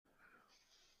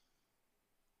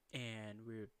And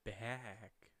we're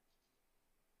back.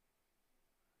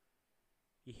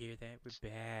 You hear that? We're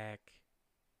back.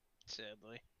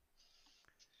 Sadly.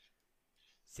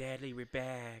 Sadly, we're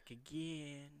back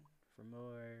again for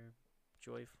more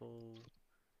joyful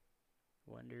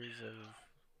wonders of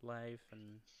life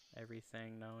and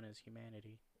everything known as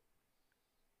humanity.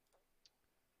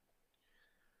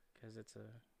 Because it's a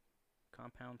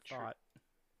compound Tr- thought.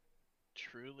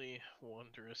 Truly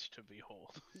wondrous to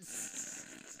behold.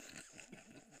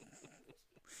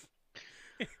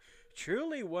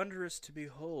 Truly wondrous to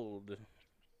behold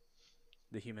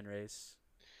the human race.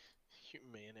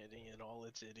 Humanity in all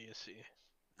its idiocy.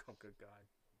 Oh, good God.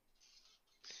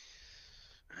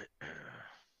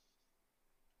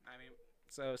 I mean,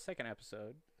 so, second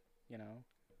episode, you know,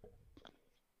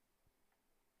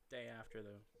 day after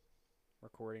the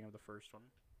recording of the first one.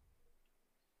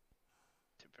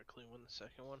 Typically when the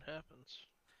second one happens.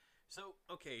 So,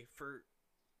 okay, for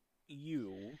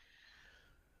you,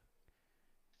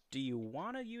 do you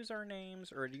want to use our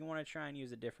names or do you want to try and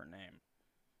use a different name?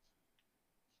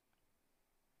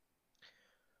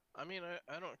 I mean,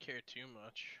 I don't care too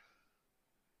much.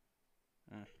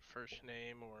 Mm. First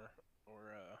name or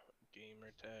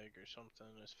gamer tag or something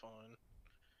is fine.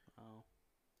 Oh.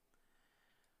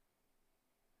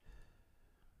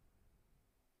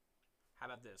 How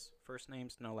about this? First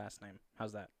names, no last name.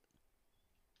 How's that?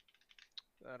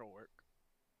 That'll work.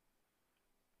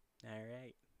 All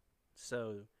right.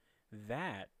 So,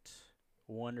 that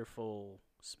wonderful,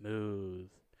 smooth,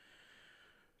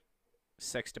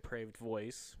 sex depraved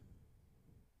voice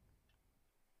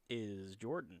is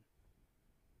Jordan.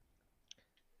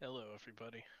 Hello,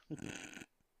 everybody.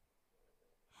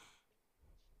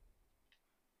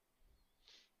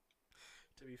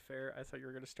 To be fair, I thought you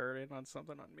were going to start in on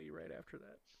something on me right after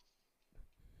that.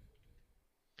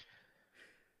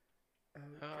 Oh,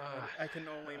 God. I can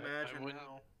only I imagine wouldn't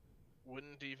now.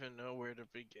 wouldn't even know where to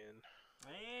begin.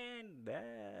 And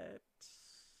that.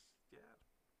 Yeah.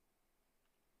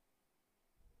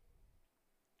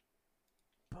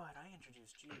 But I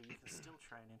introduced you. You can still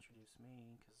try and introduce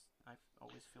me because I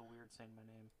always feel weird saying my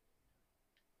name.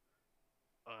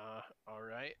 All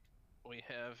right. We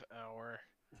have our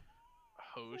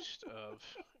host of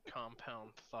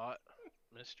Compound Thought,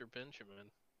 Mr.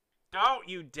 Benjamin. Don't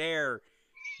you dare!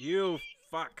 You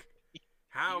fuck! You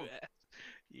How?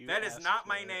 you That is asked not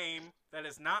my for it. name. That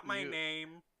is not my You name.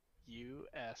 you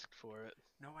asked for it.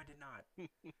 No, I did not.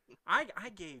 I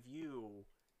gave you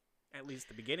at least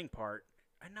the beginning part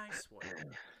a nice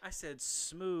one. I said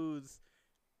smooth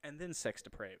and then sex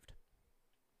depraved.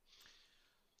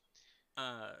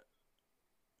 Uh,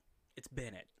 it's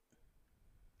Bennett.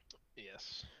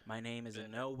 Yes, My name is in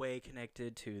Bennett. no way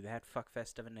connected to that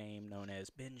fuckfest of a name known as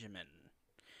Benjamin.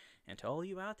 And to all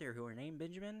you out there who are named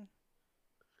Benjamin,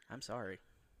 I'm sorry.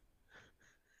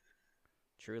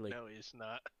 Truly. No, he's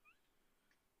not.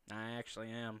 I actually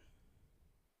am.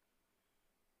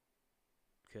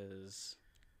 Because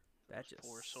that Those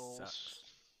poor just souls. sucks.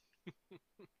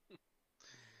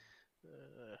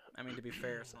 Uh, I mean, to be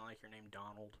fair, it's not like you're named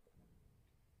Donald.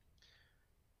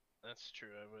 that's true.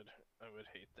 I would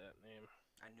hate that name.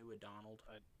 I knew a Donald.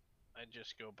 I'd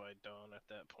just go by Don at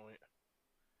that point.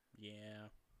 Yeah.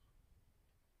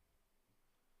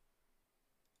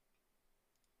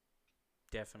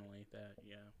 Definitely that,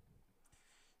 yeah.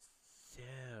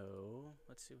 So,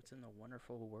 let's see what's in the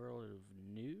wonderful world of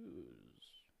news.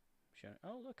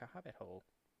 Oh, look, a hobbit hole.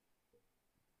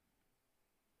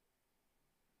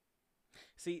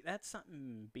 See, that's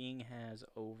something Bing has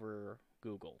over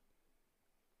Google.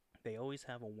 They always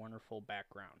have a wonderful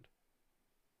background.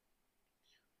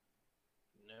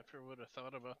 Never would have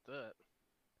thought about that.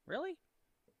 Really?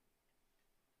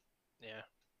 Yeah.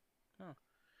 Huh.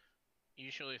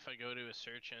 Usually, if I go to a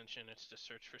search engine, it's to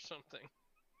search for something.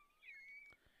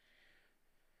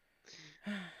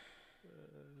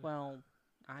 Well,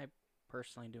 I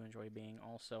personally do enjoy Bing.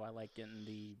 Also, I like getting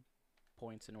the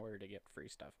points in order to get free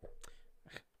stuff.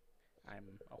 I'm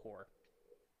a whore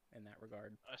in that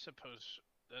regard. I suppose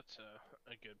that's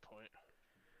a good point.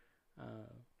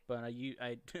 Uh, but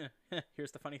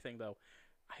here's the funny thing though,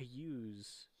 I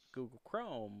use Google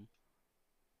Chrome,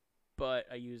 but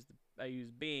I use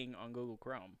Bing on Google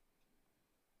Chrome.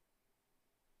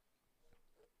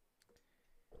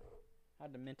 How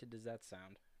demented does that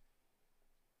sound?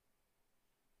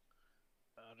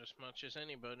 About as much as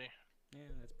anybody. Yeah,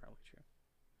 that's probably true.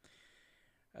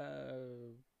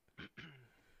 Uh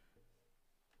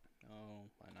oh,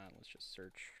 why not? Let's just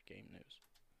search game news.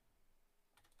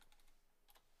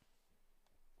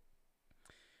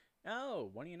 Oh,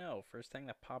 what do you know? First thing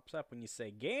that pops up when you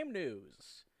say game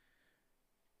news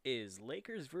is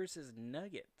Lakers versus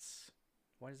Nuggets.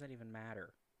 Why does that even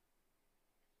matter?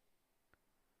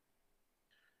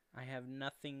 I have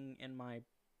nothing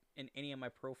in any of my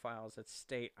profiles that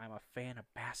state I'm a fan of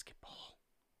basketball.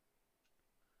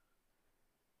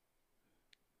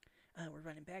 We're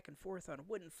running back and forth on a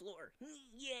wooden floor.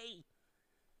 Yay!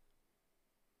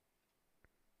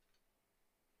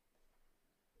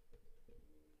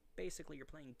 Basically, you're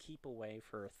playing keep away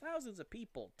for thousands of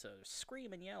people to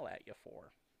scream and yell at you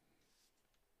for.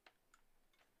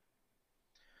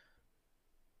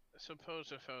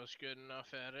 Suppose if I was good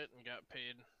enough at it and got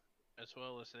paid as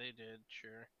well as they did,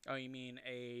 sure. Oh, you mean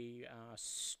a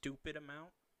stupid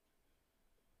amount?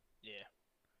 Yeah,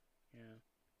 Yeah.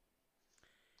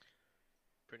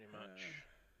 pretty much.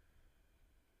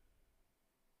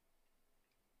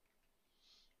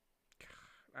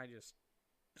 I just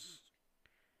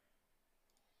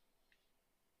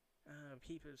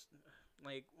people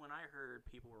like when I heard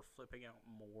people were flipping out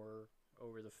more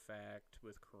over the fact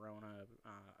with Corona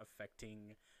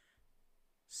affecting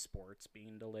sports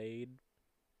being delayed.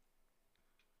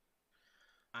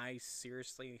 I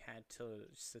seriously had to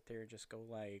sit there and just go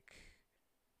like,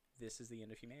 this is the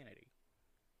end of humanity.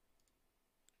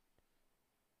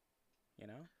 You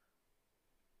know?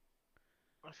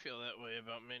 I feel that way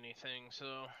about many things,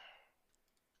 though.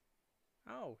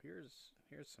 Oh, here's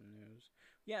some news.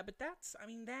 Yeah, but that's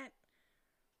that.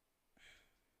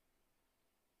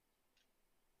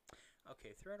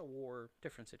 Okay, threat of war,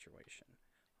 different situation.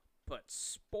 But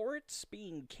sports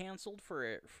being canceled for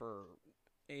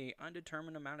a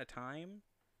undetermined amount of time.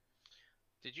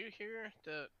 Did you hear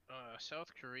that South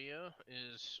Korea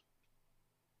is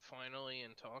finally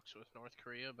in talks with North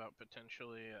Korea about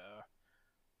potentially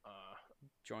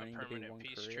Joining a to be permanent one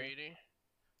peace Korea? treaty?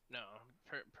 No.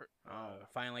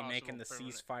 Finally making the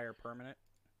permanent. ceasefire permanent.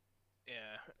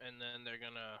 Yeah, and then they're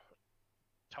gonna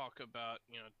talk about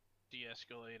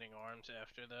de-escalating arms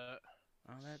after that.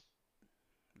 Oh,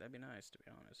 that'd be nice, to be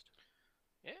honest.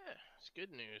 Yeah, it's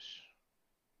good news.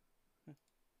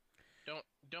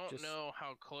 Don't Just- know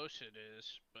how close it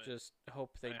is, but Just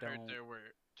hope they I don't. heard there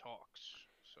were talks,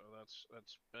 so that's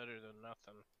better than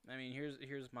nothing. I mean,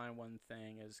 here's my one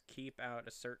thing: is keep out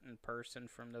a certain person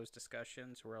from those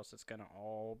discussions, or else it's gonna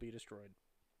all be destroyed.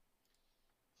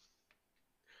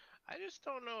 I just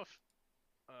don't know if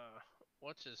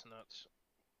what's his nuts?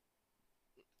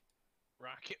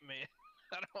 Rocket Man.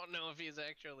 I don't know if he's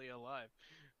actually alive.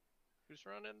 Who's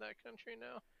running that country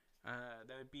now?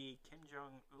 That would be Kim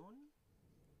Jong Un.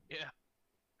 Yeah.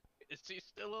 Is he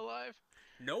still alive?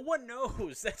 No one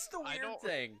knows. That's the I weird don't-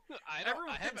 thing. I haven't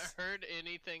Everyone's- heard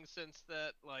anything since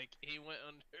that. Like he went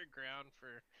underground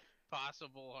for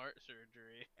possible heart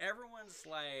surgery. Everyone's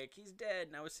like, he's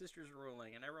dead. Now his sister's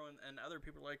ruling, and other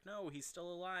people are like, no, he's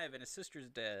still alive, and his sister's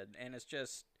dead, and it's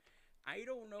just, I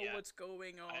don't know Yeah. what's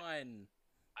going on.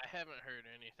 I haven't heard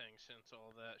anything since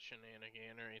all that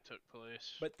shenaniganery took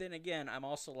place. But then again, I'm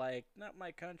also like, not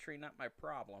my country, not my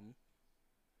problem.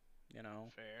 You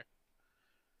know. Fair.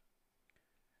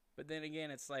 But then again,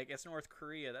 it's like, it's North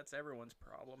Korea. That's everyone's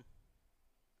problem.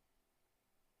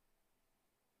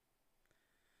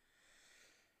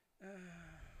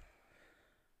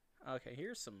 Okay,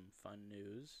 here's some fun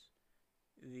news.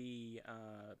 The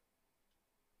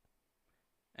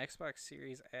Xbox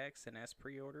Series X and S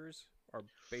pre-orders are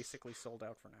basically sold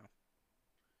out for now.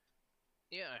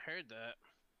 Yeah, I heard that.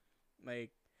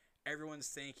 Like, everyone's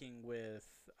thinking with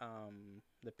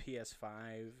the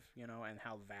PS5, and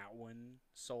how that one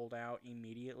sold out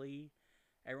immediately.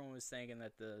 Everyone was thinking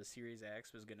that the Series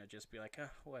X was gonna just be like,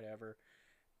 whatever.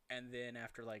 And then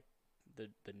after like the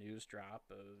news drop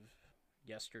of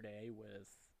yesterday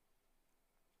with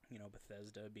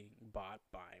Bethesda being bought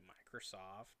by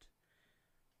Microsoft,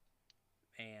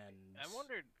 and I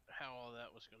wondered how all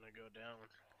that was gonna go down.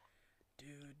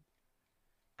 dude,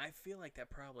 I feel like that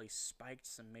probably spiked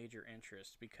some major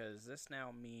interest, because this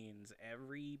now means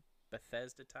every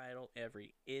Bethesda title,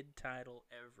 every id title,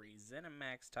 every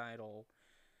ZeniMax title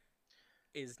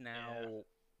is now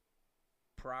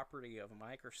property of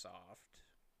Microsoft,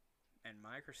 and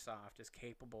Microsoft is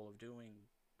capable of doing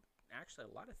actually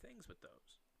a lot of things with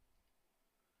those.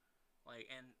 Like,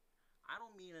 and I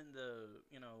don't mean in the,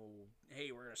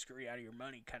 hey, we're gonna screw you out of your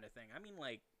money kind of thing. I mean,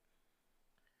 like,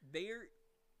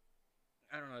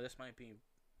 I don't know, this might be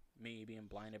me being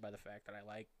blinded by the fact that I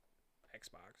like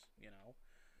Xbox,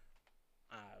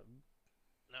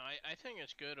 No, I think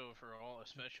it's good overall,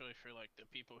 especially for like the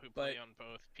people who But play on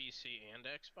both PC and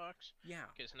Xbox. yeah,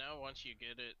 Because now once you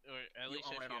get it, or at you least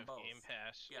own if it you on have both. Game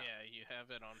Pass, Yeah. yeah, you have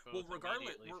it on Well, both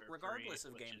immediately for free, regardless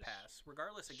of which Game is Pass, super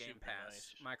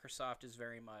nice. Microsoft is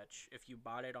very much if you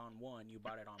bought it on one, you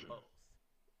bought it on both.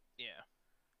 Yeah,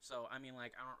 So I mean,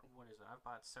 like I don't what is it? I've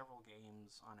bought several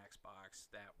games on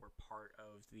Xbox that were part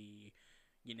of the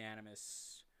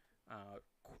unanimous,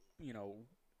 you know,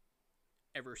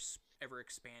 ever ever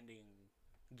expanding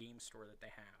game store that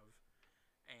they have,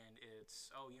 and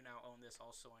it's oh you now own this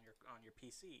also on your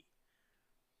PC,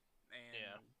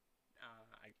 yeah. and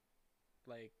I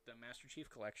like the Master Chief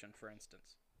Collection for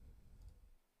instance.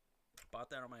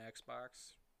 Bought that on my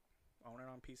Xbox, own it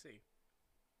on PC.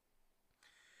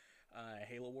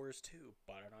 Halo Wars 2,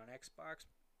 bought it on Xbox,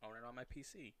 own it on my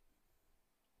PC.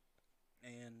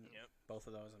 And Yep. both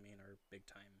of those, I mean, are big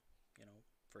time, you know,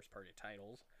 first party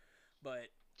titles.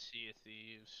 But Sea of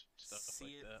Thieves, stuff like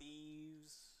Sea of that.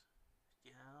 Thieves,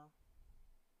 yeah.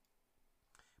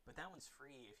 But that one's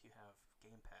free if you have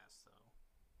Game Pass, though.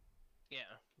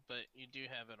 Yeah, but you do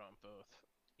have it on both,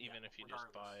 Yeah, even if you just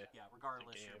regardless. buy Yeah, the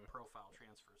regardless, your game. profile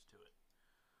transfers to it.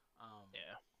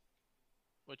 Yeah,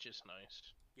 which is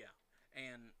nice. Yeah,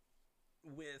 and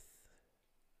with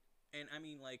and I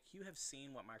mean, like you have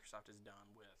seen what Microsoft has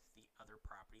done with the other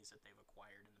properties that they've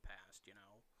acquired in the past. You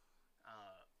know,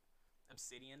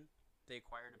 Obsidian. They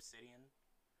acquired Obsidian,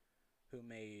 who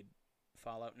made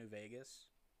Fallout New Vegas,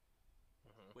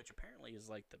 Hmm. which apparently is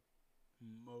like the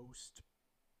most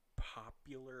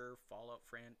popular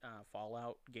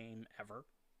Fallout game ever.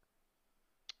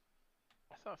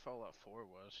 I thought Fallout 4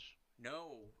 was.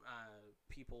 No,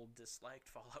 people disliked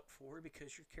Fallout 4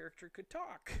 because your character could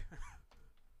talk.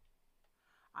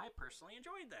 I personally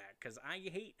enjoyed that because I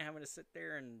hate having to sit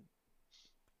there and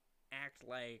act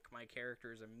like my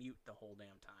character is a mute the whole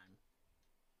damn time.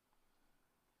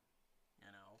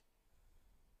 You know,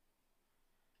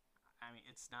 I mean,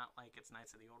 it's not like it's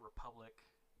Knights of the Old Republic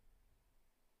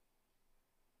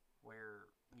where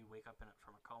you wake up in it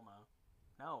from a coma.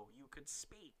 No, you could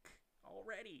speak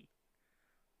already.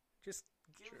 Just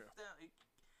give True. them.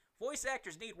 Voice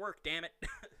actors need work, damn it.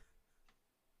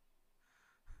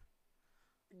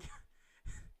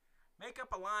 Make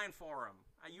up a line for them.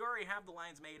 You already have the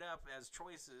lines made up as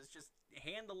choices. Just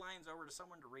hand the lines over to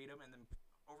someone to read them and then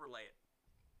overlay it.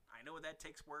 I know that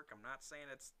takes work. I'm not saying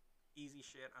it's easy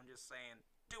shit. I'm just saying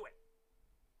do it.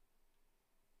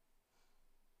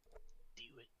 Do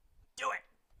it. Do it.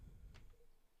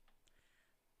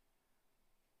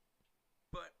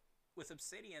 But with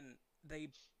Obsidian, they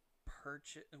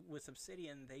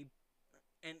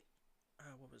and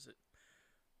what was it?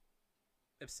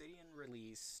 Obsidian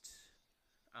released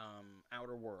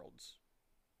Outer Worlds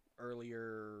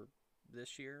earlier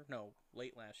this year. No,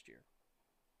 late last year.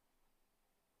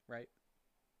 Right?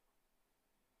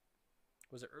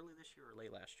 Was it early this year or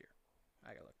late last year?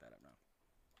 I gotta look that up now.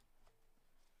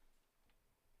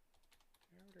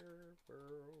 Outer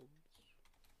Worlds.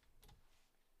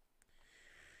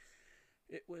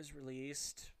 It was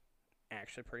released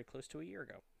actually pretty close to a year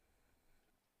ago.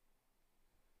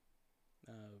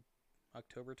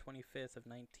 October 25th of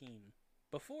 19.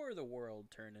 Before the world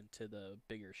turned into the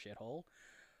bigger shithole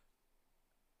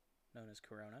known as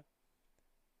Corona.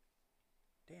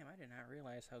 Damn, I did not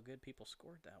realize how good people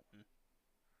scored that one.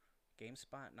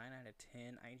 GameSpot 9 out of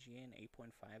 10, IGN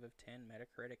 8.5 of 10,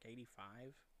 Metacritic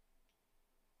 85.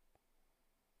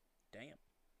 Damn.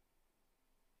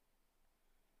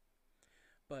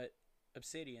 But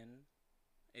Obsidian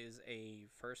is a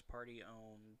first party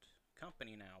owned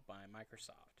company now by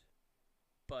Microsoft.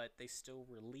 But they still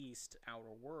released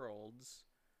Outer Worlds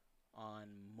on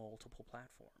multiple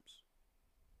platforms.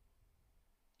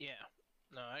 Yeah.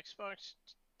 No, Xbox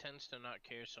tends to not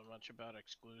care so much about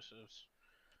exclusives.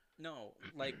 No,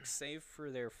 like save for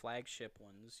their flagship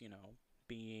ones, you know,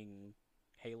 being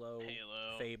Halo,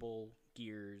 Halo. Fable,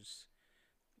 Gears,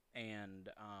 and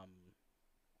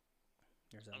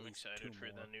there's at I'm least two excited for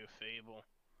more. the new Fable.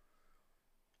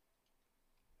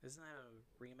 Isn't that a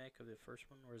remake of the first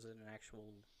one, or is it an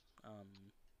actual? I'm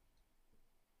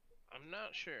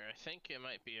not sure. I think it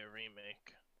might be a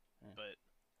remake, but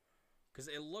because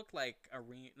it looked like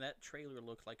that trailer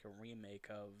looked like a remake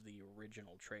of the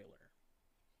original trailer.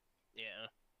 yeah,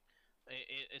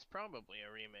 it's probably a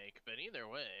remake. But either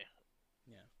way,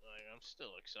 Yeah, like, I'm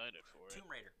still excited for it. Tomb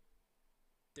Raider.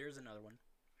 There's another one.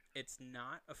 It's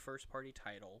not a first-party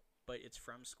title, but it's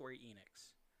from Square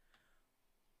Enix.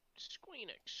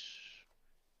 Squeenix.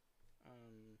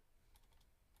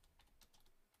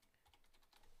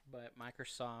 But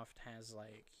Microsoft has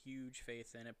like huge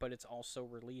faith in it, but it's also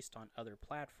released on other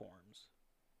platforms.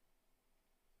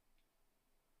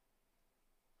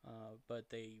 but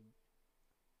they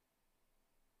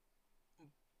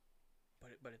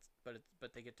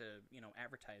but they get to, you know,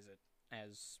 advertise it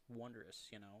as wondrous,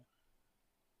 you know.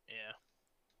 Yeah.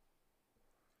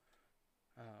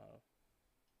 Uh,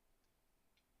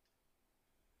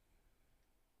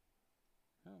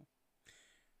 oh.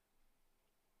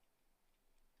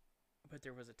 But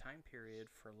there was a time period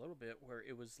for a little bit where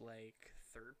it was like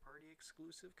third party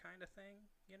exclusive kind of thing,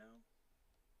 you know?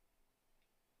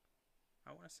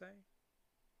 I want to say.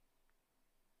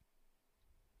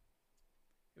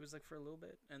 It was like for a little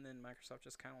bit, and then Microsoft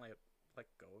just kind of like let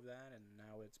go of that, and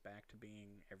now it's back to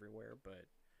being everywhere, but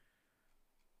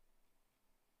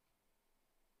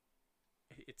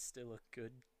it's still a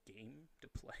good game to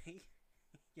play,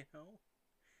 you know?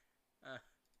 Uh,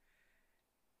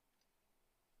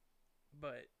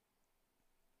 but,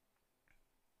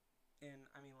 and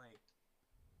I mean, like,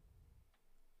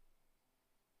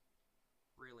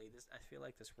 really, this, I feel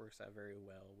like this works out very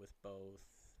well with both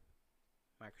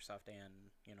Microsoft and,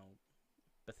 you know,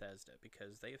 Bethesda,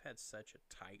 because they've had such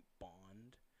a tight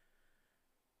bond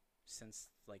since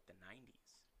like the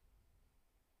 90s.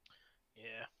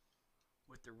 Yeah.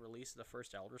 With the release of the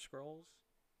first Elder Scrolls,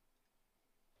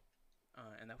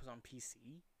 and that was on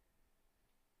PC,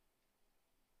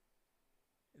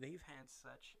 they've had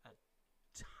such a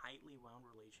tightly wound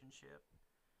relationship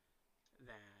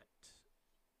that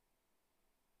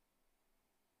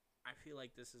I feel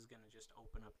like this is going to just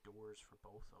open up doors for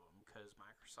both of them, because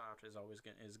Microsoft is always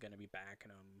going to be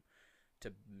backing them to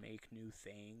make new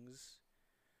things.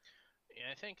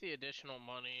 Yeah, I think the additional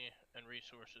money and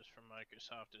resources from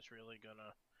Microsoft is really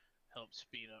gonna help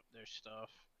speed up their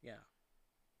stuff. Yeah,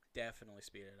 definitely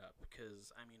speed it up,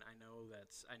 because I know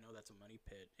that's a money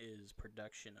pit. Is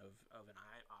production of an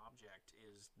object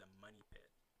is the money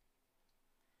pit,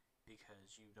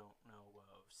 because you don't know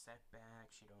of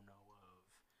setbacks, you don't know of,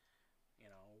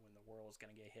 you know, when the world's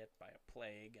going to get hit by a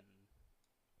plague and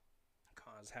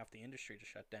cause half the industry to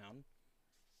shut down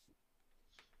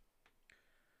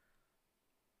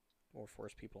or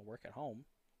force people to work at home.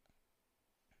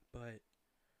 But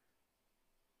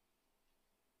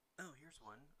oh, here's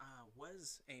one.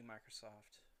 Was a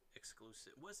Microsoft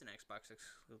exclusive, was an Xbox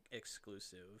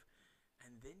exclusive,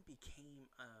 and then became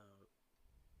a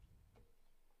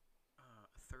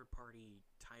third-party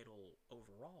title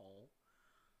overall.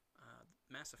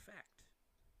 Mass Effect.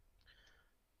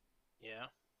 Yeah.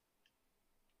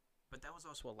 But that was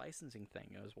also a licensing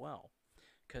thing as well,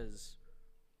 because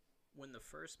when the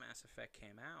first Mass Effect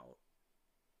came out,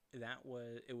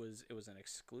 it was an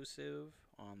exclusive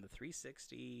on the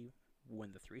 360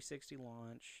 when the 360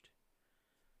 launched.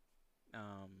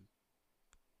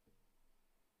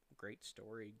 Great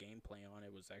story, gameplay on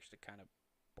it was actually kind of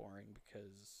boring,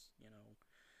 because, you know,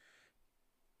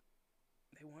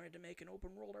 they wanted to make an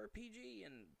open world RPG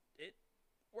and it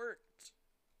worked.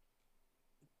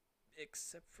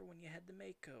 Except for when you had the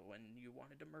Mako and you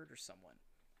wanted to murder someone.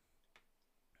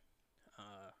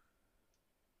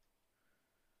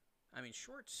 I mean,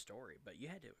 short story, but you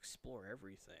had to explore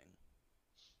everything.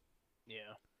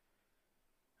 Yeah.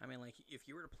 I mean, like, if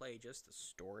you were to play just the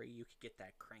story, you could get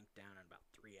that cranked down in about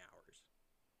 3 hours.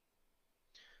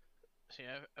 See,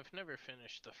 I've never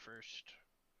finished the first.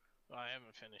 Well, I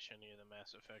haven't finished any of the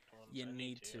Mass Effect ones. You I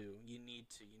need to. You need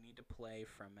to play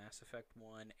from Mass Effect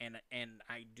 1, and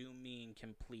I do mean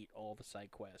complete all the side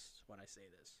quests when I say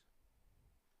this.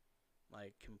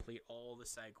 Like, complete all the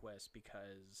side quests,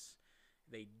 because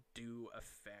they do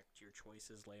affect your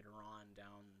choices later on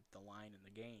down the line in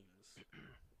the games.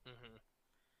 Mm-hmm.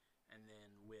 And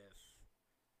then with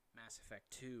Mass Effect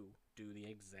 2, do the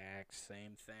exact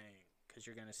same thing, because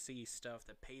you're going to see stuff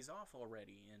that pays off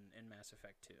already in Mass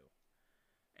Effect 2.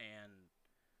 And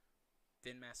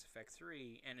then Mass Effect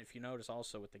 3, and if you notice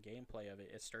also with the gameplay of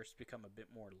it, it starts to become a bit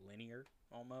more linear,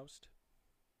 almost.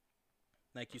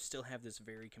 Like, you still have this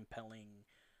very compelling,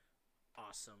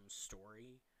 awesome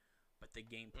story, but the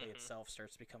gameplay itself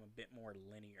starts to become a bit more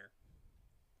linear.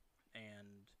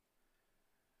 And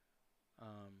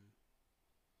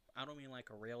I don't mean like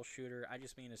a rail shooter. I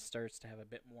just mean it starts to have a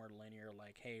bit more linear.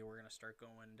 Like, hey, we're going to start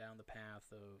going down the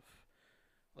path of,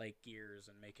 like, Gears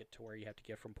and make it to where you have to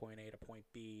get from point A to point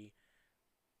B.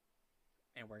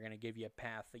 And we're going to give you a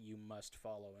path that you must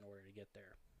follow in order to get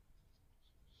there.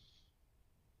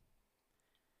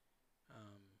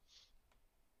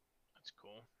 That's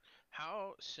cool.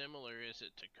 How similar is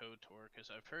it to KOTOR? Because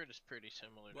I've heard it's pretty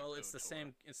similar. Well, to it's KOTOR. the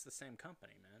same. It's the same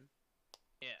company, man.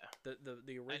 Yeah.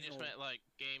 The original. I just meant like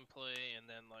gameplay and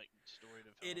then like story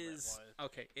development. It is wise.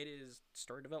 okay. It is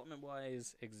story development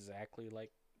wise exactly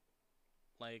like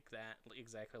that.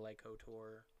 Exactly like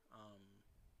KOTOR.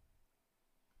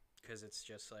 Because it's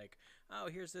just like, oh,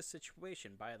 here's this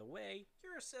situation. By the way,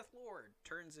 you're a Sith Lord.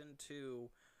 Turns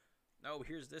into, oh,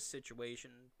 here's this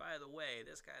situation. By the way,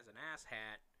 this guy's an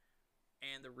asshat,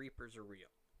 and the Reapers are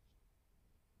real.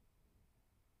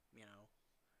 You know?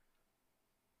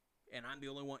 And I'm the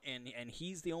only one, and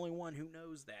he's the only one who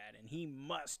knows that, and he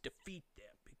must defeat them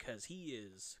because he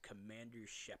is Commander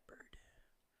Shepard,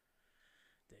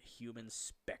 the human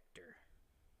Spectre.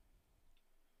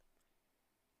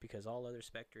 Because all other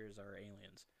Spectres are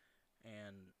aliens.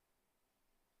 And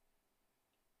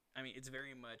I mean, it's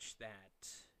very much that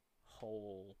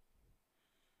whole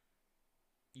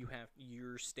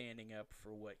you're standing up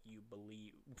for what you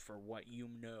believe, for what you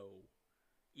know,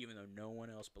 even though no one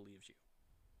else believes you.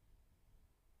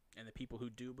 And the people who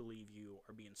do believe you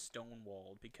are being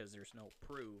stonewalled because there's no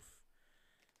proof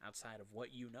outside of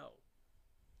what you know.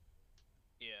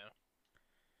 Yeah.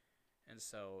 And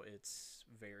so it's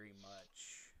very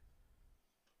much,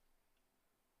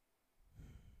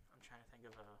 I'm trying to think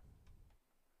of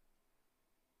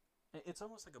it's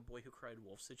almost like a Boy Who Cried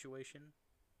Wolf situation,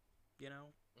 you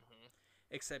know? Mm-hmm.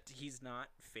 Except he's not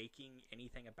faking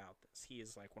anything about this. He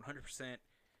is like 100%,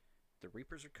 the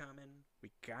Reapers are coming. We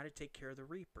got to take care of the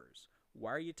Reapers.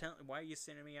 Why are you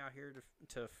sending me out here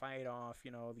to fight off,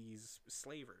 these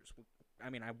slavers? I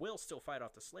mean, I will still fight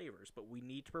off the slavers, but we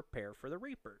need to prepare for the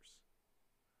Reapers.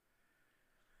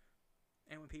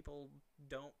 And when people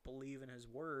don't believe in his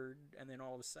word, and then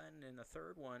all of a sudden in the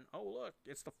third one, oh look,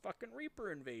 it's the fucking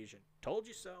Reaper invasion. Told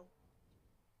you so.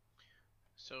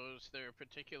 So is there a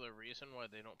particular reason why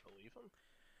they don't believe him?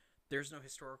 There's no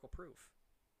historical proof.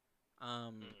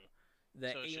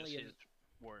 The so it's alien, just his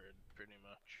word, pretty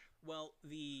much. Well,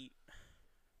 the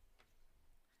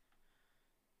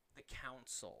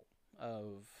council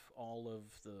of all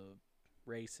of the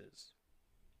races,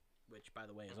 which by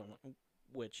the way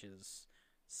is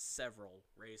several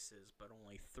races, but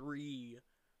only 3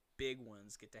 big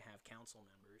ones get to have council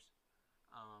members,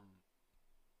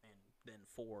 and then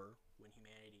 4 when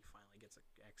humanity finally gets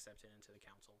accepted into the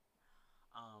council.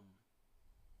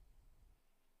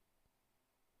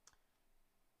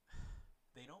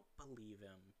 They don't believe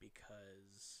him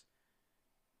because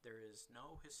there is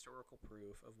no historical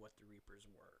proof of what the Reapers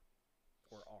were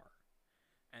or are.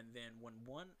 And then when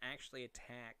one actually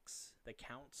attacks the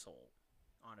council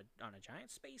on a giant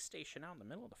space station out in the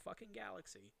middle of the fucking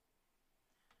galaxy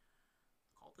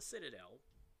called the Citadel,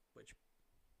 which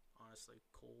honestly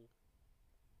cool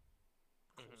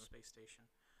space station.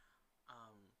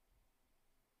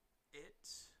 It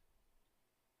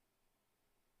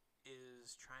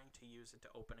is trying to use it to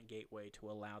open a gateway to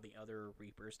allow the other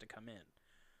Reapers to come in.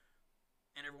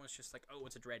 And everyone's just like, oh,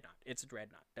 it's a dreadnought. It's a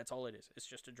dreadnought. That's all it is. It's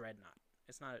just a dreadnought.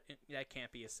 It's not. That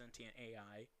can't be a sentient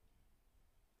AI,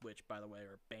 which, by the way,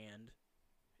 are banned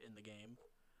in the game.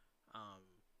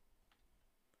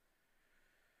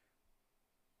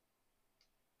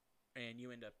 And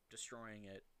you end up destroying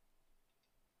it.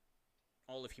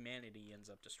 All of humanity ends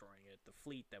up destroying it. The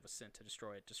fleet that was sent to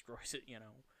destroy it destroys it,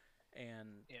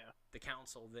 And the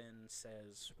council then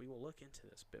says, we will look into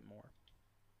this a bit more.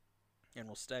 And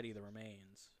we'll study the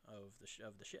remains of the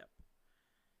ship.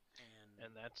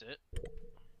 And that's it?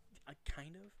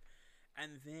 Kind of.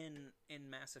 And then in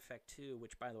Mass Effect 2,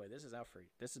 which by the way, this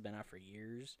has been out for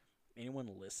years. Anyone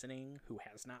listening who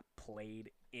has not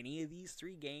played any of these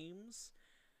 3 games,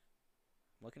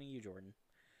 I'm looking at you, Jordan.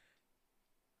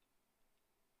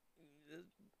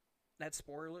 That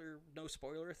no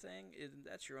spoiler thing,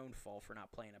 that's your own fault for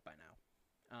not playing it by now.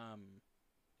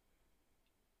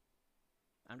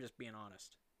 I'm just being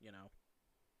honest,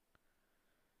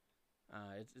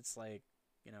 It's like,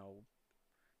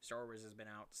 Star Wars has been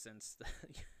out since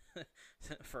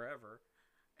forever,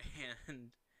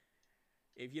 and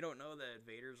if you don't know that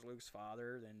Vader's Luke's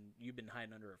father, then you've been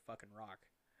hiding under a fucking rock.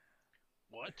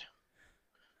 What?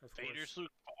 Vader's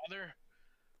Luke's father?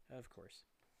 Of course.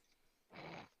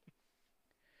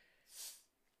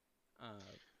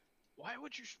 Why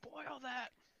would you spoil that,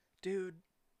 dude?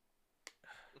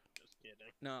 Just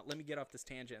kidding. No, let me get off this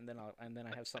tangent, and then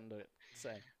I have something to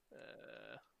say.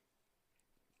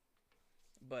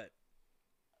 But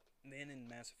then in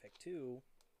Mass Effect 2,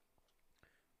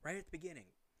 right at the beginning,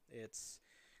 it's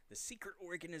the secret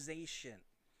organization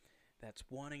that's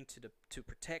wanting to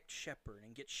protect Shepard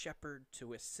and get Shepard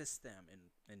to assist them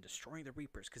in destroying the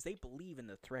Reapers, because they believe in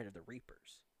the threat of the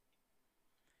Reapers,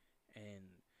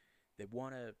 and they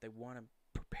want to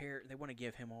prepare. They want to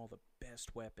give him all the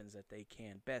best weapons that they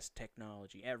can, best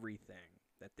technology, everything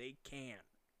that they can,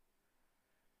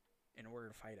 in order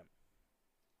to fight him.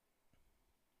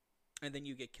 And then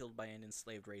you get killed by an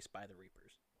enslaved race by the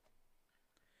Reapers.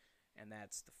 and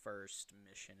that's the first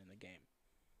mission in the game.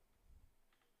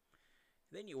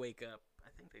 Then you wake up, I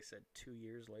think they said 2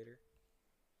 years later.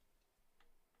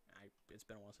 It's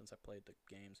been a while since I played the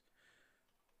games.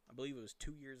 I believe it was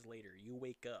 2 years later. You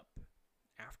wake up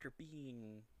after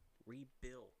being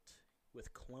rebuilt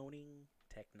with cloning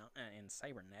and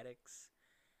cybernetics,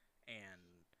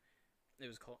 and it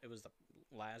was the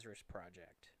Lazarus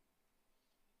Project.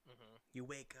 Mm-hmm. You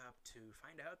wake up to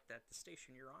find out that the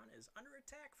station you're on is under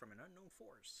attack from an unknown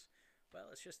force. Well,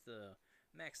 it's just the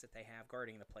mechs that they have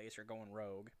guarding the place are going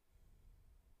rogue,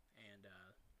 and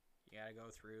you gotta go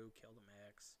through, kill the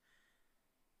mechs,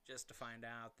 just to find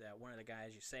out that one of the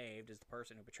guys you saved is the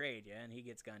person who betrayed you, and he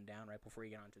gets gunned down right before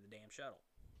you get onto the damn shuttle.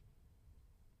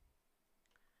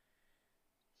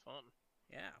 Fun.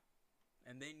 Yeah.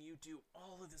 And then you do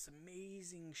all of this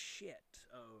amazing shit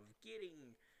of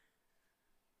getting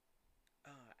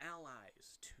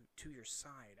allies to your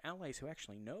side. Allies who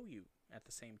actually know you at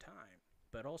the same time,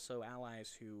 but also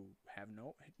allies who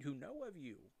know of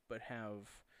you, but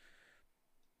have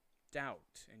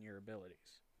doubt in your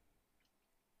abilities.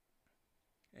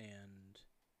 And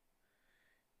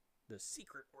the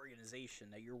secret organization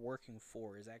that you're working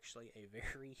for is actually a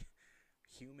very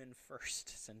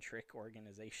human-first centric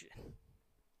organization.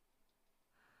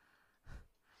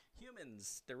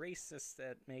 Humans, the racists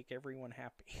that make everyone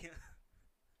happy.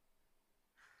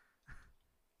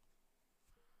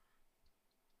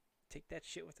 Take that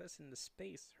shit with us into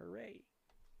space. Hooray.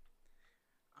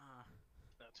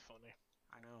 That's funny.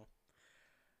 I know.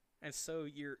 And so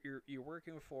you're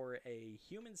working for a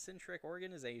human-centric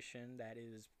organization that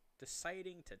is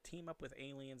deciding to team up with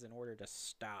aliens in order to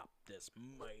stop this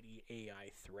mighty AI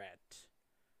threat.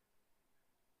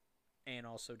 And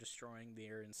also destroying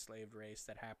their enslaved race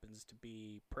that happens to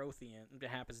be Prothean. That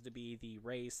happens to be the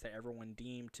race that everyone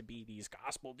deemed to be these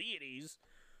gospel deities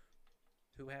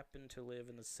who happen to live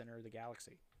in the center of the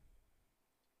galaxy.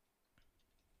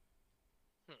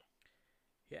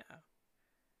 Yeah.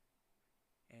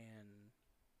 And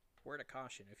word of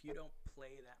caution, if you don't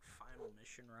play that final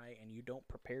mission right and you don't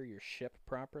prepare your ship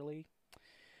properly,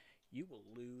 you will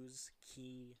lose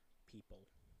key people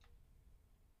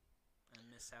and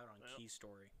miss out on key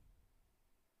story.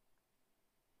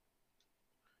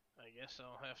 I guess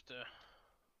I'll have to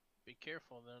be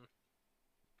careful then.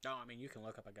 No, I mean, you can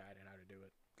look up a guide on how to do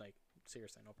it. Like,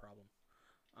 seriously, no problem.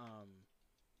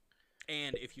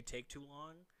 And if you take too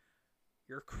long,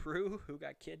 your crew who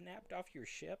got kidnapped off your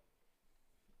ship,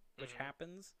 which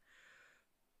happens,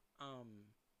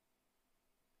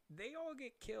 they all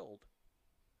get killed.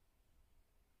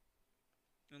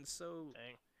 And so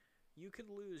you could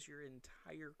lose your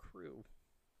entire crew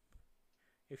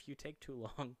if you take too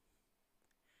long.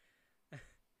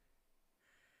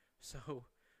 So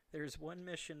there's one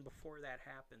mission before that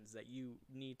happens that you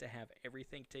need to have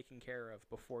everything taken care of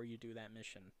before you do that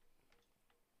mission,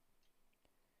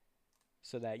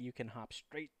 so that you can hop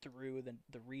straight through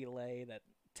the relay that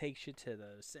takes you to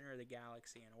the center of the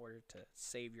galaxy in order to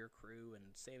save your crew and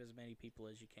save as many people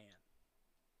as you can.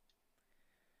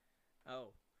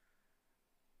 Oh,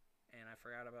 and I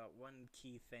forgot about one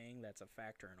key thing that's a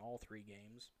factor in all 3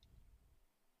 games.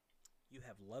 You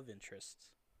have love interests.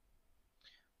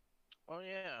 Oh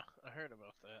yeah, I heard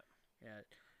about that. Yeah,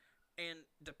 and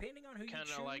depending on who you choose...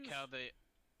 Kind of like how they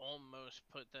almost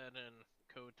put that in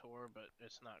KOTOR, but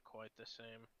it's not quite the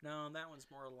same. No, that one's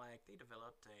more like they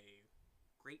developed a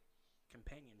great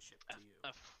companionship to you.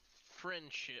 A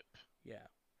friendship. Yeah.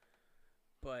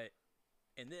 But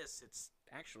in this, it's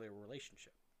actually a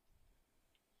relationship.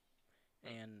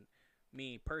 And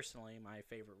me, personally, my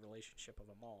favorite relationship of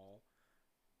them all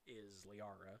is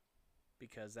Liara,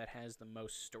 because that has the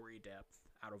most story depth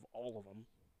out of all of them.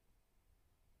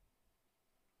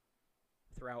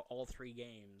 Throughout all 3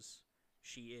 games,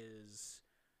 she is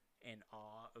in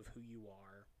awe of who you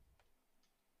are,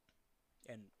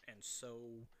 and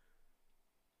so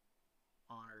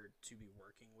honored to be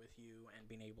working with you and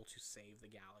being able to save the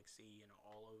galaxy and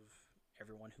all of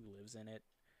everyone who lives in it.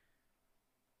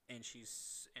 And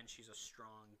she's a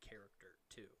strong character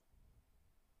too,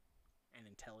 and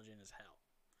intelligent as hell.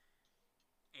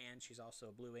 And she's also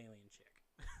a blue alien chick.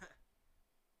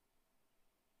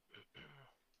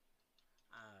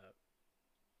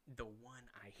 The one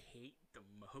I hate the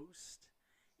most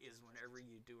is whenever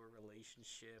you do a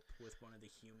relationship with one of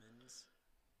the humans,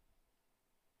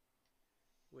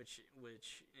 which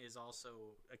is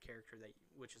also a character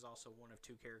which is also one of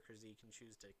 2 characters that you can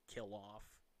choose to kill off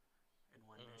in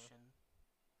one mission.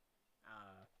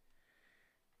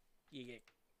 You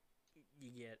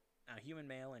get a human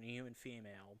male and a human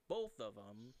female. Both of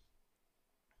them,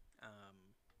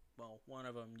 well, one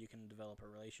of them you can develop a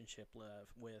relationship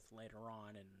with later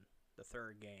on in the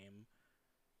third game.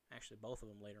 Actually, both of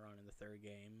them later on in the third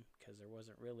game, because there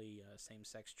wasn't really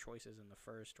same-sex choices in the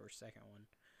first or second one.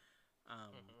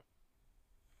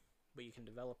 But you can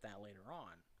develop that later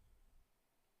on.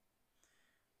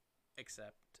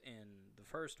 Except in the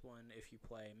first one, if you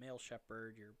play male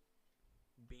shepherd, you're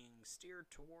being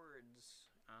steered towards,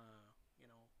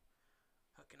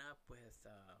 hooking up with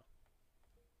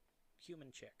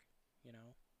human chick,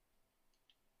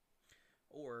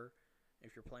 Or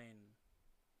if you're playing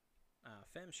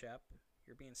femshep,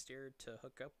 you're being steered to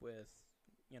hook up with,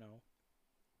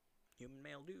 human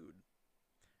male dude.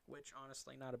 Which,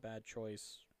 honestly, not a bad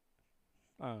choice,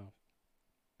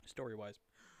 story-wise.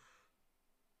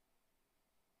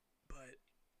 But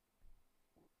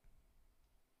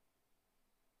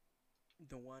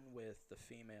the one with the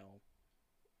female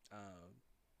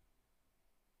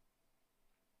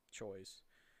choice,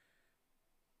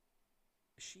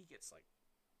 she gets like,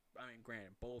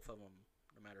 granted, both of them,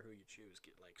 no matter who you choose,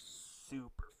 get like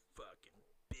super fucking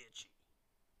bitchy.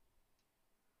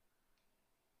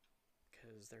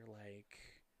 Because they're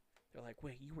like,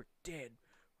 wait, you were dead.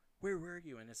 Where were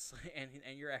you? And it's and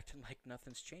you're acting like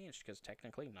nothing's changed, because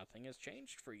technically nothing has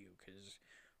changed for you, because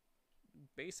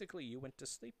basically you went to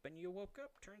sleep and you woke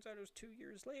up. Turns out it was 2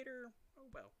 years later. Oh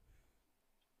well.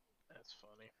 That's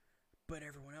funny. But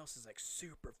everyone else is like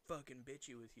super fucking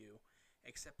bitchy with you,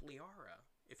 except Liara.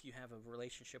 If you have a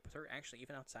relationship with her, actually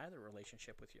even outside of the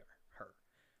relationship with her,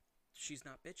 she's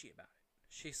not bitchy about it.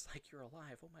 She's like, you're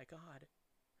alive. Oh my god.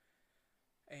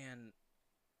 And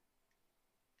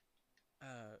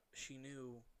she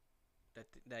knew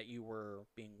that you were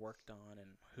being worked on and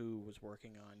who was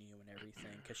working on you and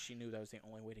everything, because she knew that was the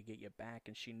only way to get you back,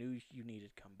 and she knew you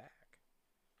needed to come back.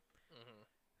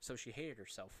 So she hated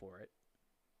herself for it,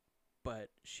 but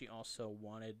she also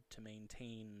wanted to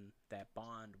maintain that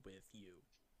bond with you.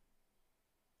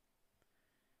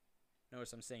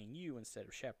 Notice I'm saying you instead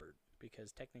of Shepard,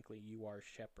 because technically you are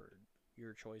Shepard.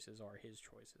 Your choices are his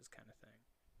choices, kind of thing.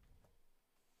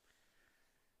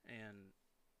 And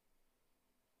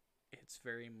it's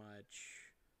very much,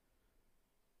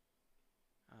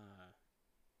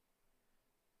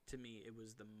 to me, it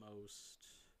was the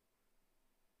most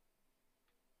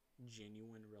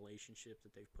genuine relationship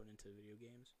that they've put into video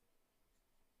games,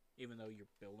 even though you're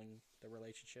building the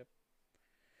relationship.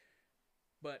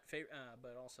 But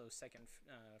also second,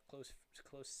 close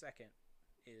second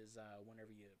is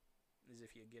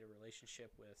if you get a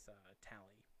relationship with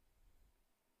Tali,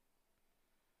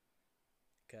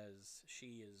 because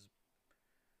she is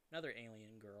another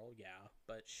alien girl, yeah,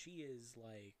 but she is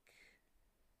like,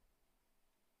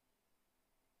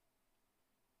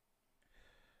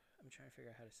 I'm trying to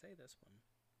figure out how to say this one.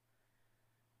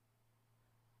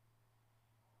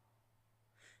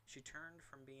 She turned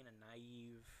from being a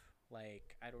naive,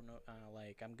 like, I don't know,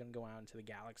 like, I'm gonna go out into the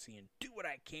galaxy and do what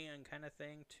I can kind of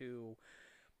thing, to,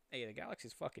 hey, the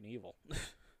galaxy's fucking evil. And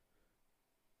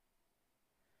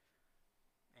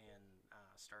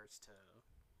starts to,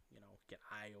 get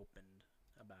eye-opened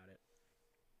about it.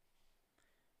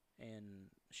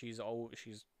 And she's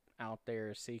out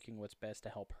there seeking what's best to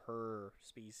help her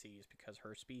species, because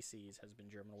her species has been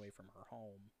driven away from her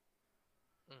home.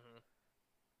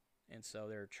 And so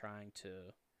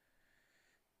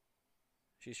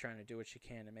she's trying to do what she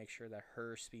can to make sure that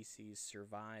her species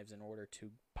survives in order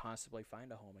to possibly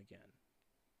find a home again.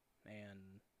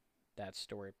 And that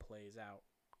story plays out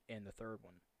in the third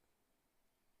one.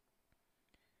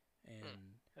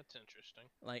 And that's interesting.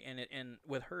 Like, and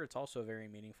with her, it's also a very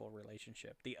meaningful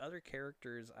relationship. The other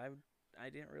characters, I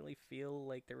didn't really feel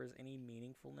like there was any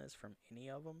meaningfulness from any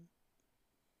of them,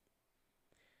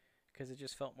 because it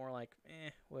just felt more like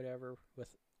whatever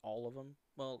with all of them.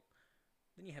 Well,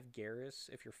 then you have Garrus.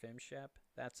 If you're FemShep,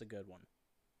 that's a good one.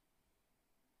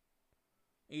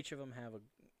 Each of them have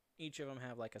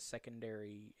like a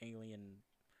secondary alien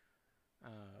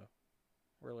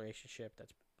relationship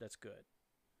that's good.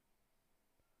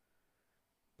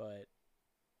 But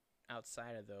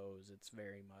outside of those, it's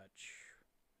very much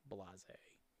blasé.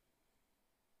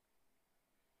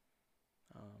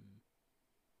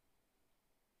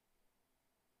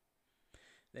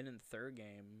 Then in the third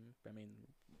game,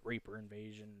 Reaper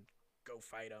invasion, go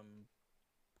fight them,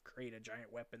 create a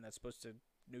giant weapon that's supposed to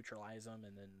neutralize them,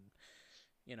 and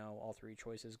then, all three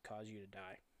choices cause you to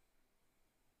die.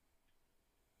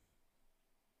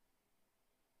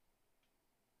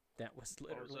 That was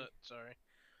literally... What was that? Sorry.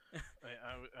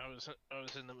 I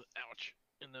was in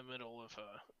the middle of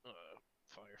a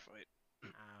firefight.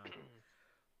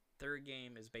 Third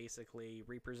game is basically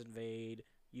Reapers invade,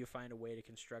 You find a way to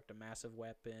construct a massive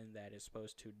weapon that is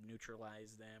supposed to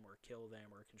neutralize them or kill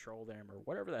them or control them or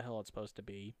whatever the hell it's supposed to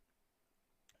be.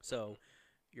 So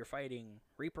you're fighting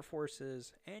Reaper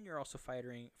forces, and you're also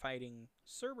fighting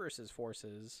Cerberus's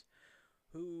forces,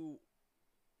 who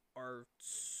are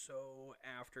so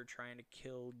after trying to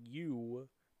kill you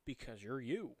because you're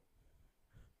you.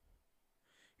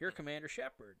 You're Commander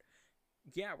Shepard.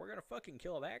 Yeah, we're gonna fucking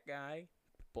kill that guy.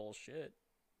 Bullshit.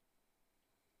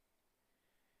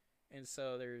 And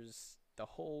so there's the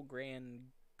whole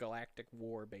grand galactic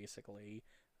war, basically,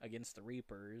 against the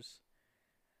Reapers.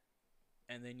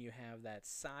 And then you have that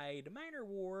side minor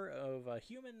war of a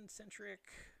human-centric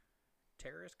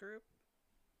terrorist group.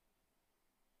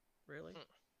 Really?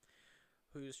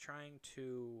 Who's trying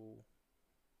to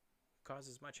cause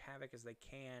as much havoc as they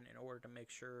can in order to make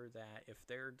sure that if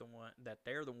they're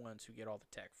the ones who get all the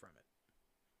tech from it.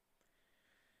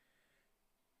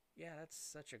 Yeah, that's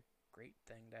such a great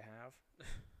thing to have.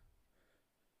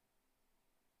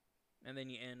 And then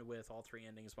you end with all three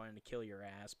endings wanting to kill your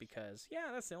ass because,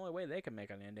 yeah, that's the only way they can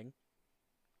make an ending.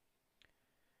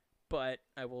 But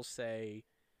I will say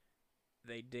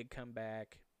they did come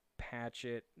back, patch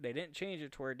it. They didn't change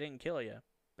it to where it didn't kill you,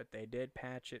 but they did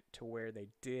patch it to where they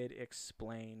did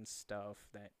explain stuff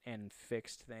that and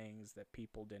fixed things that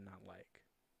people did not like.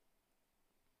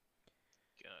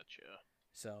 Gotcha.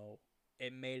 So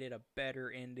it made it a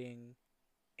better ending.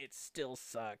 It still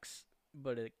sucks,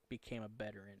 but it became a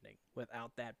better ending.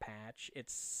 Without that patch,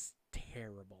 it's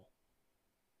terrible.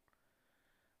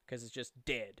 Because it's just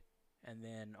dead. And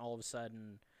then all of a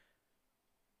sudden,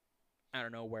 I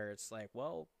don't know where it's like,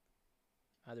 well,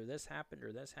 either this happened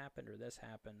or this happened or this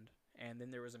happened. And then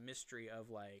there was a mystery of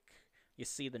like, you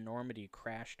see the Normandy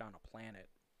crashed on a planet.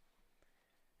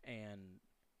 And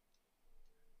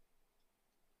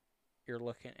you're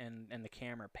looking, and the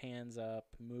camera pans up,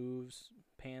 moves,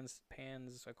 pans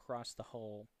across the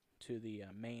hull to the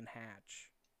main hatch.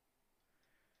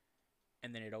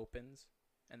 And then it opens,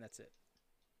 and that's it.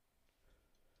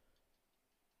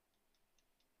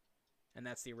 And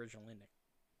that's the original ending.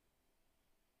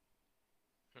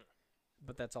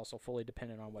 But that's also fully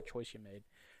dependent on what choice you made.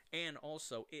 And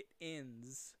also, it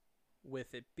ends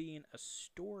with it being a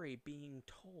story being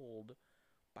told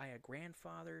by a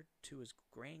grandfather to his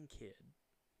grandkid.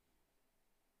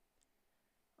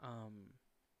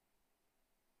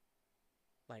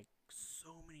 Like,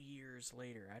 so many years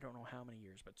later. I don't know how many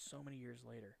years, but so many years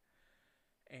later.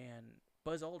 And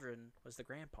Buzz Aldrin was the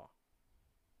grandpa.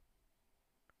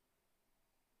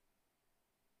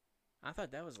 I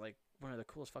thought that was like one of the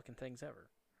coolest fucking things ever.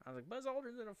 I was like, Buzz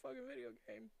Aldrin's in a fucking video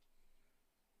game.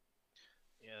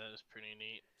 Yeah, that is pretty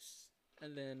neat.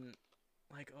 And then,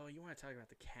 like, oh, you want to talk about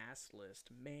the cast list?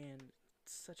 Man,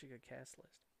 it's such a good cast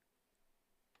list.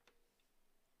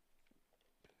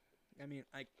 I mean,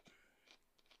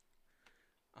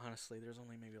 honestly, there's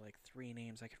only maybe like 3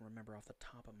 names I can remember off the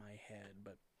top of my head,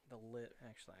 but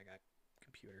actually, I got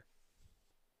computer.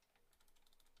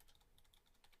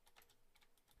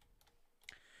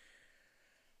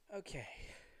 Okay.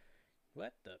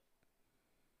 What the?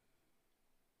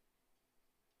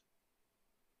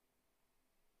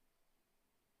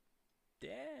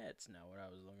 That's not what I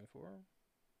was looking for.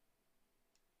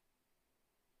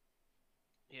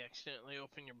 You accidentally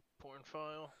open your porn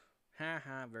file?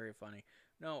 Haha, very funny.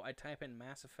 No, I type in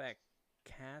Mass Effect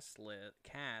cast,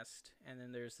 and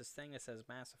then there's this thing that says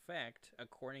Mass Effect,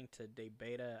 according to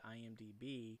Beta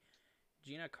IMDb.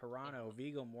 Gina Carano,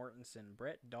 Viggo Mortensen,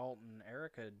 Brett Dalton,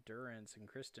 Erica Durance, and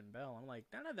Kristen Bell. I'm like,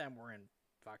 none of them were in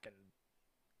fucking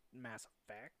Mass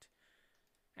Effect.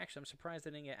 Actually, I'm surprised they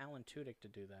didn't get Alan Tudyk to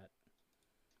do that.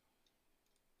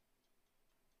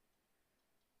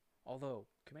 Although,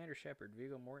 Commander Shepard,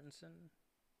 Viggo Mortensen,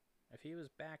 if he was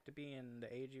back to being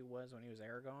the age he was when he was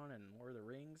Aragorn in Lord of the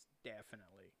Rings,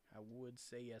 definitely. I would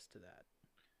say yes to that.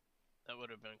 That would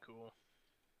have been cool.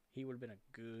 He would have been a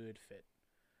good fit.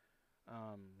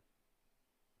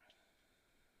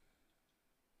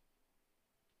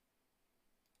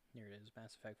 Here it is,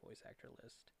 Mass Effect voice actor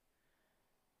list.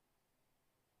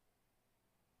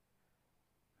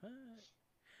 What?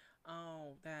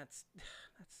 Oh, that's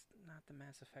not the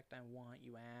Mass Effect I want,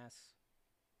 you ass.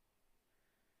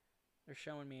 They're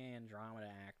showing me Andromeda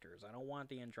actors. I don't want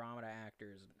the Andromeda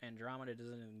actors. Andromeda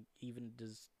doesn't even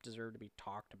deserve to be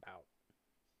talked about.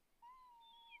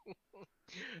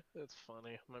 That's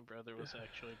funny. My brother was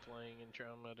actually playing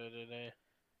Andromeda today.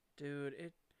 Dude,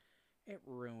 it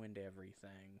ruined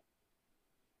everything.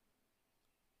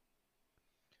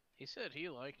 He said he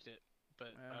liked it,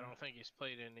 but I don't think he's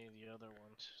played any of the other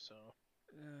ones, so...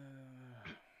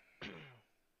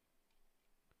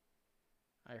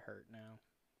 I hurt now.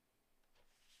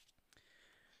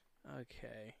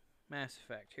 Okay, Mass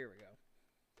Effect. Here we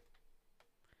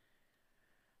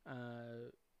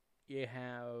go. You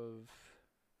have.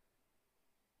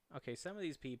 Okay, some of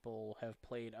these people have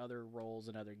played other roles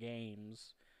in other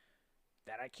games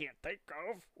that I can't think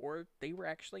of, or they're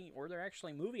actually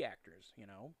movie actors.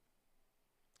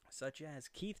 Such as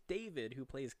Keith David, who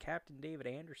plays Captain David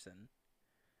Anderson,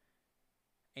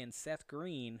 and Seth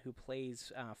Green, who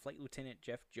plays Flight Lieutenant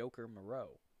Jeff Joker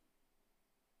Moreau.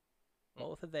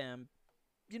 Both of them,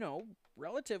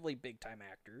 relatively big time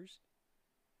actors.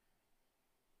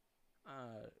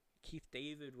 Keith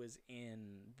David was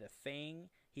in The Thing.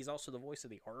 He's also the voice of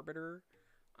the Arbiter.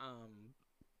 I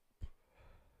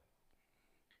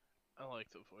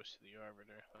like the voice of the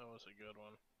Arbiter. That was a good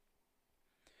one.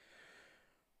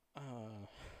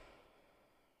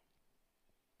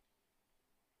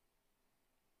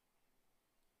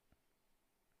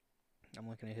 I'm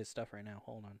looking at his stuff right now.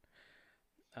 Hold on.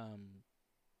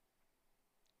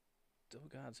 Oh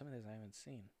God, some of this I haven't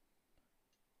seen.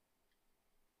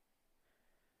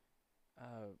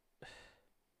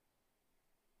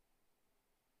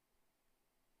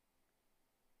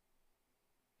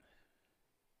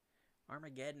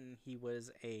 Armageddon, he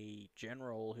was a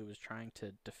general who was trying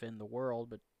to defend the world,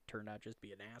 but turned out just to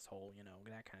be an asshole,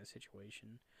 that kind of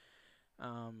situation.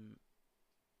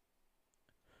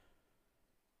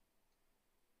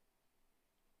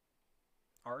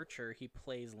 Archer, he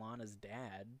plays Lana's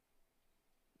dad.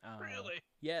 Really?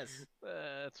 Yes.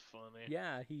 That's funny.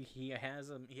 Yeah, he has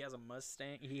a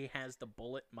Mustang. He has the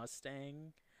Bullet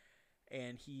Mustang,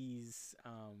 and he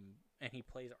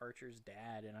plays Archer's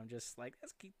dad, and I'm just like,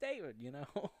 that's Keith David,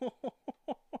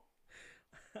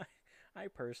 I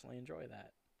personally enjoy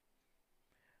that.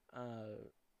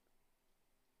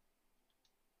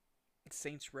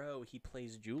 Saints Row, he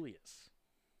plays Julius.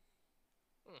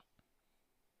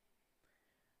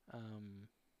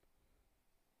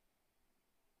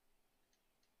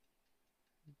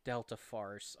 Delta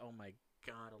Farce. Oh my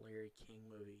God, a Larry King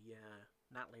movie. Yeah,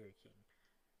 not Larry King.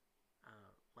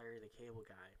 Larry the Cable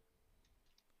Guy.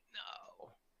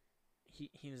 No.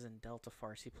 He was in Delta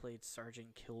Farce. He played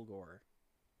Sergeant Kilgore.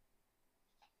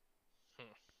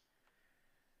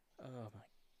 Oh my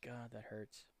God, that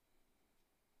hurts.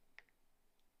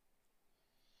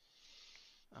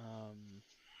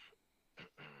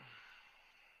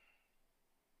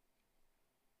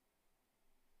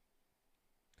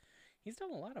 He's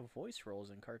done a lot of voice roles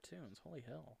in cartoons. Holy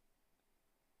hell.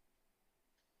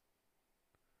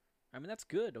 I mean, that's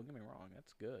good. Don't get me wrong.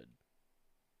 That's good.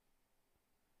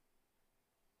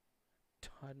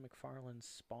 Todd McFarlane's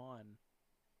Spawn.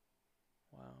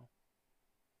 Wow.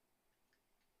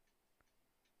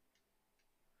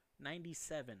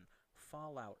 97.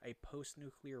 Fallout, a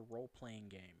post-nuclear role-playing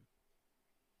game.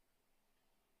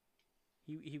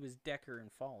 He was Decker in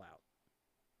Fallout.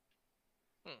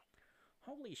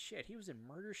 Holy shit, he was in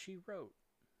Murder, She Wrote.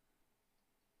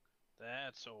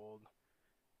 That's old.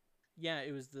 Yeah,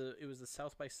 it was the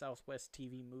South by Southwest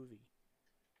TV movie.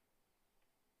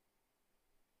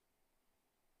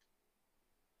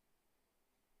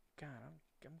 God,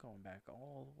 I'm going back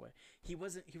all the way. He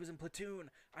was in Platoon.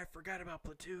 I forgot about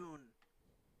Platoon.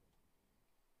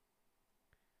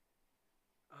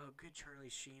 Oh, good Charlie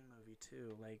Sheen movie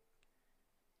too. Like,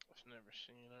 I've never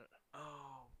seen it.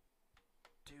 Oh,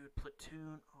 dude,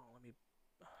 Platoon. Oh, let me.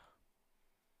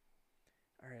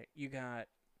 All right, you got.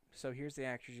 So here's the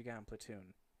actors you got in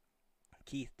Platoon: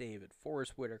 Keith David,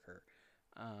 Forrest Whitaker,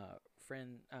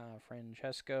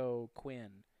 Francesco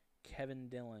Quinn, Kevin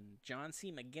Dillon, John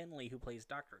C. McGinley, who plays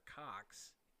Dr.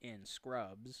 Cox in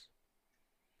Scrubs.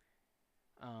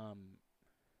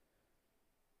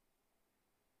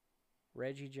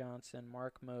 Reggie Johnson,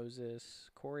 Mark Moses,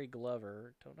 Corey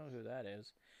Glover. Don't know who that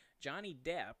is. Johnny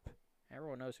Depp.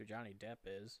 Everyone knows who Johnny Depp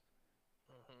is.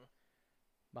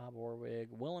 Bob Orwig.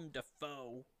 Willem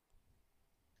Dafoe.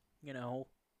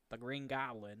 The Green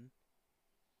Goblin.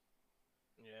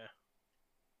 Yeah.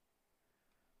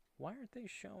 Why aren't they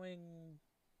showing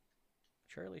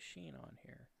Charlie Sheen on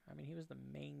here? I mean, he was the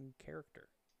main character.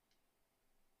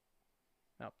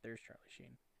 Oh, there's Charlie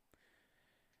Sheen.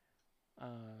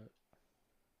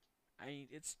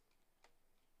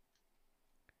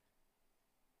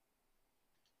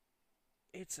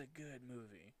 It's a good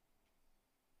movie.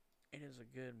 It is a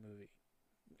good movie,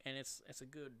 and it's a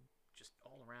good, just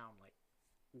all around, like,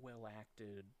 well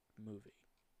acted movie.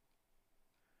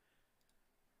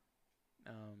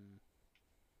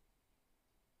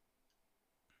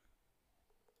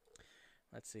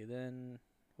 Let's see. Then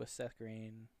with Seth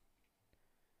Green,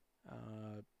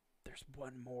 there's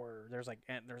one more. There's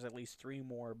at least three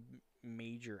more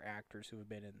major actors who've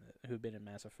been in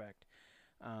Mass Effect.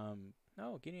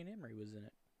 No, Gideon Emery was in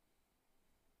it.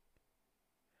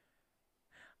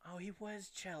 Oh, he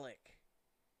was Chelik.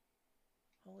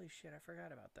 Holy shit, I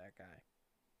forgot about that guy.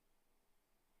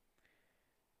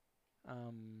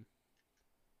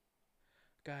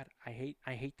 God, I hate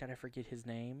that I forget his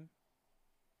name.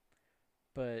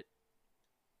 But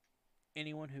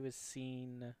anyone who has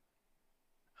seen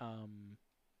um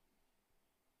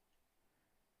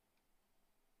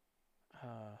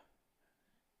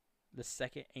the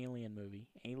second Alien movie,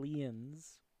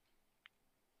 Aliens,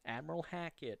 Admiral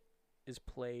Hackett is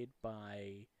played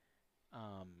by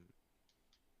oh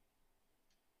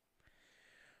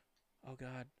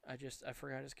god, I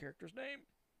forgot his character's name.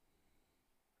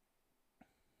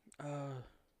 Oh,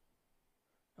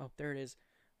 there it is.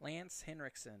 Lance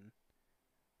Henriksen,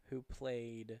 who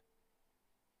played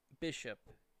Bishop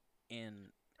in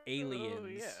Aliens, Oh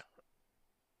yeah,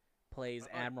 plays I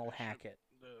like Admiral Bishop, Hackett.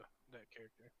 that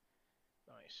character.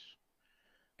 Nice.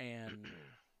 And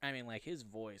I mean, like, his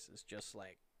voice is just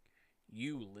like,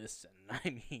 you listen. I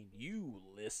mean, you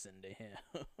listen to him.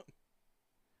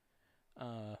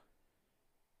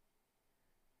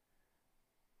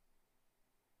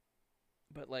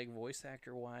 But like voice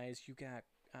actor wise, you got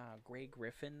Gray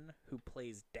Griffin, who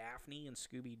plays Daphne in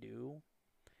Scooby Doo.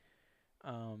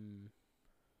 Zoinks.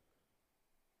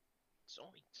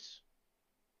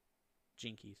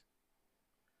 Jinkies.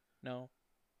 No,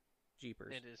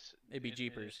 Jeepers. It is. It'd be It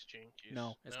Jeepers. is Jinkies.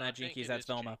 No, it's No, not I think Jinkies. it That's is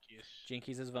Velma. Jinkies.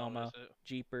 Jinkies is Oh, Velma. is it?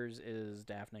 Jeepers is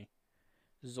Daphne.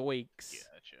 Zoinks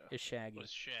Gotcha. is Shaggy.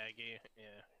 Was Shaggy?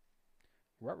 Yeah.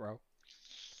 Ruh-roh.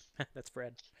 That's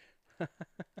Fred.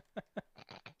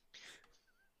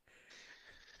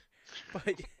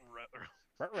 But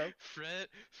ruh-roh.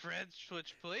 Fred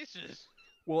switched places.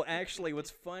 Well, actually,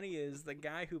 what's funny is the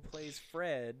guy who plays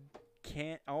Fred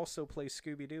can't also play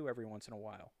Scooby-Doo every once in a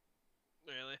while.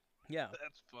 Really? Yeah.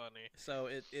 That's funny. So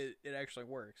it actually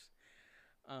works.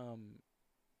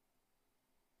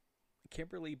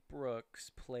 Kimberly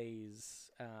Brooks plays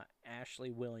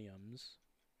Ashley Williams,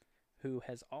 who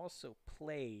has also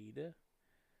played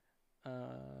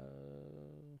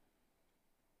oh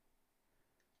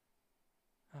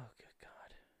good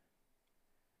god.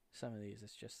 Some of these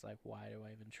it's just like, why do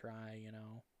I even try, you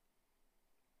know?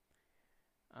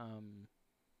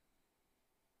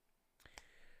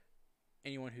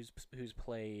 Anyone who's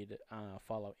played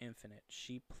Fallout Infinite,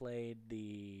 she played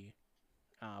the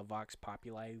Vox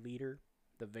Populi leader,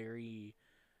 the very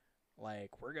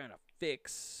like we're gonna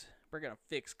fix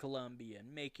Columbia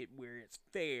and make it where it's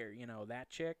fair, you know, that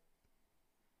chick.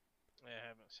 I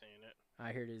haven't seen it.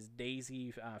 I heard it is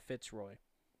Daisy Fitzroy.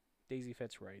 Daisy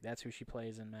Fitzroy. That's who she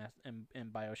plays in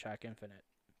BioShock Infinite.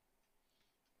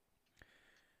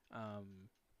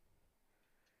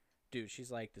 Dude,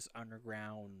 she's like this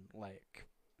underground like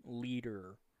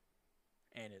leader,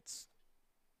 and it's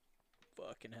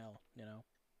fucking hell, you know.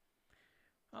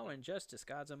 Oh, Injustice: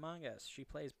 Gods Among Us. She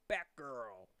plays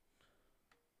Batgirl.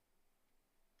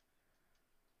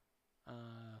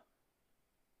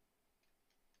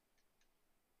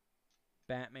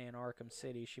 Batman: Arkham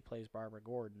City. She plays Barbara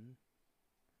Gordon,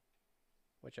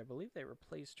 which I believe they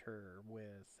replaced her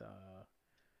with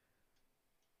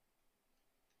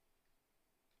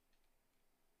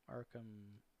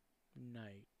Arkham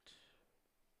Knight,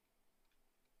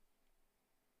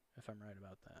 if I'm right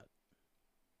about that.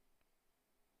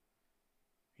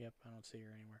 Yep, I don't see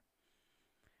her anywhere.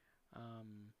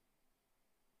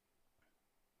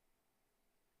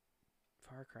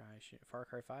 Far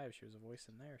Cry 5, she was a voice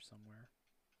in there somewhere.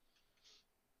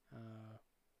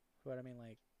 But I mean,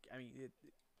 like,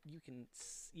 you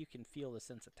can feel the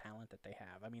sense of talent that they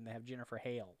have. I mean, they have Jennifer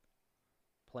Hale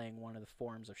playing one of the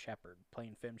forms of Shepard,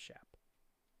 playing FemShep.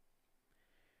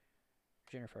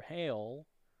 Jennifer Hale,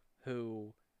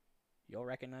 who you'll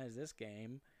recognize this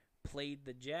game, played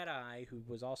the Jedi who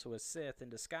was also a Sith in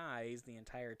disguise the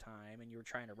entire time, and you were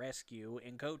trying to rescue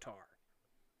in KOTOR.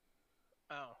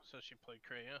 Oh, so she played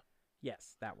Kreia?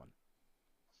 Yes, that one.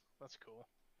 That's cool.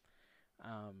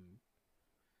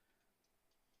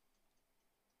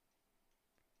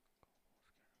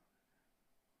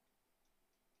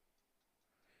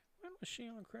 When was she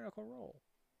on Critical Role?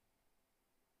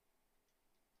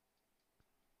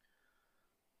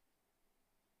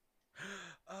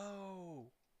 Oh,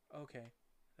 okay.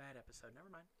 That episode. Never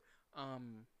mind.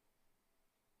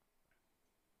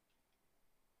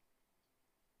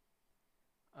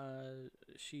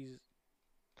 She's.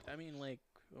 I mean, like,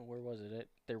 where was it?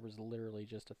 There was literally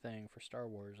just a thing for Star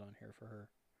Wars on here for her.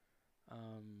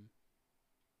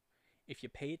 If you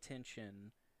pay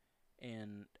attention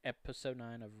in Episode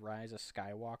 9 of Rise of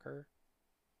Skywalker,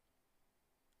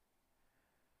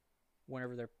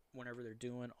 whenever they're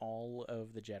doing all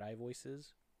of the Jedi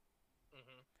voices.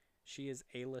 Mhm. She is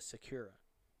Ayla Secura.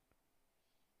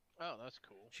 Oh, that's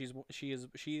cool. She's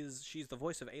the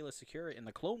voice of Ayla Secura in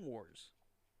the Clone Wars.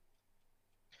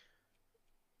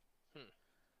 Hmm.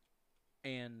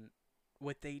 And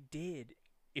what they did,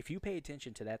 if you pay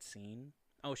attention to that scene,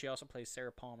 oh, she also plays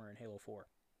Sarah Palmer in Halo 4,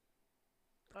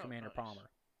 Oh, Commander nice. Palmer.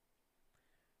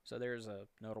 So there's a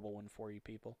notable one for you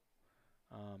people.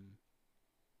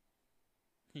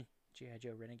 G.I.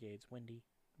 Joe Renegades, Wendy.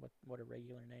 What a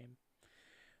regular name.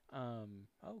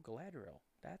 Oh, Galadriel.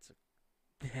 That's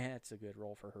a good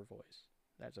role for her voice.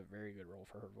 That's a very good role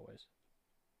for her voice.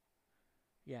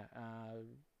 Yeah,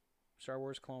 Star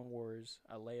Wars Clone Wars,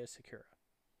 Leia Secura.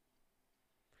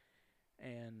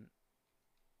 And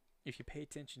if you pay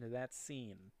attention to that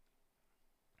scene,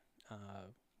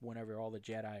 whenever all the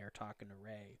Jedi are talking to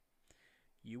Rey,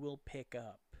 you will pick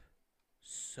up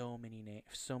so many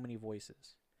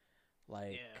voices.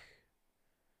 Like, Yeah.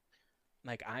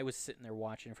 like I was sitting there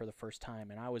watching for the first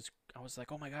time, and I was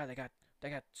like, oh my god, they got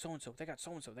so and so, they got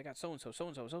so and so, they got so and so, so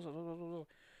and so, so and so,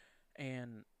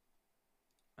 and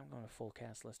I'm going to full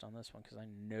cast list on this one because I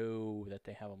know that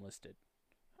they have them listed.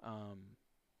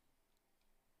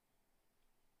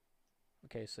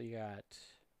 Okay, so you got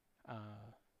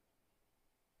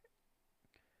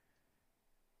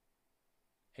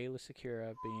Ayla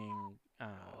Secura being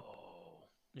Oh.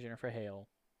 Jennifer Hale.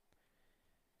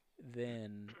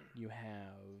 Then you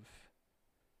have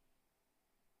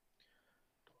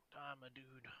Don't die, my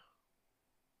dude.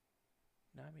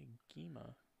 Nami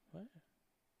Gima. What?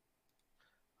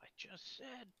 I just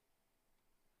said.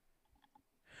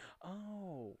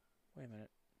 Oh, wait a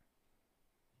minute.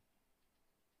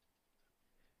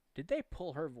 Did they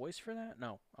pull her voice for that?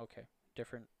 No. Okay,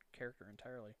 different character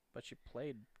entirely, but she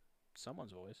played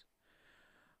someone's voice.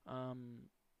 You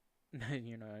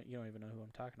don't even know who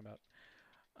I'm talking about.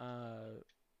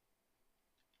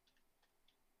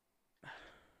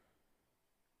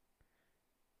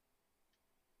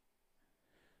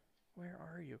 Where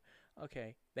are you?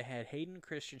 Okay, they had Hayden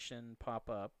Christensen pop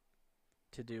up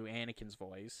to do Anakin's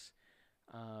voice.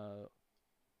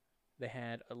 They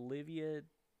had Olivia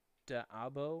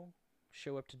d'Abo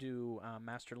show up to do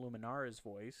Master Luminara's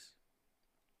voice.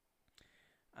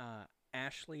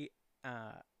 Ashley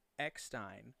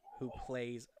Eckstein, who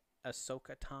plays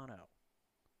Ahsoka Tano.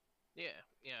 Yeah,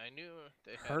 I knew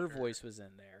they had Her voice was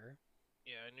in there.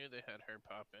 Yeah, I knew they had her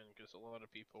pop in because a lot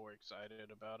of people were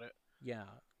excited about it. Yeah.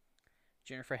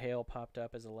 Jennifer Hale popped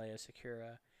up as Leia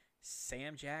Secura.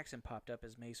 Sam Jackson popped up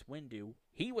as Mace Windu.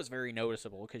 He was very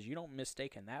noticeable because you don't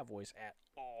mistake in that voice at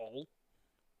all.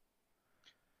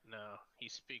 No, he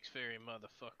speaks very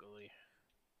motherfuckerly.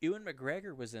 Ewan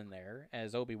McGregor was in there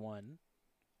as Obi-Wan.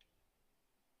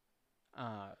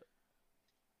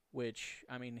 Which,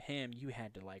 I mean, you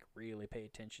had to like really pay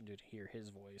attention to hear his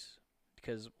voice.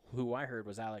 Because who I heard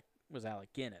was Alec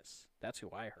Guinness. That's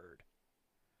who I heard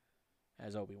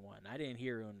as Obi-Wan. I didn't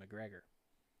hear Ewan McGregor.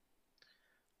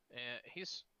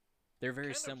 He's They're very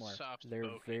kind similar. of soft-spoken They're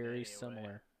very anyway.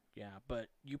 similar. Yeah, but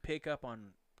you pick up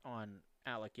on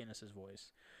Alec Guinness's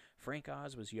voice. Frank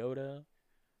Oz was Yoda,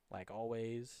 like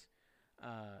always.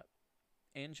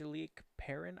 Angelique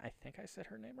Perrin, I think I said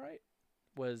her name right,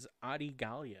 was Adi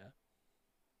Gallia,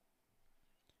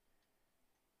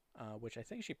 which I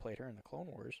think she played her in the Clone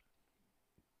Wars.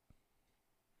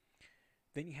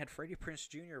 Then you had Freddie Prinze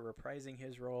Jr. reprising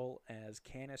his role as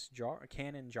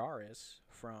Kanan Jarrus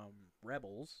from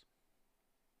Rebels.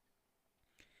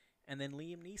 And then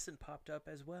Liam Neeson popped up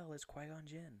as well as Qui-Gon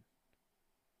Jinn.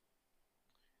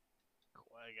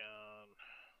 Qui-Gon.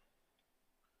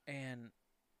 And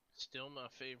still my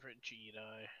favorite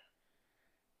Jedi.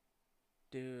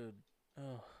 Dude,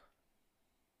 ugh.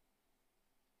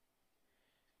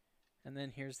 And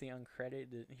then here's the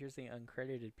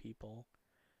uncredited people.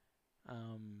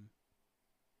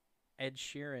 Ed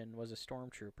Sheeran was a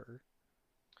stormtrooper.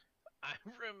 I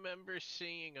remember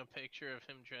seeing a picture of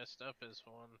him dressed up as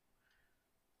one.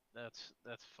 That's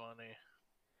funny.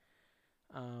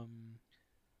 Don't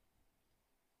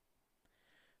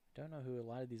know who a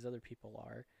lot of these other people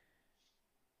are.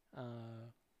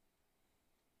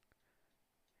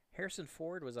 Harrison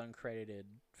Ford was uncredited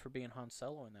for being Han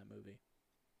Solo in that movie.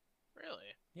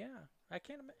 Really? Yeah, I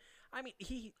can't. I mean,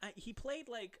 he played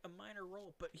like a minor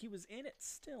role, but he was in it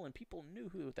still, and people knew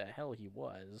who the hell he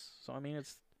was. So I mean,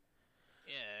 it's.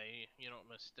 Yeah, you don't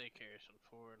mistake Harrison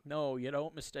Ford. No, you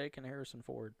don't mistake in Harrison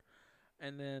Ford,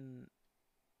 and then.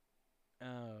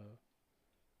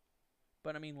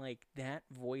 But I mean, like that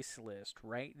voice list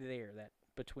right there, that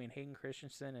between Hayden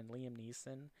Christensen and Liam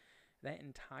Neeson, that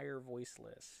entire voice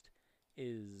list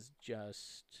is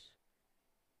just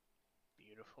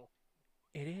Beautiful.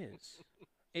 it is.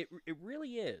 It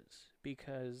really is,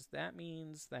 because that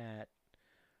means that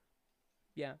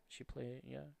yeah, she played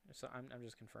yeah. So I'm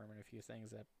just confirming a few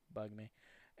things that bug me.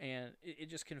 And it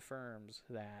just confirms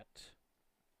that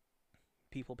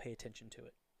people pay attention to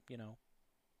it, you know?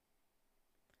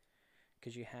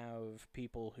 Because you have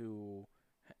people who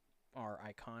are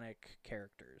iconic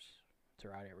characters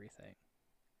throughout everything.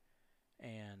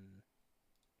 And,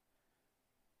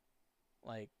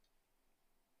 like,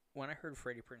 when I heard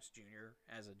Freddie Prinze Jr.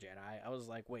 as a Jedi, I was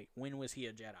like, wait, when was he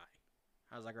a Jedi?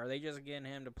 I was like, are they just getting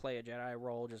him to play a Jedi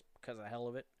role just because of the hell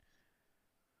of it?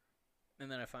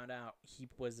 And then I found out he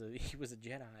was a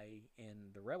Jedi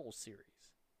in the Rebels series.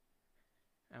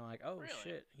 And I'm like, oh Really?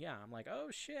 shit, yeah. I'm like, oh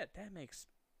shit, that makes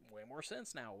way more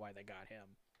sense now why they got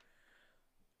him.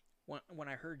 When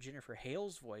I heard Jennifer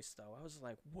Hale's voice though, I was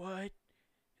like, what?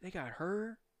 They got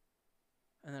her?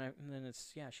 And then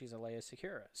it's yeah, she's a Leia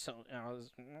Secura. So I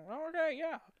was okay,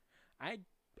 yeah. I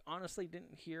honestly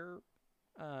didn't hear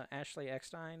Ashley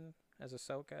Eckstein as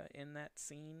Ahsoka in that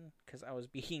scene because I was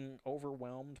being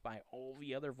overwhelmed by all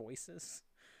the other voices.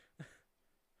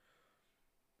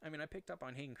 I mean, I picked up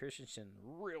on Hayden Christensen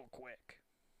real quick.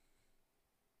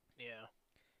 Yeah.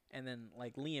 And then,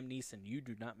 like, Liam Neeson, you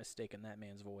do not mistake in that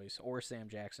man's voice or Sam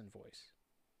Jackson's voice.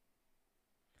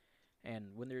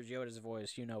 And when there's Yoda's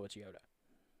voice, you know it's Yoda.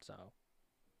 So.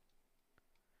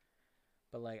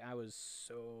 But, like, I was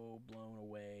so blown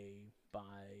away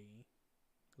by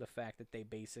the fact that they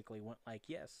basically went, like,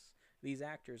 yes, these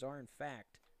actors are, in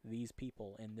fact, these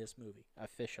people in this movie,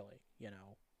 officially, you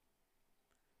know.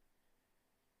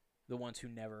 The ones who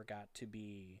never got to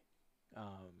be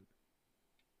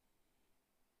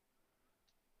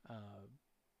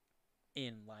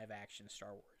in live action Star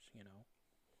Wars, you know.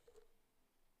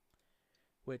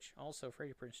 Which also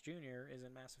Freddie Prinze Jr. is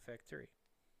in Mass Effect 3.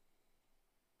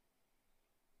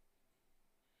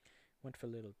 Went for a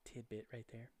little tidbit right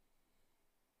there.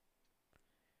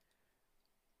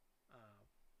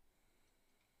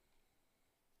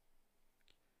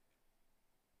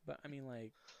 But I mean,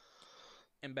 like,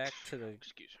 and back to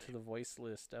the voice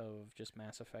list of just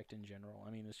Mass Effect in general.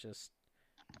 I mean, it's just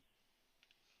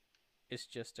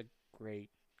a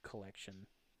great collection.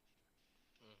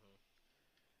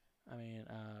 I mean,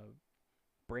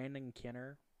 Brandon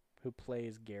Kenner, who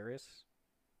plays Garrus,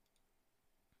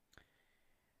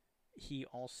 he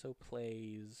also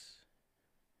plays.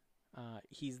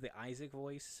 He's the Isaac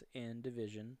voice in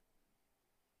Division.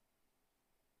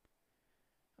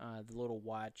 The little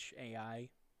watch AI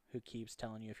who keeps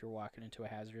telling you if you're walking into a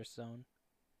hazardous zone.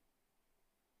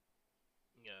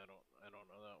 Yeah, I don't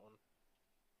know that one.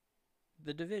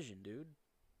 The Division, dude.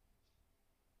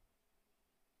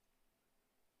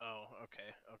 Oh,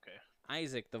 okay.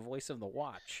 Isaac, the voice of the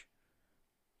watch.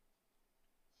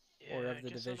 Yeah, or of I the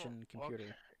guess Division I don't computer.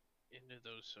 Walk into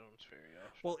those zones very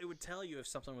often. Well, it would tell you if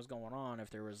something was going on, if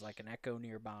there was like an echo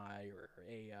nearby or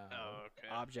a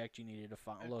object you needed to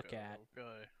look at.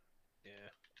 Okay.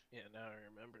 Yeah, now I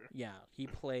remember. Yeah, he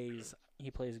plays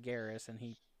Garrus and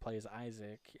he plays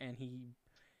Isaac, and he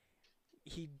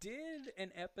did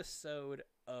an episode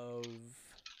of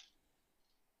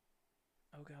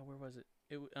oh god, where was it?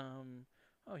 He was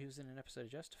in an episode of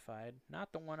Justified,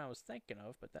 not the one I was thinking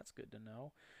of, but that's good to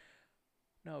know.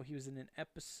 No, he was in an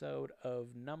episode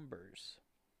of Numbers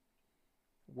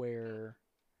where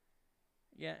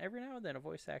yeah, every now and then a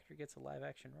voice actor gets a live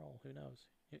action role. Who knows?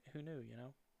 Who knew, you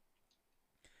know?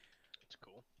 That's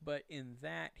cool. But in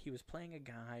that, he was playing a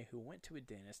guy who went to a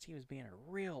dentist. He was being a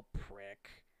real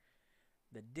prick.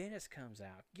 The dentist comes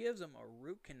out, gives him a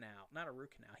root canal. Not a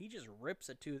root canal. He just rips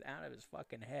a tooth out of his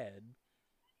fucking head.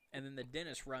 And then the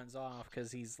dentist runs off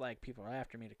because he's like, people are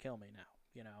after me to kill me now,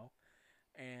 you know?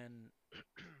 And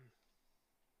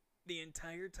the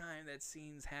entire time that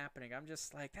scene's happening, I'm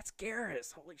just like, that's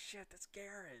Garrus. Holy shit, that's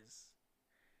Garrus.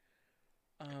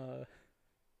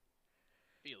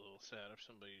 Be a little sad if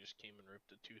somebody just came and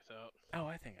ripped a tooth out. Oh,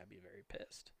 I think I'd be very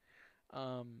pissed.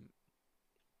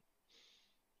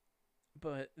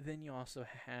 But then you also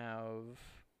have,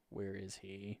 where is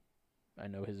he? I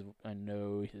know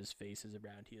his face is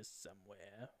around here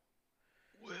somewhere.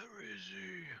 Where is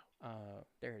he?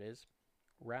 There it is.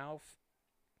 Ralph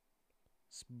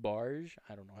Sbarge.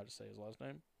 I don't know how to say his last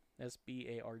name.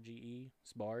 Sbarge.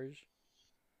 Sbarge.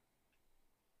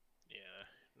 Yeah,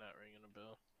 not ringing a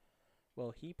bell.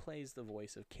 Well, he plays the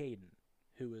voice of Caden,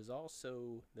 who is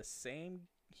also the same.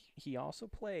 He also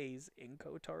plays in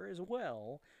KOTOR as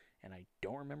well, and I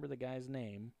don't remember the guy's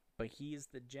name, but he is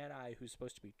the Jedi who's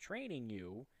supposed to be training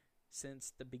you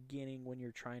since the beginning when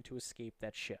you're trying to escape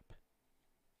that ship.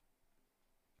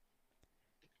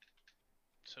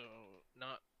 So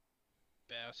not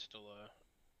Bastila.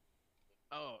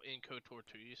 Oh, in KOTOR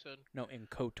 2, you said? No, in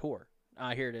KOTOR.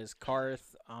 Here it is.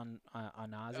 Karth Oh,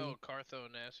 Onazi. Cartho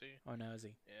Nassi.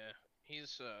 Onazi. Yeah,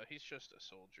 he's just a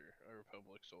soldier, a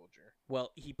Republic soldier.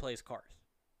 Well, he plays Karth.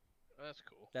 That's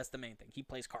cool. That's the main thing. He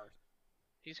plays Karth.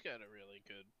 He's got a really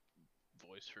good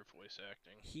voice for voice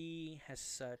acting. He has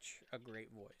such a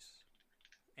great voice.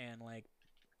 And, like,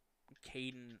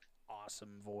 Caden,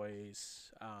 awesome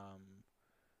voice.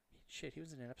 Shit, he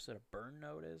was in an episode of Burn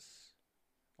Notice.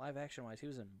 Live action wise, he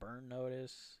was in Burn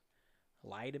Notice,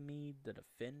 Lie to Me, The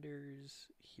Defenders,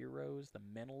 Heroes, The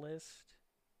Mentalist,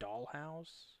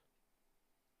 Dollhouse,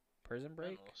 Prison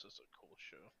Break. Mentalist is a cool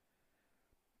show.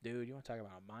 Dude, you want to talk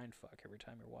about a mind fuck every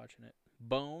time you're watching it.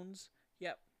 Bones.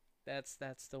 Yep, that's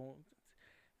the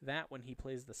that when he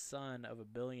plays the son of a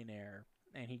billionaire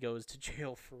and he goes to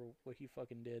jail for what he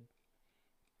fucking did.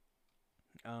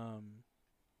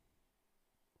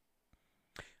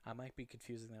 I might be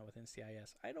confusing that with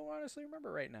NCIS. I don't honestly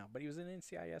remember right now, but he was in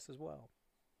NCIS as well.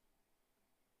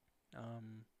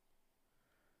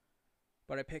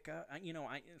 But I pick up,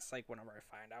 it's like whenever I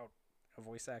find out a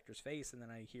voice actor's face and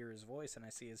then I hear his voice and I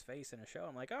see his face in a show,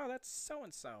 I'm like, oh, that's so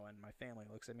and so, and my family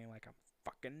looks at me like I'm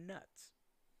fucking nuts.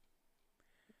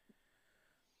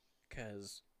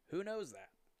 Because who knows that?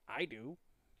 I do.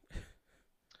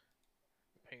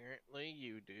 Apparently,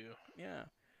 you do. Yeah.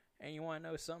 And you want to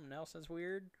know something else that's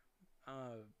weird?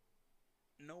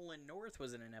 Nolan North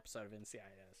was in an episode of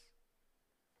NCIS.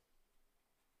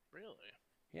 Really?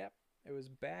 Yep. It was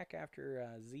back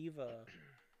after Ziva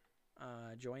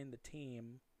joined the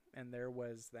team, and there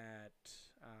was that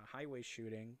highway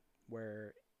shooting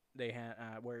where they had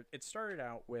where it started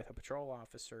out with a patrol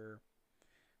officer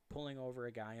pulling over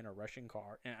a guy in a Russian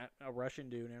car, a Russian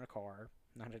dude in a car,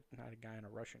 not a guy in a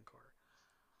Russian car,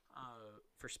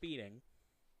 for speeding.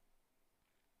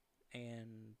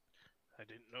 And I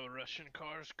didn't know Russian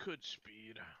cars could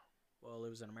speed. Well, it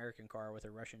was an American car with a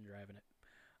Russian driving it.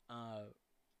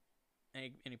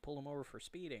 And he pulled him over for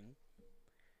speeding.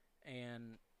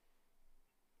 And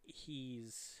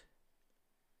he's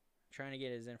trying to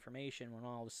get his information when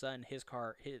all of a sudden his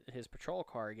patrol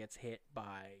car gets hit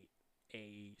by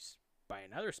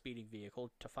another speeding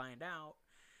vehicle, to find out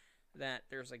that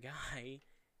there's a guy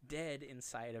dead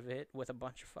inside of it with a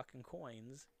bunch of fucking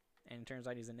coins. And it turns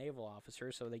out he's a naval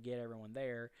officer, so they get everyone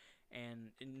there.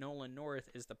 And Nolan North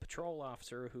is the patrol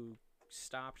officer who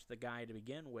stopped the guy to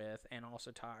begin with, and also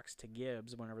talks to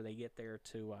Gibbs whenever they get there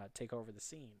to take over the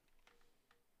scene.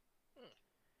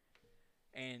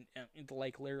 And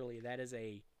like literally, that is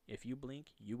a if you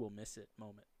blink, you will miss it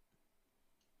moment.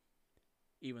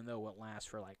 Even though it lasts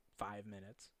for like 5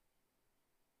 minutes.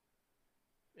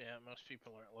 Yeah, most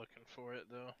people aren't looking for it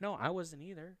though. No, I wasn't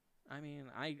either. I mean,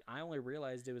 I only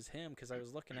realized it was him because I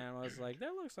was looking at him. I was like,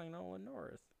 that looks like Nolan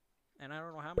North. And I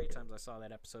don't know how many times I saw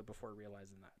that episode before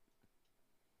realizing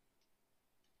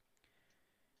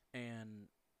that. And,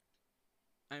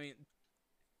 I mean,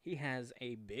 he has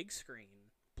a big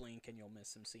screen, blink and you'll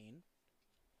miss him scene.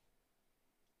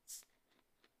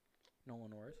 Nolan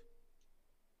North.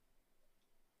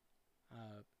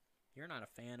 You're not a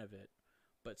fan of it,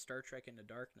 but Star Trek Into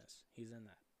Darkness, he's in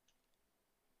that.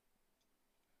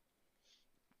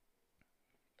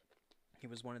 He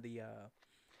was one of the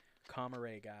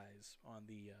Comare guys on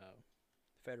the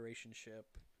Federation ship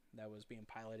that was being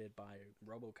piloted by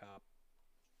RoboCop.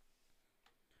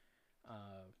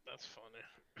 That's funny.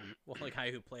 Well, the guy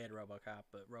who played RoboCop,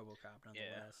 but RoboCop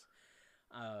nonetheless.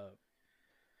 Yeah.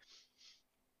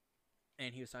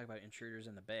 And he was talking about intruders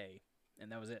in the bay,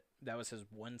 and that was it. That was his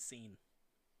one scene.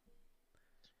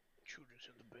 Intruders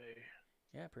in the bay.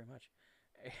 Yeah, pretty much.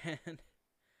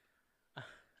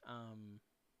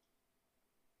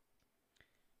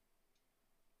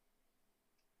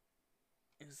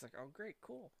 And it's like, oh, great,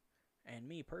 cool. And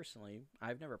me personally,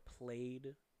 I've never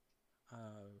played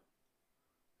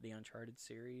the Uncharted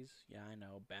series. Yeah, I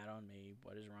know, bad on me.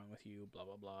 What is wrong with you? Blah,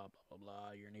 blah, blah, blah, blah,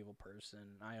 blah. You're an evil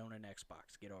person. I own an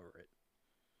Xbox. Get over it.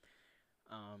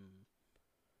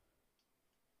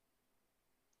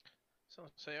 So,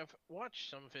 say I've watched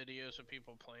some videos of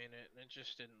people playing it, and it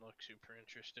just didn't look super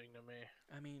interesting to me.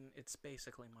 I mean, it's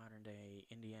basically modern day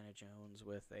Indiana Jones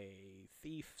with a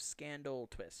thief scandal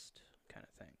twist kind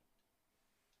of thing.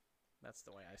 That's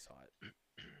the way I saw it.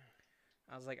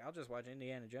 I was like, I'll just watch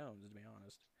Indiana Jones, to be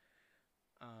honest.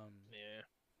 Yeah.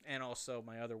 And also,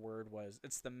 my other word was,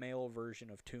 it's the male version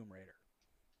of Tomb Raider.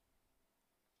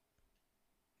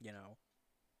 You know?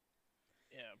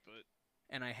 Yeah, but...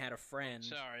 And I had a friend...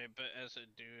 Sorry, but as a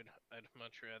dude, I'd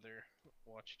much rather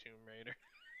watch Tomb Raider.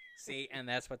 See, and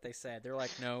that's what they said. They're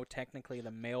like, no, technically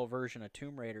the male version of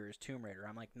Tomb Raider is Tomb Raider.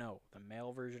 I'm like, no, the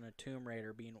male version of Tomb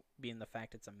Raider being the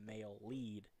fact it's a male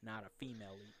lead, not a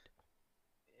female lead.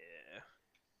 Yeah.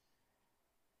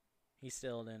 He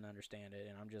still didn't understand it,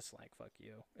 and I'm just like, fuck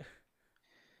you.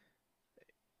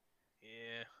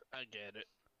 Yeah, I get it.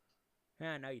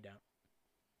 No, you don't.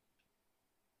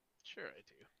 Sure, I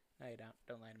do. No, you don't.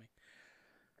 Don't lie to me.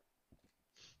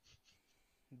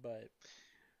 But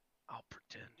I'll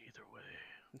pretend either way.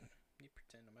 you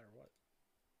pretend no matter what.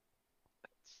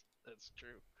 That's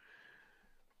true.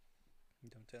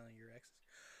 Don't tell any of your exes.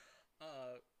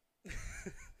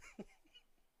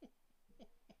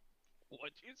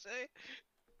 What'd you say?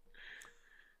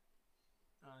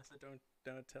 I said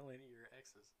don't tell any of your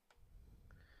exes.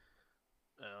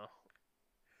 Oh.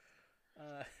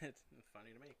 It's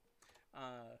funny to me.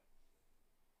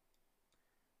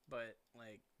 But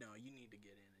like, no, you need to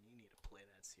get in and you need to play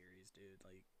that series, dude.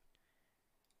 Like,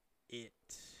 it.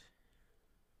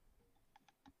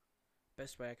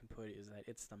 Best way I can put it is that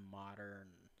it's the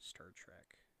modern Star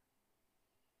Trek.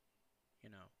 You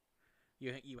know,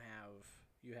 you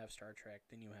have Star Trek,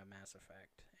 then you have Mass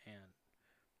Effect, and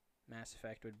Mass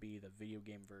Effect would be the video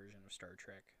game version of Star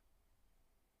Trek.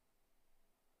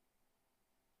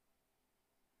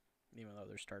 Even though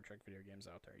there's Star Trek video games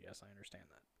out there, yes, I understand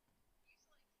that.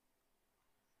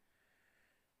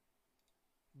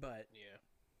 But yeah,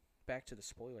 back to the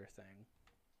spoiler thing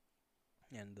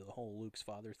and the whole Luke's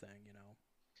father thing, you know.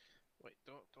 Wait,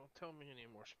 don't tell me any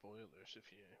more spoilers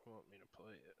if you want me to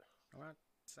play it. I'm not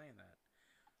saying that.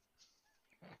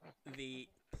 The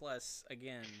plus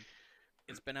again,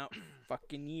 it's been out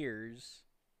fucking years.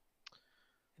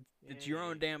 It's your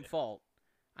own damn fault.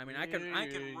 I mean, I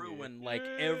can ruin like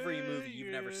every movie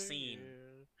you've never seen.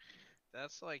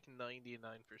 That's like 99%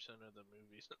 of the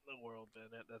movies in the world,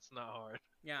 Bennett. That's not hard.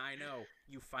 Yeah, I know.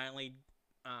 You finally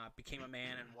became a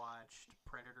man and watched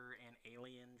Predator and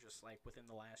Alien just like within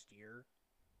the last year.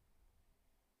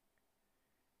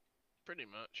 Pretty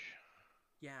much.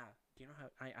 Yeah. Do you know how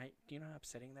do you know how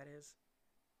upsetting that is?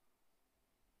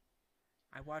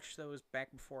 I watched those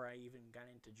back before I even got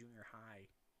into junior high.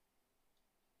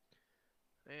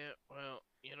 Yeah, well,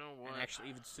 you know what? And actually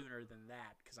even sooner than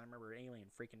that, because I remember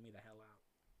Alien freaking me the hell out.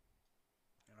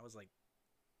 And I was like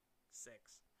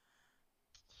 6.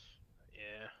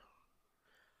 Yeah.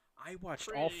 I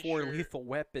watched all 4 sure. Lethal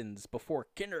Weapons before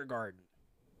kindergarten.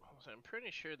 I'm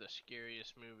pretty sure the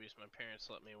scariest movies my parents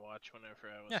let me watch whenever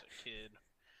I was a kid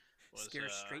was Scare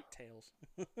Straight Tales.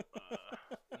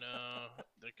 no,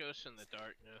 The Ghost in the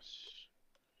Darkness.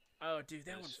 Oh, dude,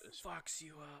 that one fucks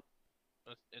you up.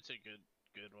 It's a good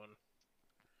one.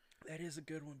 That is a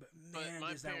good one, but man,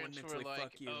 my does that one parents mentally were like,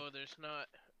 fuck you. oh, there's not,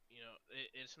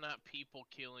 it's not people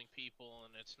killing people,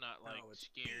 and it's not like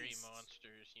scary beasts.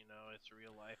 monsters, it's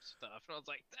real life stuff. And I was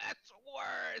like, that's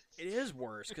worse. It is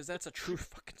worse, because that's a true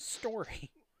fucking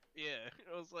story. Yeah,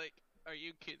 I was like, are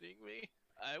you kidding me?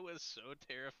 I was so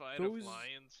terrified of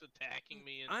lions attacking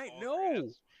me in tall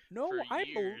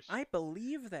grass. I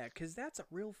believe that, because that's a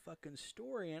real fucking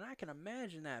story, and I can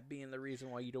imagine that being the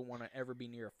reason why you don't want to ever be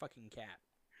near a fucking cat.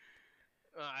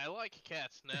 I like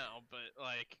cats now, but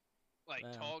like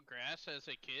tall grass as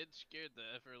a kid scared the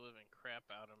ever-living crap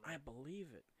out of me. I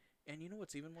believe it. And you know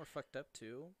what's even more fucked up,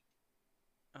 too?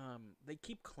 They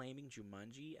keep claiming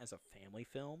Jumanji as a family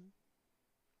film.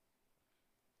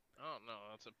 Oh, no,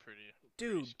 that's a pretty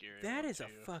scary that one is too. a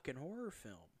fucking horror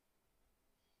film.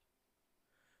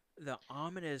 The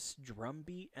ominous drum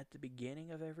beat at the beginning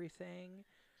of everything.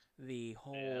 The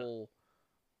whole,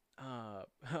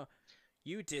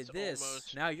 you did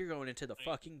this, now you're going into the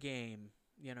fucking game,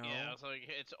 you know? Yeah, it's like,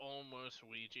 it's almost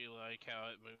Ouija-like how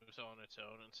it moves on its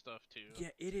own and stuff, too.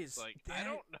 Yeah, it is. Like, I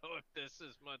don't know if this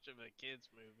is much of a kid's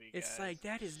movie, It's like,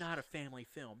 that is not a family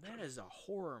film. That is a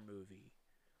horror movie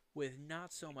with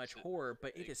not so much horror,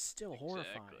 but it is still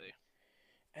horrifying.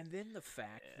 And then the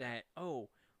fact that,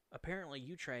 apparently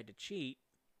you tried to cheat,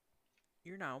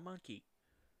 you're now a monkey.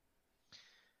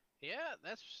 Yeah,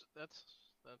 that's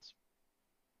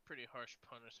pretty harsh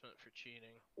punishment for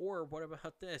cheating. Or what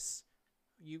about this?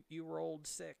 You rolled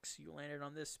 6. You landed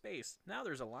on this space. Now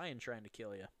there's a lion trying to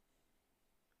kill you.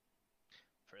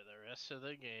 For the rest of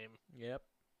the game. Yep.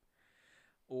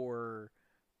 Or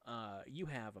you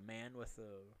have a man with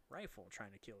a rifle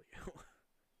trying to kill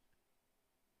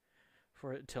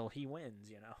you. Till he wins,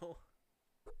 you know?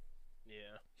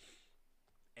 Yeah.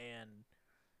 And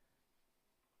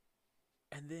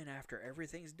then after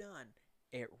everything's done,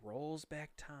 it rolls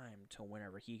back time to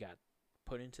whenever he got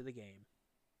put into the game.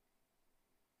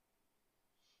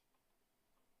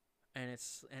 And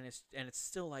it's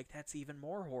still like, that's even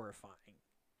more horrifying.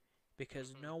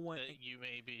 because no one. That you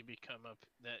maybe become a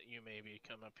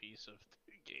piece of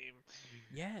the game.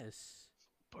 Yes,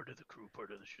 Part of the crew,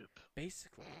 part of the ship.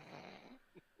 basically.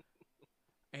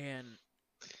 And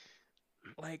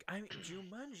like, I mean,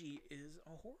 Jumanji is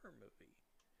a horror movie,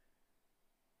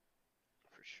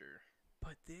 For sure.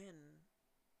 but then,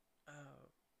 uh,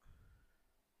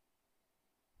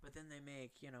 but then they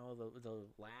make, you know, the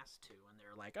last two, and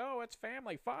they're like, oh, it's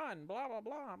family fun, blah blah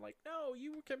blah. I'm like, no,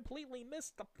 you completely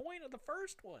missed the point of the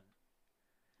first one.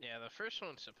 Yeah, the first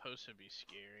one's supposed to be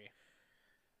scary.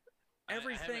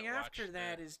 Everything I after watched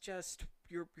that is just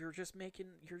you're just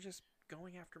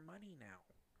going after money now.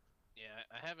 Yeah,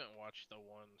 I haven't watched the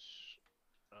ones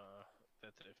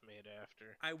that they've made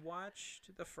after. I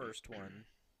watched the first one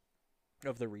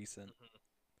of the recent. Mhm.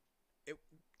 It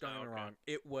don't get me okay. wrong,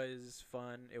 it was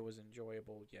fun, it was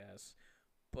enjoyable, yes.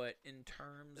 But in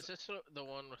terms Is this the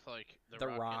one with like The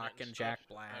in it Rock and Jack stuff?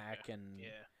 Black Okay. and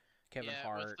Yeah. Kevin Yeah, with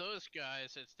Hart, those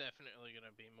guys, it's definitely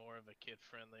gonna be more of a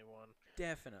kid-friendly one.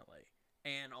 definitely.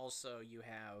 And also you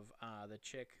have the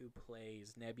chick who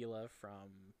plays Nebula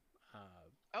from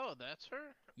Oh, that's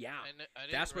her. yeah, I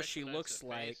didn't that's what she recognize looks the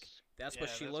like. face. That's Yeah, what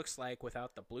she looks like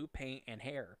without the blue paint and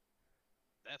hair.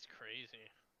 That's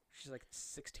crazy. She's like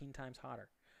 16 times hotter.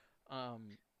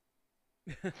 You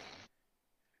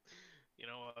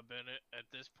know what, Bennett? At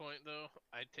this point, though,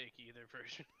 I'd take either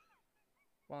version.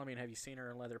 Well, I mean, have you seen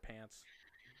her in leather pants?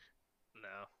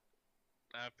 No,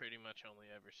 I've pretty much only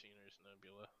ever seen her as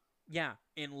Nebula. Yeah,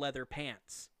 in leather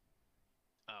pants.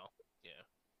 Oh, yeah.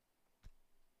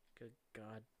 Good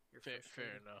God, you're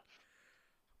Fair enough.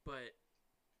 But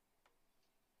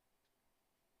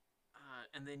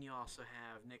and then you also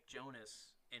have Nick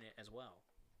Jonas in it as well.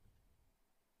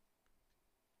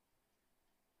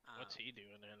 What's he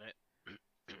doing in it?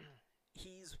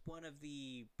 He's one of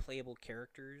the playable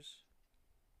characters,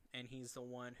 and he's the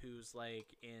one who's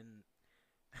like in.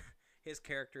 His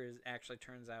character actually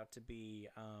turns out to be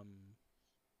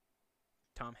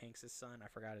Tom Hanks' son. I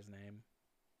forgot his name.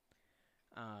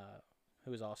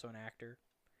 Who is also an actor,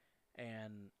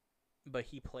 but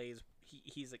he plays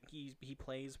he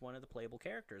plays one of the playable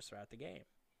characters throughout the game,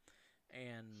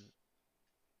 and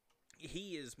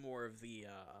he is more of the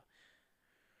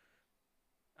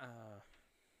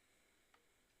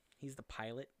he's the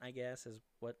pilot, I guess, is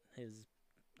what his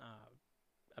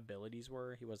abilities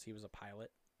were. He was a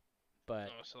pilot, but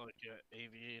so like an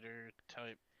aviator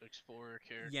type explorer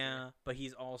character. yeah, but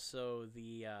he's also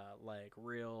the like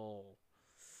real.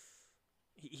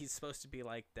 He's supposed to be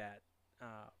like that,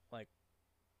 like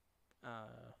the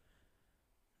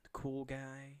cool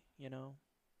guy, you know.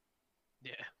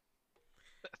 Yeah,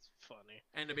 that's funny.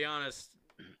 And to be honest,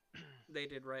 they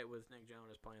did right with Nick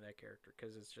Jonas playing that character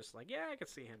because it's just like, yeah, I could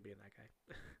see him being that guy.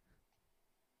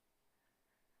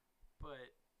 But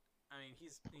I mean,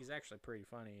 he's actually pretty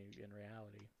funny in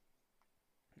reality.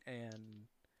 And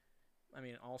I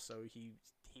mean, also he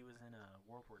was in a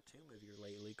World War II movie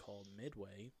lately called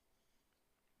Midway.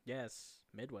 Yes,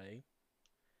 Midway.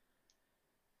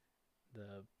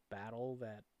 The battle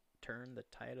that turned the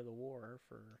tide of the war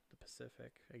for the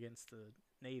Pacific against the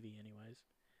Navy, anyways.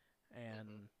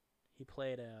 And he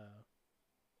played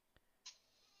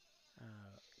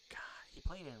he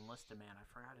played an enlisted man. I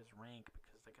forgot his rank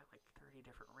because they got like 30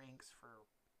 different ranks for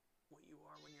what you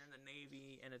are when you're in the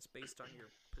Navy, and it's based on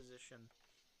your position.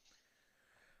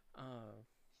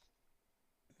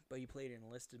 But he played an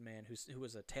enlisted man who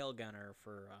was a tail gunner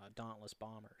for Dauntless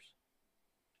bombers,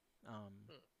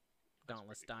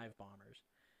 Dauntless dive bombers,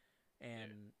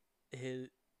 and his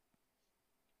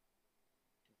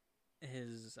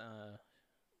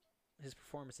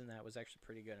performance in that was actually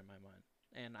pretty good in my mind.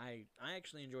 And I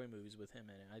actually enjoy movies with him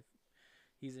in it.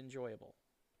 He's enjoyable.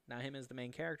 Now, him as the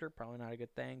main character, probably not a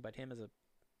good thing, but him as a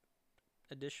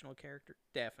additional character,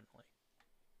 definitely.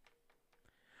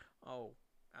 Oh,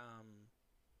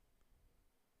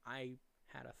 I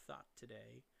had a thought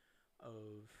today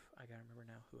of, I gotta remember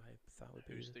now who I thought would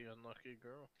be. Who's the unlucky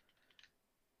girl?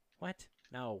 What?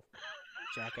 No,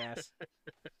 jackass.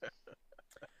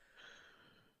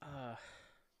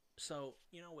 So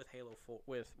you know, with Halo 4,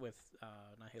 with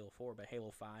not Halo 4, but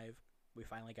Halo 5, we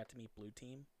finally got to meet Blue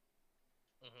Team.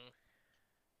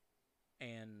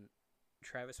 And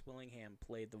Travis Willingham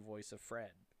played the voice of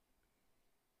Fred.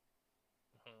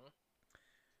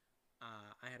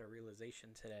 I had a realization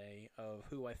today of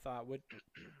who I thought would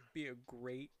be a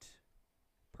great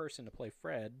person to play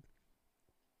Fred.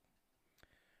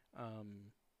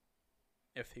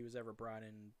 If he was ever brought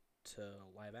into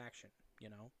live action, you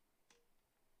know.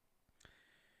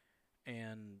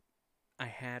 And I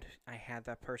had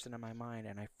that person in my mind,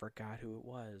 and I forgot who it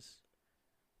was.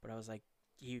 But I was like,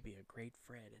 He'd be a great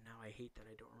Fred, and now I hate that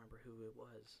I don't remember who it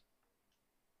was.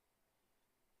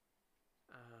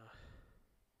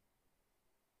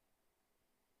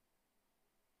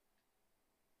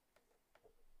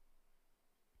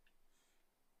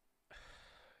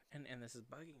 And this is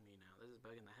bugging me now. This is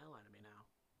bugging the hell out of me now.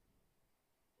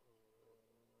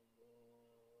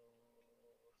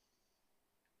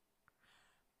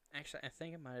 Actually, I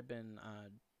think it might have been.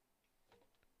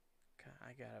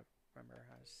 I gotta remember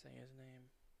how to say his name.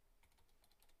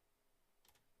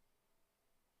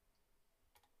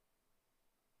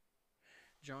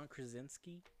 John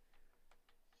Krasinski.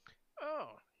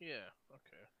 Oh, yeah,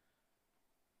 okay.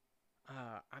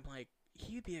 I'm like,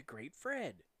 he'd be a great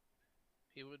Fred.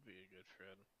 He would be a good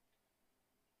Fred.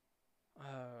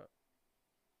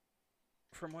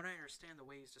 From what I understand, the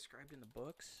way he's described in the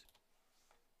books,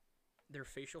 his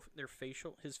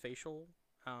facial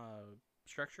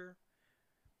structure.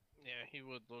 Yeah, he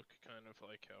would look kind of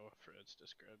like how Fred's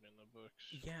described in the books.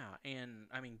 Yeah, and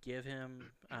I mean, give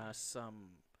him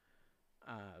some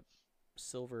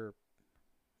silver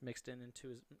mixed into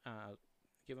his.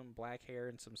 Give him black hair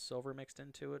and some silver mixed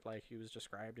into it, like he was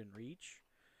described in Reach.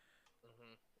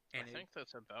 And I think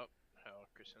that's about how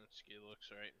Krasinski looks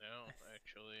right now,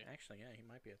 actually. Actually, yeah, he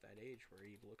might be at that age where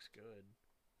he looks good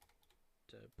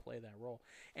to play that role.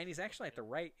 And he's actually at the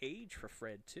right age for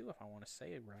Fred, too, if I want to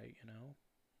say it right, you know?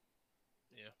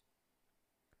 Yeah.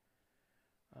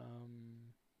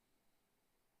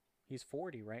 He's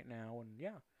 40 right now, and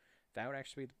yeah, that would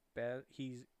actually be the best.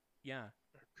 Yeah.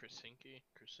 Or Krasinski?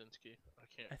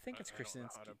 I think it's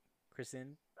Krasinski.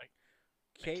 Krasinski.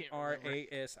 Krasinski.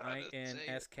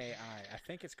 I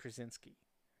think it's Krasinski.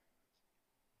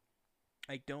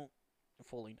 I don't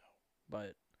fully know,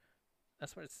 but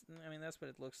that's what it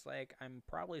looks like. I'm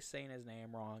probably saying his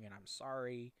name wrong, and I'm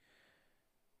sorry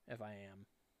if I am.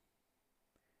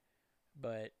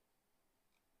 But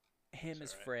him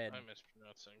as Fred. I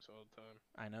mispronounce things all the time.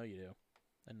 I know you do.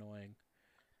 Annoying.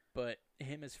 But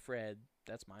him as Fred,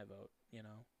 that's my vote, you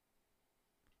know?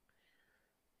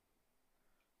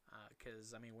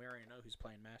 Because, I mean, we already know who's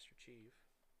playing Master Chief.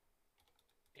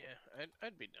 Yeah,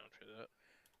 I'd be down for that.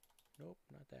 Nope,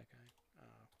 not that guy.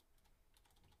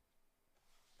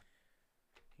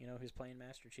 You know who's playing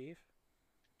Master Chief?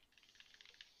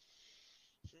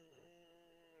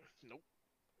 Nope.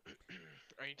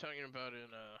 Are you talking about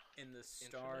in the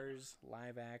Stars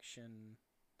live action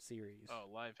series? Oh,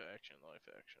 live action.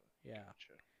 Yeah.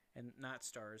 Gotcha. And not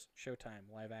Stars,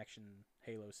 Showtime live action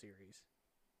Halo series.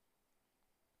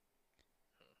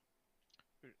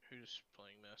 Who's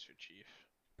playing Master Chief?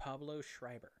 Pablo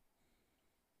Schreiber.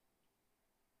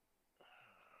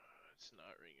 It's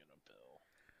not ringing a bell.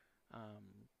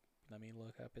 Let me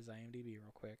look up his IMDb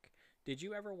real quick. Did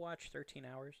you ever watch 13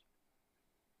 Hours?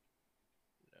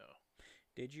 No.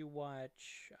 Did you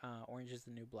watch Orange is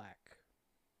the New Black?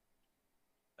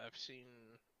 I've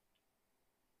seen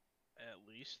at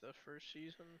least the first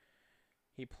season.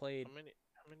 He played... How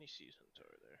many seasons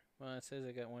are there? Well, it says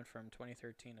it went from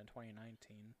 2013 to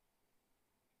 2019.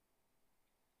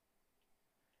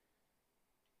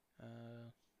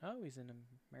 Oh, he's in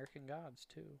American Gods,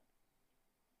 too.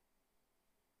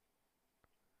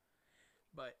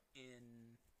 But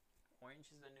in Orange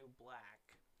is the New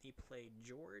Black, he played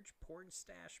George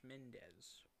Pornstache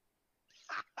Mendez.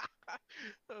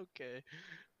 Okay,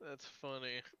 that's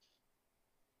funny.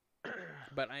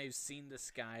 But I've seen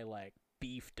this guy, like,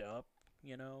 beefed up,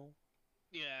 you know?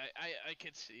 Yeah, I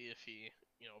could see if he,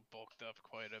 bulked up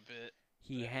quite a bit.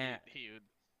 He's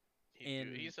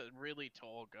a really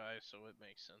tall guy, so it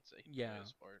makes sense that he plays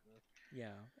Spartan.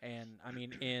 Yeah, and I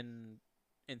mean in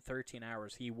 13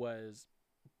 Hours he was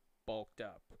bulked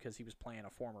up because he was playing a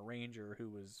former Ranger who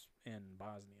was in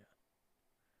Bosnia.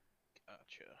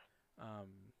 Gotcha.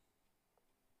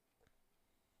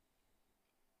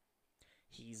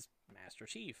 He's Master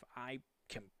Chief. I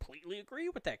completely agree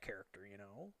with that character, you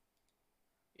know?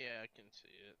 Yeah, I can see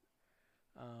it.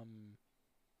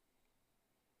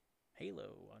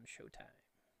 Halo on Showtime.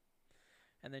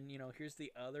 And then, here's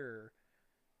the other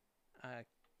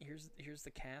here's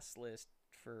the cast list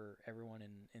for everyone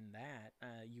in that.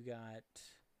 You got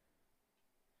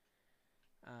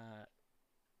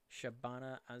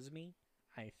Shabana Azmi.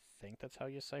 I think that's how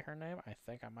you say her name. I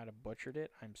think I might have butchered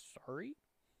it. I'm sorry.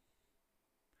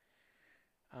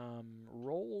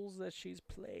 Roles that she's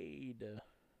played.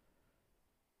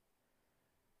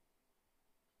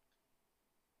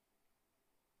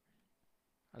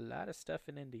 A lot of stuff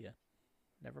in India.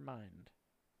 Never mind.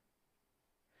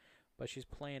 But she's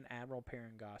playing Admiral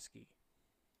Parangoski,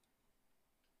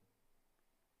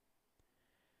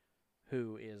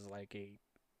 who is like a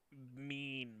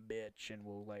mean bitch and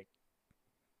will like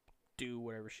do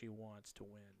whatever she wants to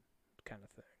win, kind of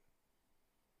thing.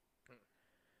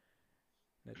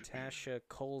 Natasha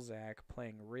Kolzak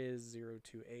playing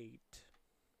Riz028.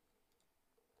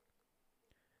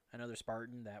 Another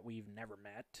Spartan that we've never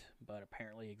met, but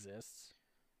apparently exists.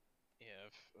 Yeah,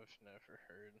 I've never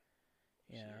heard.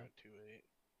 Yeah.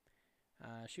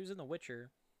 028. She was in The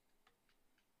Witcher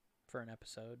for an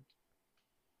episode.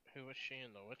 Who was she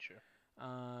in The Witcher?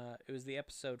 It was the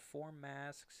episode Four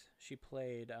Masks. She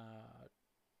played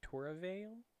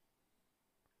Toravale.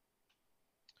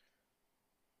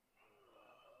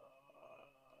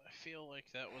 I feel like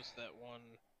that was that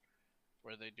one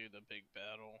where they do the big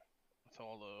battle with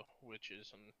all the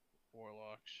witches and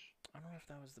warlocks. I don't know if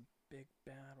that was the big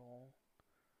battle.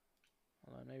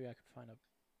 Hold on, maybe I could find a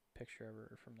picture of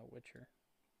her from The Witcher.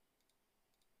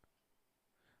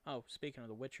 Oh, speaking of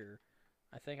The Witcher,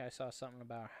 I think I saw something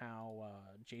about how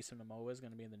Jason Momoa is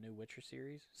going to be in the new Witcher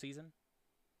season.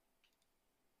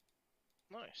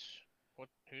 Nice.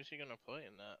 Who's he gonna play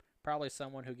in that? Probably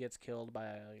someone who gets killed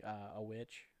by a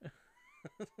witch.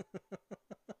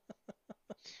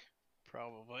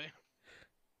 Probably.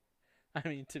 I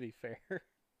mean, to be fair.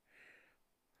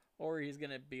 Or he's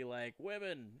going to be like,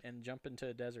 women, and jump into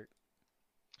a desert.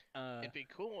 It'd be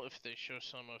cool if they show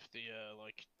some of the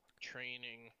like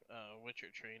training,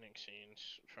 Witcher training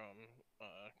scenes from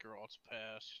Geralt's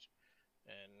past,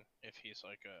 and if he's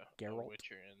like a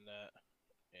Witcher in that.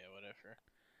 Yeah, whatever.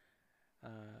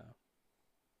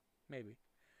 Maybe.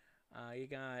 You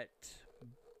got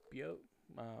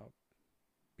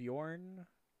Bjorn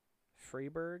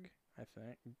Freeberg, I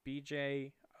think.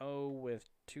 BJO with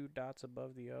 2 dots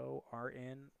above the O.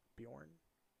 RN. Bjorn.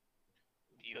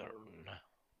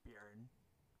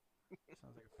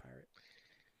 Sounds like a pirate.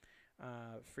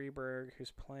 Freeberg,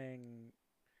 who's playing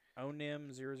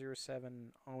Onim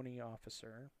 007 Oni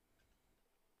officer.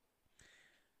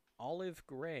 Olive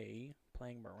Gray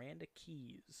playing Miranda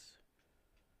Keys.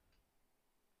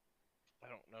 I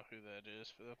don't know who that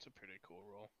is, but that's a pretty cool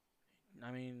role.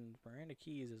 I mean, Miranda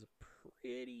Keys is a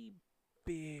pretty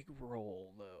big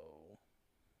role, though.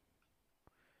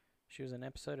 She was in an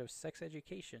episode of Sex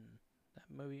Education.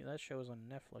 That show was on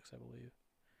Netflix, I believe.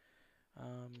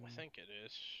 I think it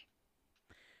is.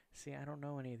 See, I don't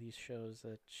know any of these shows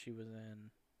that she was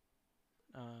in.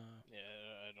 Yeah,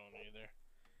 I don't either.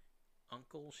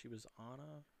 Uncle, she was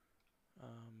Anna.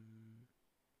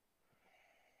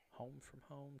 Home from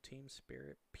Home, Team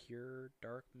Spirit, Pure,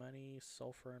 Dark Money,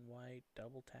 Sulfur and White,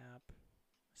 Double Tap,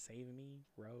 Save Me,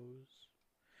 Rose.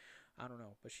 I don't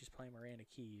know, but she's playing Miranda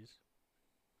Keys.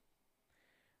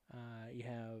 You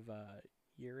have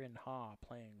Yirin Ha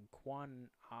playing Quan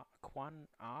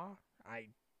Ah. I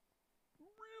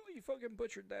really fucking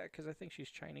butchered that because I think she's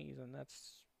Chinese, and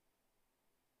that's...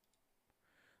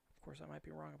 Of course, I might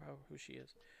be wrong about who she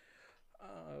is.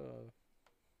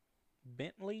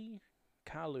 Bentley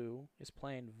Kalu is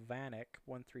playing Vanek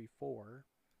 134.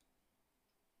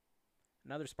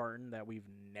 Another Spartan that we've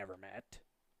never met.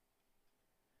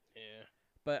 Yeah.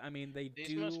 But I mean,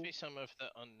 These must be some of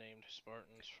the unnamed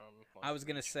Spartans from. Like, I was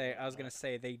gonna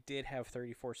say they did have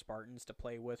 34 Spartans to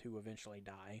play with who eventually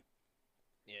die.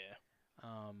 Yeah.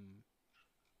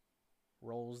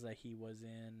 Roles that he was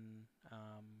in.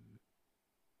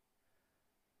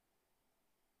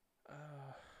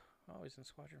 Oh, he's in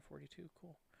Squadron 42.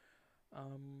 Cool.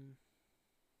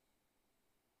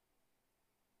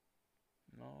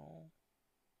 No.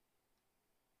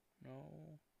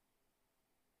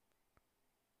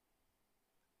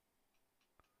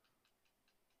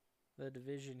 The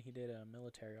Division, he did a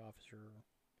military officer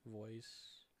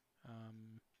voice.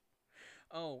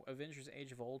 Avengers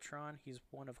Age of Ultron, he's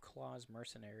one of Claw's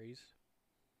mercenaries.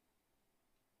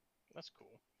 That's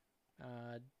cool.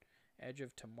 Edge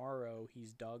of Tomorrow,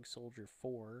 he's Dog Soldier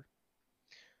 4.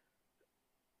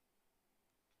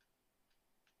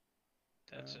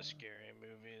 That's a scary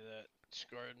movie that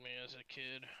scarred me as a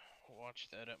kid.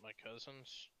 Watched that at my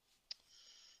cousin's.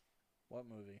 What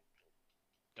movie?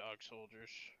 Dog Soldiers.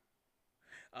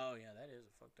 Oh, yeah, that is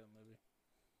a fucked up movie.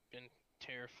 Been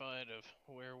terrified of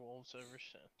werewolves ever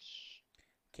since.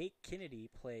 Kate Kennedy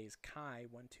plays Kai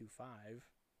 125.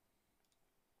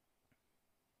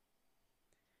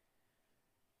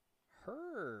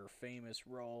 Her famous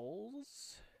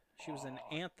roles. She was in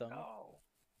Anthem. No.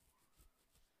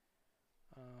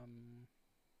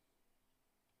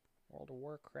 World of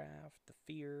Warcraft, The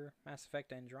Fear, Mass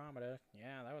Effect Andromeda.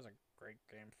 Yeah, that was a great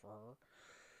game for her.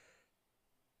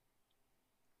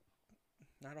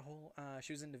 Not a whole...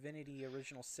 she was in Divinity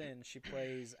Original Sin. She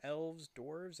plays elves,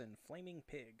 dwarves, and Flaming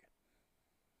Pig.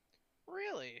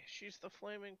 Really? She's the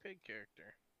Flaming Pig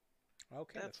character.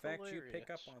 Okay, the That's fact you pick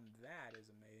up hilarious. on that is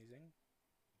amazing.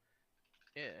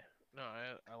 Yeah, no,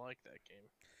 I like that game.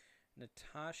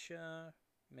 Natasha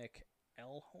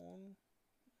McElhone?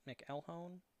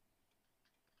 McElhone?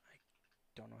 I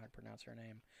don't know how to pronounce her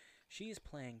name. She's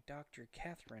playing Dr.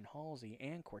 Catherine Halsey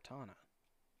and Cortana.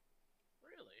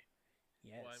 Really?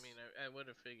 Well, I mean, Yes. I would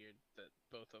have figured that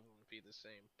both of them would be the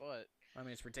same, but I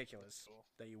mean, it's that's ridiculous cool.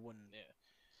 that you wouldn't. Yeah.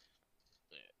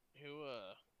 Yeah. Who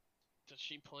does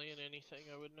she play in anything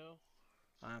I would know?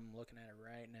 I'm looking at it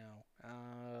right now.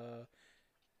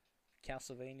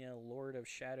 Castlevania Lord of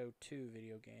Shadow 2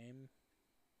 video game.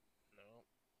 No.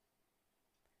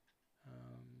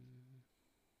 Um,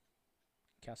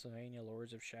 Castlevania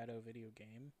Lords of Shadow video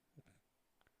game.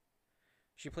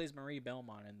 She plays Marie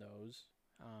Belmont in those.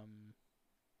 I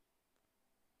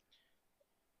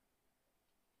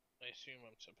assume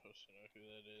I'm supposed to know who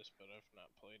that is, but I've not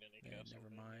played any Yeah, never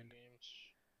Castlevania mind. games.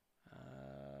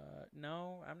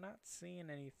 No, I'm not seeing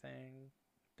anything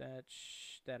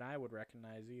that I would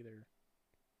recognize either.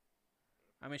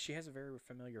 I mean, she has a very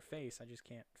familiar face. I just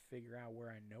can't figure out where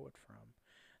I know it from.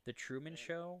 The Truman Man,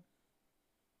 Show.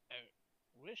 I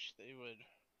wish they would.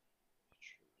 The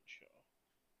Truman Show.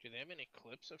 Do they have any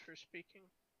clips of her speaking?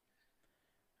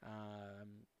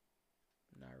 I'm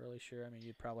not really sure. I mean,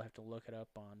 you'd probably have to look it up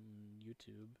on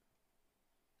YouTube.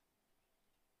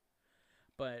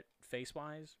 But face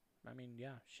wise, I mean,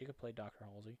 yeah, she could play Dr.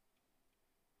 Halsey.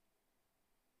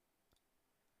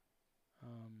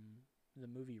 The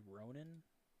movie Ronin.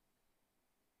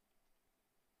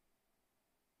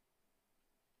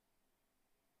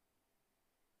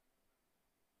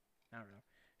 I don't know.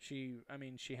 I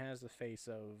mean, she has the face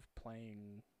of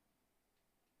playing.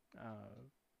 Uh,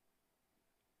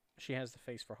 she has the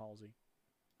face for Halsey.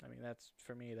 I mean, that's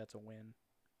for me. That's a win.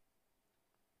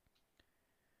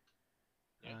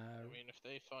 Yeah, I mean, if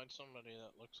they find somebody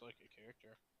that looks like a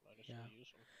character, might as well Yeah.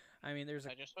 use them. I mean, there's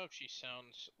a. I just hope she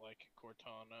sounds like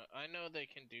Cortana. I know they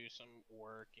can do some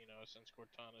work, since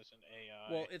Cortana's an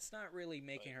AI. Well, it's not really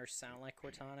making But her sound like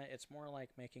Cortana. It's more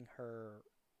like making her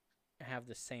have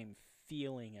the same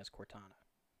feeling as Cortana.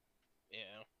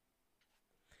 yeah,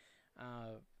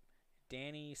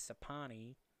 Danny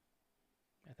Sapani,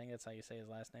 I think that's how you say his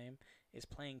last name, is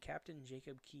playing Captain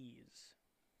Jacob Keyes.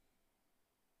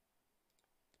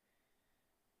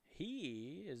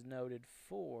 He is noted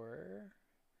for.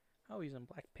 Oh, he's in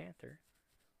Black Panther.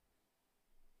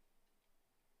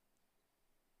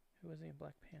 Who was he in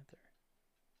Black Panther?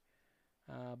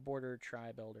 Border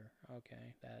Tribe Elder.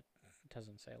 Okay, that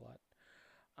doesn't say a lot.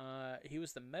 He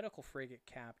was the medical frigate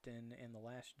captain in The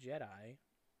Last Jedi.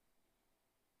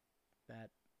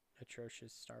 That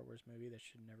atrocious Star Wars movie that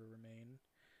should never remain.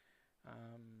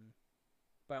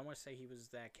 But I want to say he was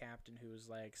that captain who was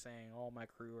like saying, "All my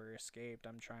crew are escaped.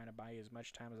 I'm trying to buy as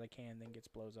much time as I can." Then gets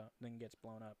blown up.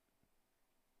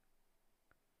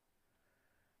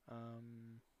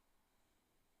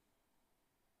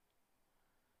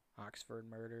 Oxford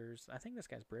Murders. I think this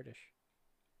guy's British.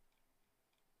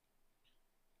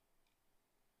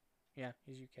 Yeah,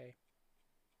 he's UK.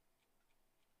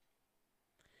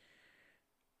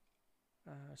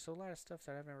 So a lot of stuff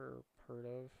that I've never heard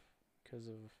of because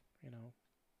of, you know,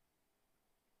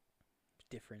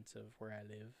 difference of where I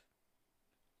live.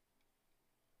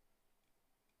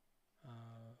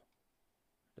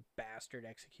 The Bastard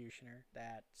Executioner.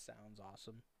 That sounds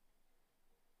awesome.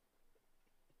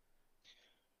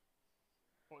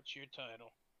 what's your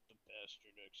title? The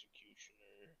Bastard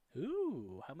Executioner.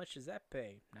 Ooh, how much does that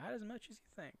pay? Not as much as you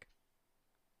think.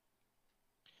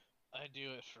 I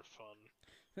do it for fun.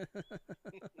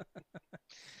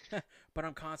 But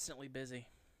I'm constantly busy.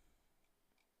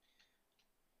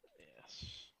 Yes.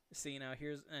 See, now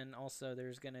and also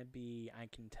there's going to be, I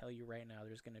can tell you right now,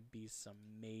 there's going to be some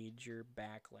major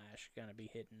backlash going to be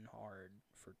hitting hard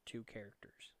for two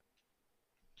characters.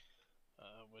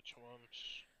 Which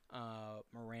ones?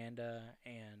 Miranda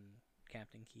and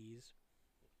Captain Keyes.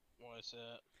 Why is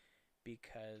that?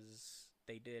 Because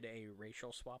they did a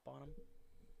racial swap on them.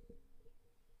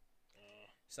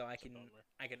 So I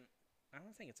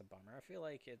don't think it's a bummer. I feel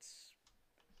like it's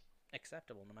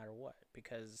acceptable no matter what.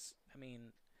 Because, I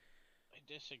mean, I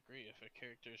disagree. If a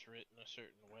character's written a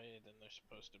certain way, then they're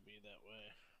supposed to be that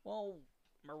way. well,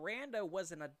 Miranda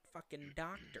wasn't a fucking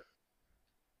doctor.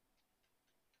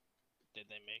 Did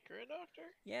they make her a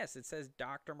doctor? Yes, it says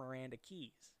Dr. Miranda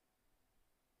Keyes.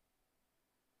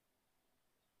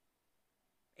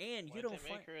 And Why'd you don't they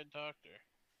make her a doctor?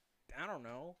 I don't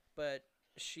know, but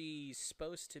she's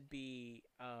supposed to be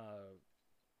a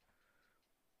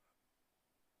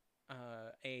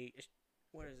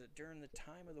what is it? During the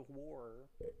time of the war,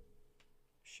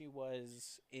 she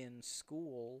was in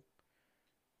school,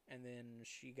 and then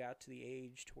she got to the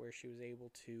age to where she was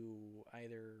able to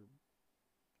either.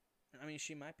 I mean,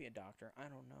 she might be a doctor. I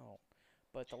don't know.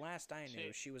 But the last I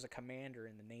knew, she was a commander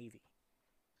in the Navy.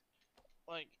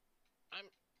 Like, I'm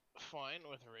fine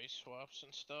with race swaps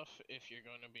and stuff if you're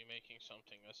going to be making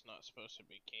something that's not supposed to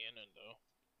be canon, though.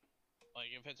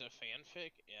 Like, if it's a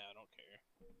fanfic, yeah, I don't care.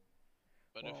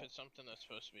 But if it's something that's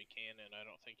supposed to be canon, I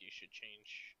don't think you should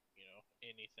change,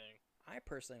 anything. I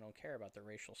personally don't care about the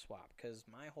racial swap, because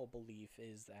my whole belief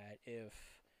is that if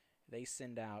they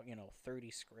send out,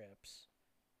 30 scripts,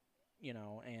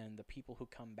 and the people who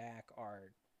come back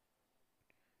are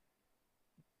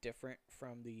different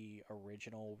from the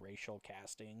original racial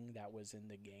casting that was in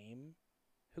the game,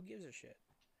 who gives a shit?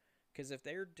 Because if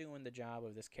they're doing the job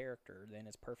of this character, then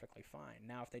it's perfectly fine.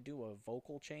 Now, if they do a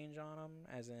vocal change on them,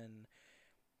 as in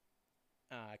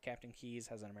Captain Keyes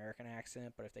has an American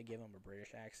accent, but if they give him a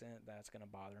British accent, that's going to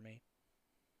bother me.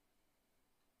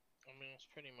 I mean, it's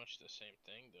pretty much the same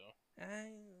thing, though.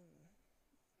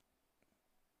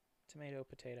 Tomato,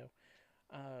 potato.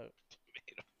 Tomato,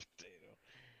 potato.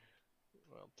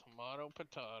 Well, tomato,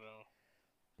 potato.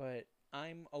 But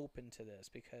I'm open to this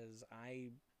because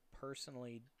I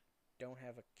personally don't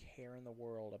have a care in the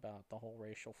world about the whole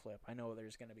racial flip. I know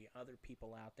there's going to be other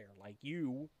people out there like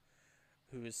you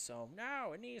who is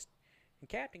no, it needs, and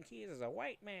Captain Keyes is a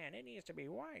white man, it needs to be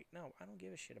white. No, I don't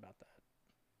give a shit about that.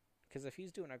 Because if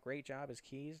he's doing a great job as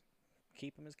Keyes,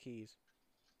 keep him as Keyes.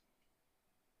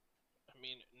 I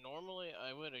mean, normally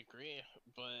I would agree,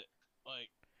 but, like,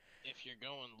 if you're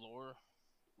going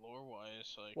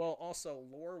lore-wise, like... Well, also,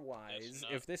 lore-wise,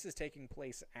 if this is taking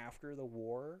place after the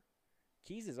war,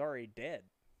 Keyes is already dead.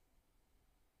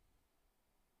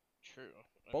 True.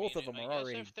 Both of them are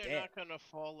already dead.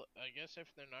 I guess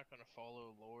if they're not going to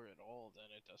follow lore at all, then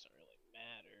it doesn't really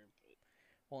matter, but...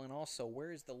 Well, and also,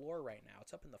 where is the lore right now?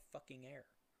 It's up in the fucking air.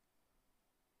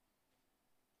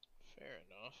 Fair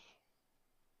enough.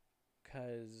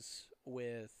 Because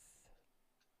with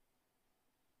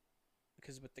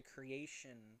the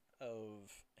creation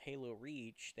of Halo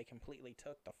Reach, they completely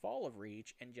took the fall of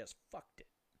Reach and just fucked it.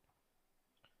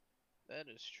 That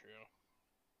is true.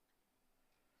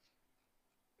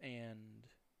 And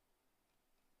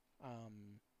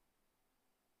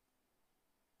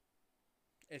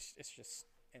it's just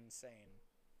insane.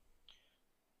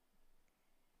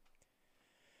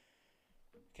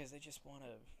 Because they just want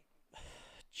to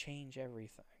change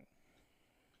everything.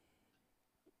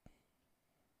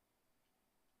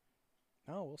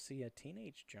 Oh, we'll see a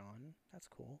teenage John. That's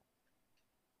cool.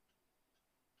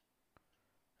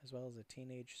 As well as a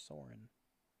teenage Soren.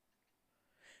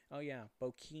 Oh yeah,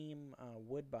 Bokeem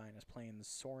Woodbine is playing the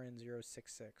Soren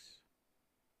 066.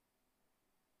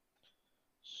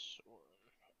 Soren.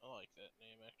 I like that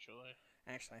name, actually.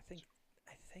 Actually,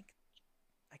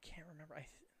 I can't remember.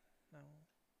 No.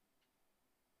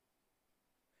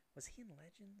 Was he in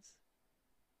Legends?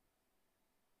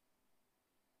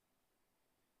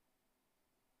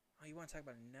 Oh, you want to talk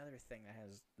about another thing that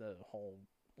has the whole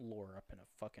lore up in a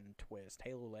fucking twist?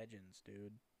 Halo Legends,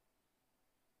 dude.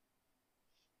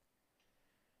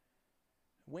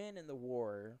 When in the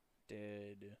war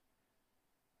did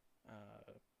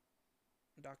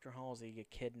Dr. Halsey get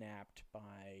kidnapped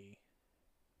by...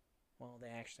 Well, they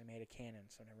actually made a canon,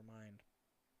 so never mind.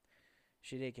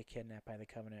 She did get kidnapped by the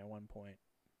Covenant at one point.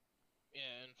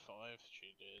 Yeah, in 5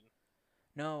 she did.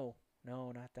 No,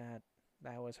 not that.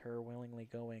 That was her willingly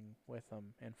going with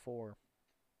them in 4.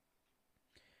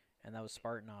 And that was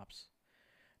Spartan Ops.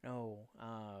 No,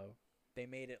 they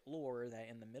made it lore that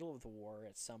in the middle of the war,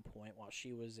 at some point, while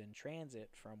she was in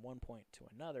transit from one point to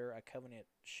another, a Covenant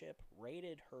ship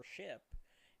raided her ship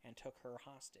and took her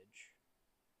hostage.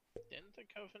 Didn't the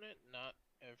Covenant not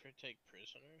ever take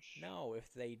prisoners? No,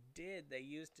 if they did, they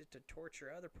used it to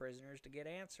torture other prisoners to get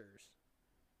answers.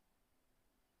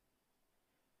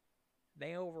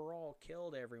 They overall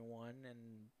killed everyone,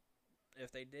 and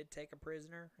if they did take a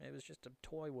prisoner, it was just a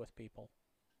toy with people.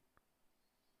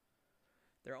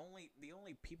 The only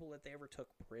people that they ever took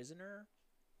prisoner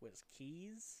was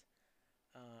Keyes,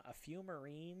 a few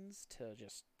Marines to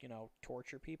just,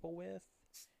 torture people with,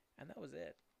 and that was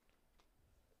it.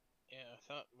 Yeah, I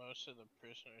thought most of the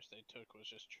prisoners they took was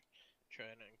just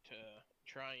trying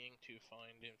to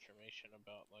find information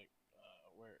about, like,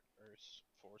 where Earth's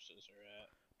forces are at.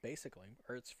 Basically,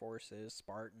 Earth's forces,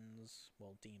 Spartans,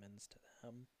 well, demons to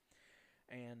them,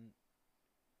 and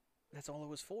that's all it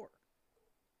was for.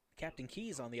 Captain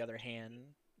Keyes, on the other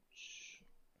hand...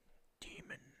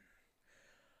 Demon.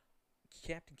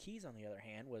 Captain Keyes, on the other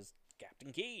hand, was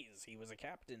Captain Keyes. He was a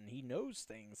captain. He knows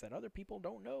things that other people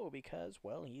don't know because,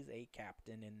 well, he's a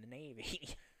captain in the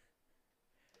Navy.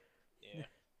 Yeah.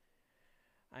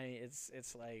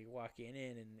 It's like walking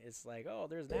in and it's like, oh,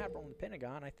 there's an admiral in the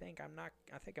Pentagon. I think I'm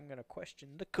gonna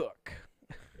question the cook.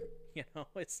 You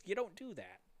don't do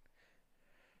that.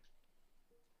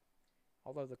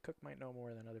 Although the cook might know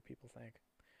more than other people think.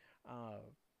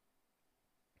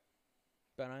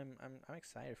 But I'm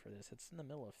excited for this. It's in the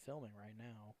middle of filming right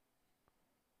now.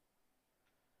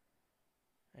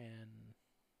 And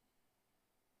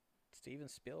Steven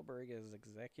Spielberg is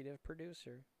executive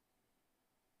producer.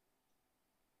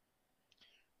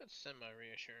 That's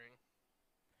semi-reassuring.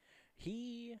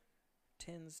 He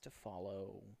tends to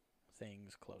follow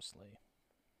things closely.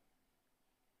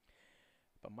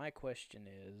 But my question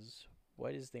is,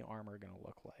 what is the armor going to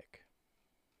look like?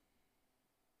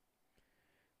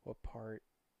 What part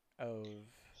of...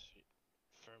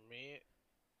 For me,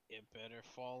 it better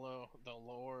follow the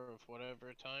lore of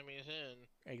whatever time he's in.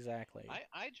 Exactly.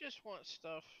 I just want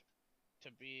stuff to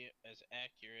be as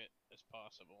accurate as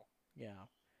possible. Yeah.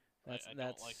 I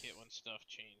don't like it when stuff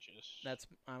changes.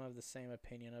 I'm of the same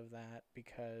opinion of that,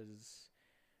 because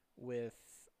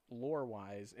with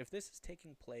lore-wise, if this is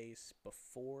taking place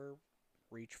before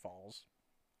Reach Falls,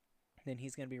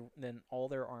 then all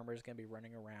their armor is going to be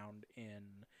running around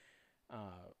in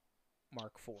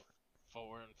Mark 4.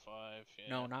 4 and 5, yeah.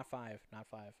 No, not 5.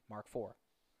 Mark 4.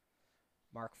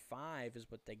 Mark 5 is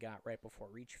what they got right before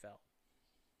Reach fell.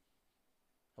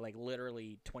 Like,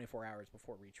 literally 24 hours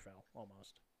before Reach fell,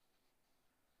 almost.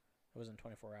 It wasn't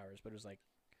 24 hours, but it was like...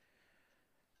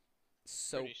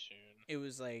 So pretty soon. It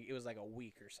was like a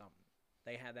week or something.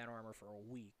 They had that armor for a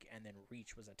week, and then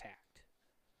Reach was attacked.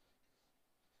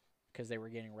 Because they were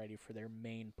getting ready for their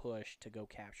main push to go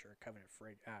capture a Covenant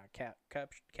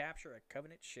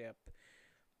ship,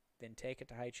 then take it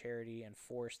to High Charity and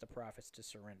force the Prophets to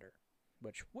surrender,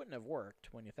 which wouldn't have worked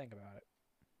when you think about it.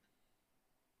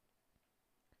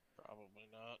 Probably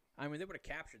not. I mean, they would have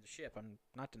captured the ship. I'm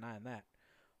not denying that,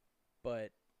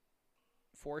 but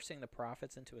forcing the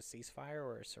Prophets into a ceasefire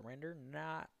or a surrender,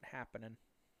 not happening.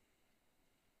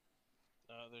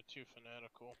 They're too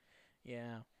fanatical.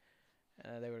 Yeah.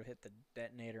 They would have hit the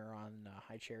detonator on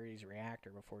High Charity's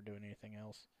reactor before doing anything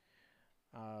else.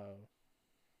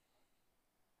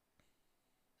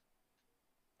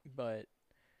 But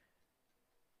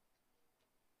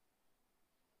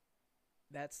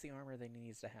that's the armor they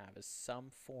needs to have, is some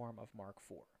form of Mark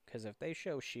IV. Because if they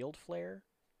show shield flare,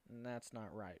 that's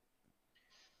not right.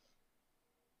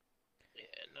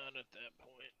 Yeah, not at that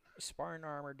point. Spartan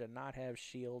armor did not have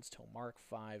shields till Mark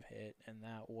V hit, and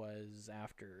that was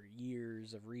after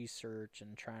years of research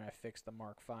and trying to fix the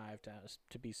Mark V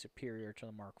to be superior to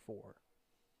the Mark IV.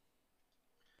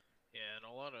 Yeah, and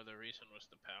a lot of the reason was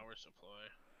the power supply.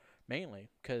 Mainly,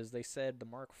 because they said the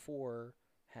Mark IV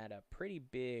had a pretty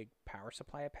big power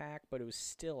supply pack, but it was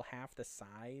still half the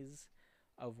size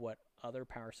of what other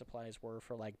power supplies were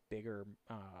for like bigger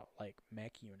like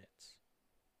mech units.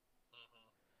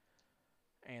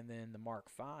 And then the Mark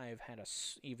V had a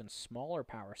even smaller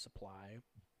power supply,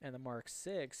 and the Mark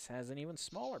VI has an even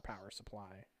smaller power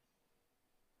supply.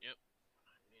 Yep.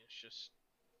 I mean, it's just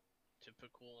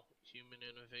typical human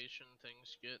innovation.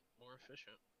 Things get more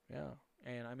efficient. Yeah.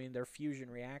 And, I mean, they're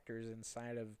fusion reactors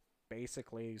inside of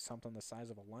basically something the size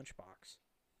of a lunchbox.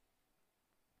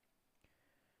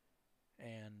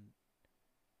 And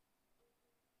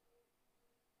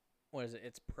what is it?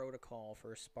 It's protocol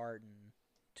for a Spartan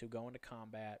to go into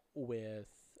combat with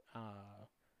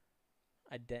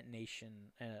a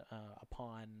detonation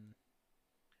upon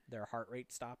their heart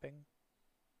rate stopping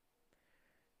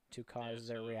to cause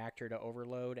their reactor to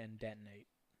overload and detonate.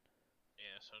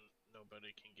 Yeah, so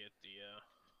nobody can get the...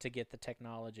 To get the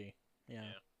technology.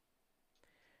 Yeah.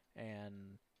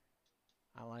 And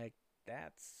I'm like,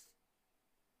 that's...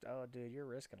 Oh, dude, you're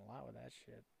risking a lot with that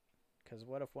shit. Because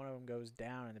what if one of them goes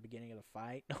down in the beginning of the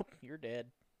fight? Nope, you're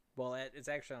dead. Well, it's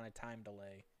actually on a time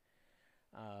delay.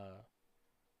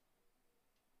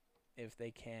 If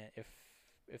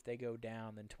they go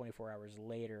down, then 24 hours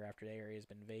later, after the area has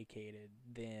been vacated,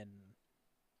 then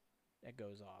it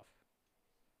goes off,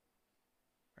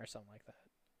 or something like that.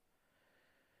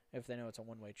 If they know it's a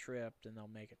one-way trip, then they'll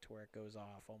make it to where it goes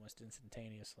off almost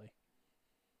instantaneously,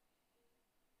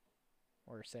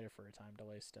 or set it for a time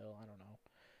delay. Still, I don't know,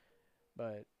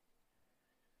 but.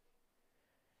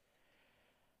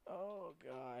 Oh,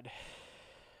 God.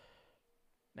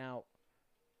 Now,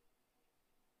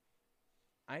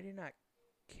 I do not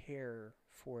care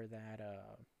for that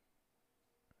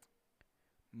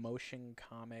motion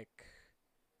comic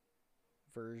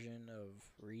version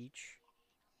of Reach.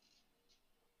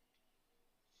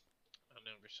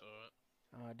 never saw it.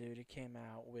 Dude, it came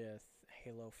out with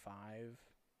Halo 5.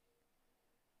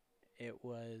 It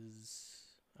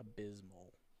was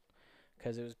abysmal.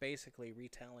 Because it was basically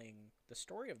retelling the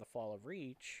story of the fall of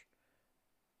Reach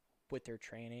with their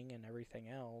training and everything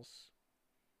else.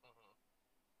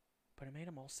 But it made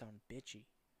them all sound bitchy.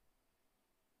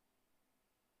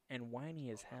 And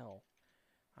whiny as hell.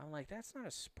 I'm like, that's not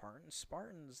a Spartan.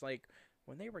 Spartans, like,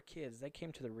 when they were kids, they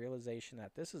came to the realization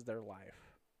that this is their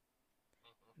life.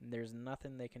 There's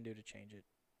nothing they can do to change it.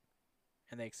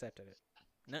 And they accepted it.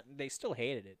 No, they still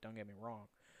hated it, don't get me wrong.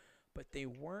 But they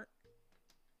weren't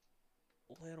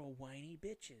little whiny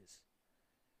bitches.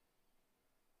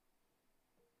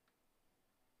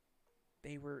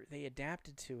 They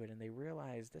adapted to it and they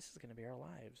realized this is going to be our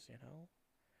lives, you know?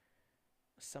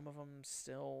 Some of them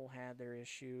still had their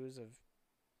issues of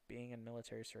being in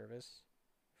military service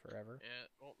forever. Yeah,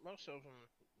 well, most of them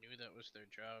knew that was their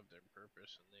job, their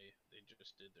purpose, and they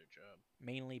just did their job.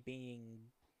 Mainly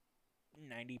being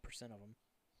 90% of them.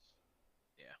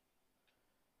 Yeah.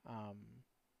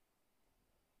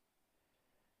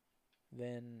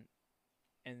 Then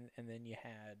then you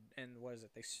had, and what is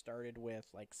it? They started with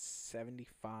like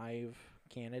 75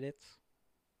 candidates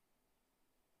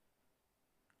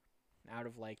out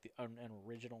of like an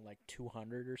original like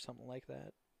 200 or something like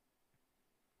that.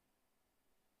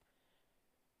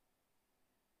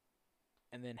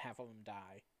 And then half of them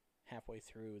die halfway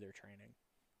through their training.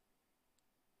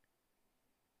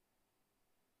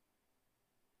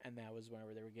 And that was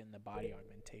whenever they were getting the body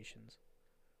augmentations.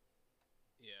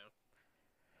 Yeah.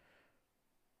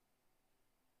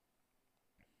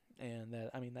 And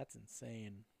that, I mean, that's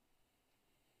insane.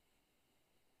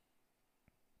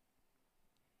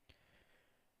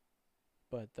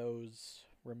 But those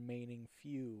remaining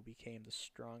few became the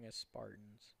strongest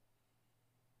Spartans.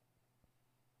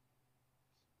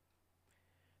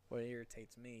 What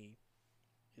irritates me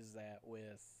is that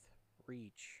with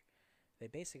Reach, they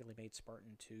basically made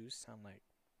Spartan 2s sound like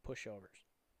pushovers.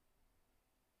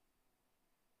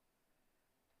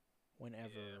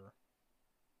 Whenever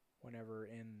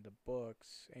in the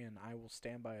books, and I will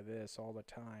stand by this all the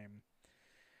time,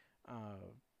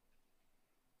 oh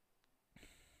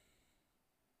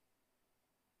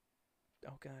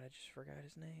god, I just forgot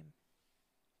his name.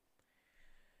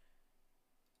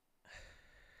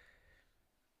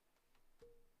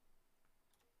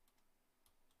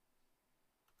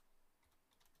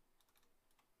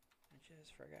 I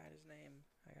just forgot his name.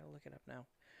 I gotta look it up now.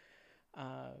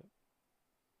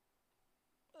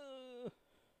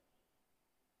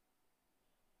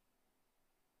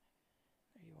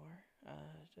 There you are.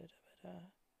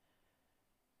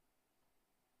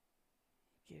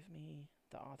 Give me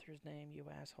the author's name, you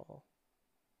asshole.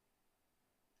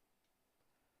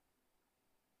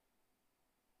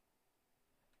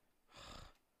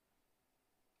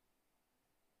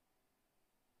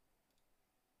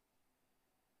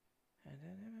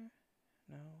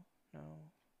 No.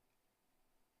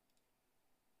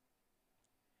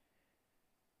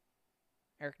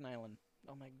 Eric Nyland.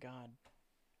 Oh my god.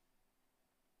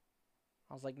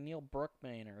 I was like Neil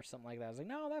Brookman or something like that. I was like,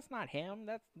 no, that's not him.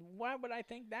 Why would I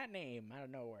think that name out of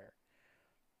nowhere?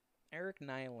 Eric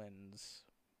Nyland's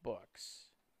books.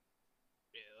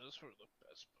 Yeah, those were the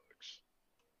best books.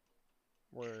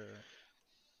 Were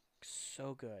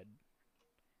so good.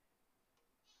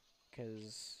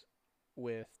 Because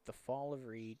with the fall of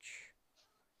Reach,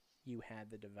 you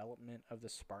had the development of the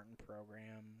Spartan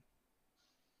program.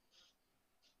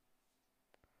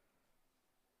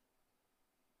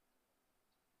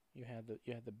 You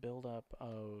had the build up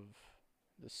of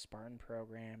the Spartan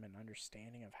program and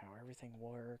understanding of how everything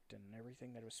worked and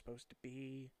everything that it was supposed to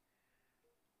be.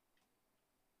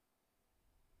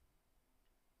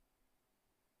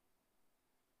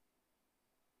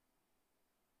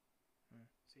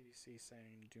 CDC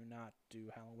saying do not do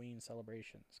Halloween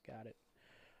celebrations. Got it.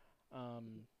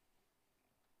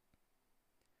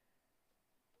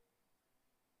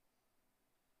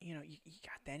 You know, you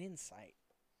got that insight.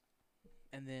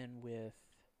 And then with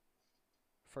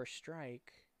First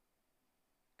Strike,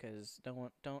 because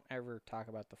don't ever talk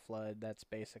about the Flood. That's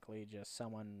basically just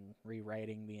someone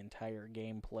rewriting the entire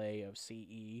gameplay of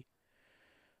CE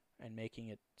and making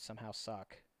it somehow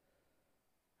suck.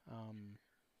 I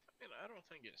don't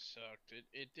think it sucked.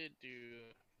 It did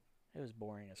do. It was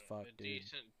boring as fuck, a dude.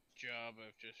 Decent job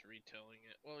of just retelling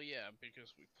it. Well, yeah,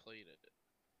 because we played it,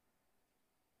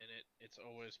 and it's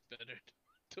always better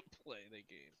to play the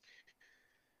game.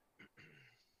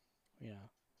 Yeah,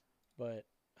 but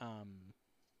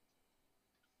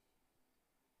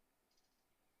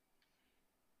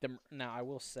Now I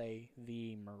will say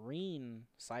the Marine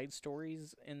side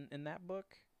stories in that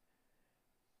book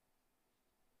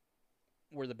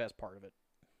were the best part of it.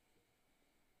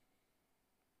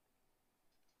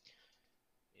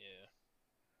 Yeah.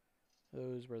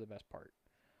 Those were the best part.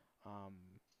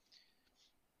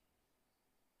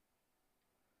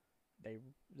 They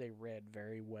they read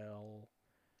very well,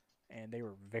 and they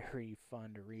were very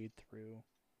fun to read through.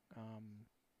 Um,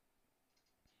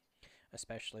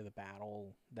 Especially the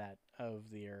battle that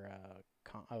of their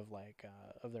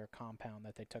of their compound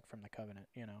that they took from the Covenant.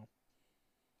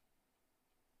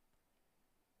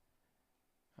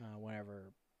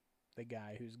 Whenever the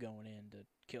guy who's going in to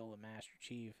kill the Master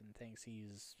Chief and thinks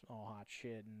he's all hot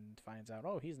shit and finds out,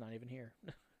 oh, he's not even here.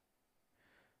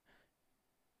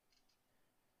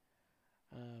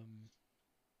 um,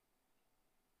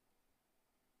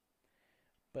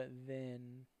 but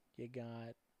then you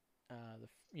got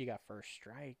First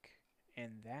Strike,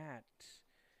 and that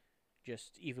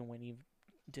just even when he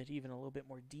did even a little bit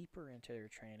more deeper into their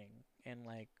training and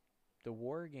like the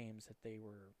war games that they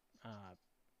were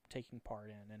taking part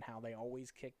in and how they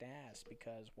always kicked ass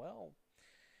because, well,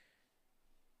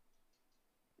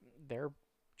 they're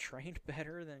trained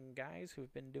better than guys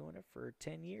who've been doing it for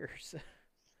 10 years.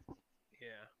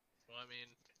 Yeah. Well, I mean,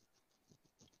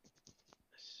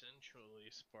 essentially,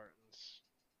 Spartans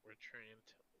were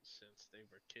trained since they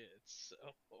were kids, so.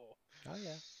 Oh,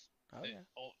 yeah. Oh, yeah.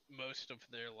 Most of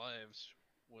their lives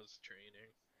was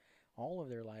training. All of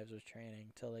their lives was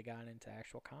training till they got into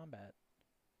actual combat.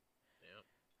 Yep.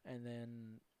 And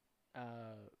then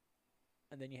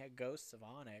you had Ghosts of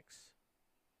Onyx,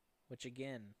 which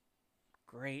again,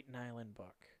 great Nylund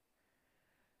book.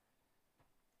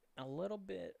 A little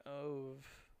bit of,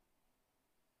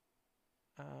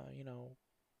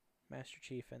 Master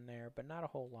Chief in there, but not a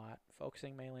whole lot,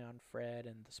 focusing mainly on Fred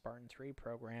and the Spartan 3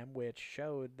 program, which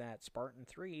showed that Spartan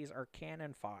 3s are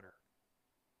cannon fodder.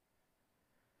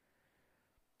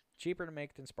 Cheaper to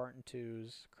make than Spartan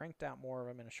 2s, cranked out more of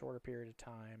them in a shorter period of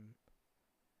time,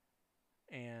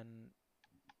 and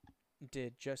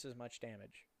did just as much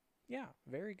damage. Yeah,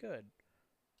 very good.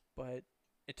 But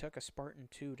it took a Spartan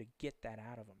 2 to get that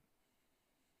out of them.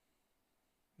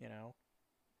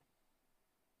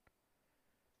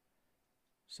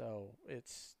 So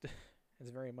it's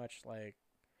very much like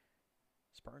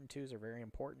Spartan 2s are very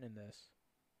important in this.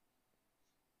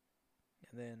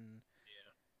 And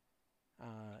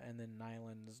then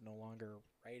Nylund's no longer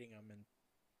writing them, and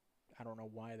I don't know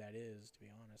why that is, to be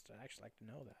honest. I'd actually like to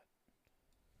know that.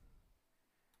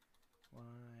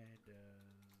 Why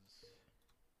does...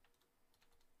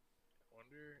 I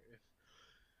wonder if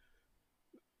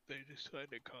they just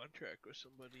signed a contract with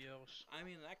somebody else. I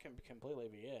mean, that can completely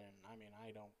be it, and I mean,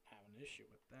 I don't have an issue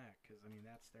with that, because, I mean,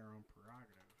 that's their own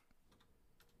prerogative.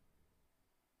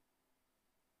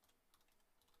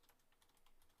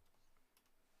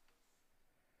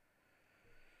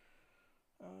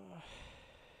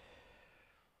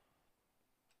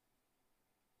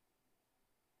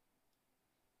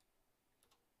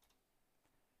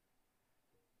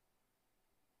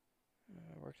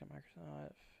 Worked at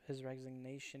Microsoft. His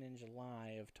resignation in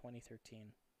July of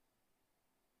 2013.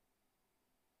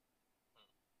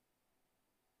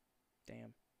 Damn. Yeah,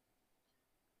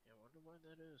 I wonder why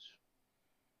that is.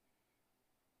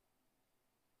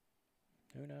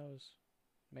 Who knows?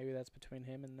 Maybe that's between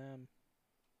him and them.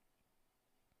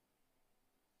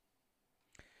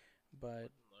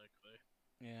 But likely.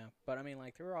 Yeah, but I mean,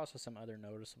 like, there were also some other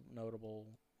notable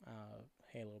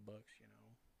Halo books.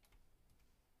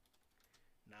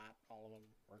 Not all of them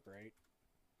were great.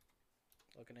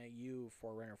 Looking at you,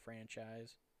 Forerunner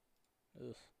franchise.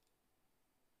 Ugh.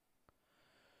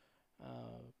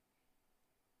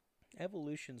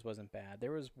 Evolutions wasn't bad.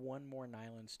 There was one more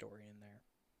Nylund story in there.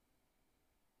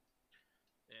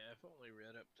 Yeah, I've only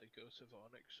read up to Ghosts of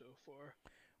Onyx so far.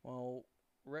 Well,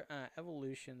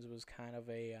 Evolutions was kind of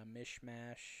a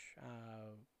mishmash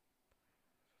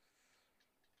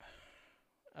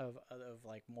of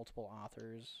like multiple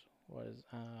authors. Was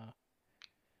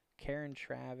Karen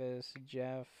Travis,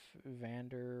 Jeff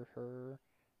Vanderher,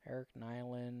 Eric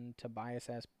Nylund, Tobias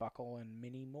S. Buckle, and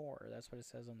many more. That's what it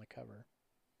says on the cover.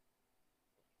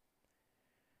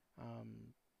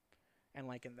 And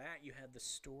like in that, you had the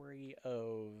story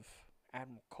of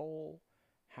Admiral Cole,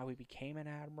 how he became an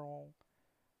admiral,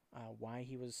 why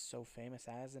he was so famous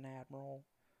as an admiral.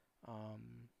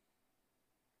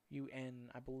 And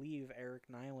I believe Eric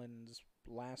Nylund's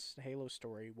last Halo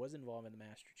story was involved in the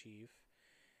Master Chief,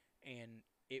 and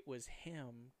it was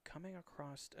him coming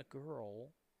across a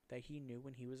girl that he knew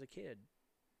when he was a kid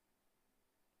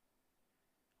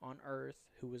on Earth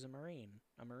who was a Marine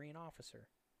officer.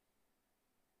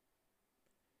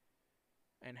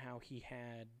 and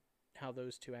how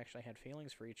those two actually had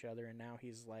feelings for each other, and now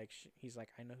he's like,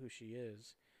 I know who she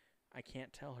is. I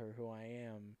can't tell her who I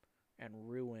am and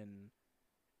ruin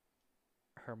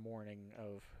her mourning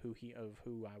of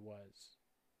who I was.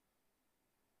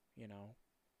 You know?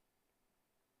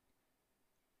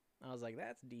 I was like,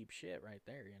 that's deep shit right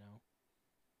there, you know?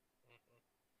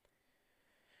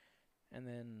 Mm-hmm. And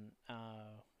then,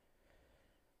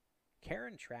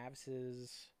 Karen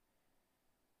Travis's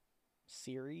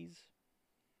series,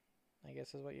 I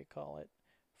guess is what you call it,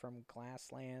 from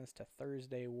Glasslands to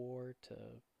Thursday War to,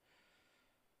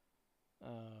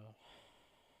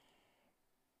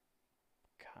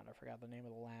 God, I forgot the name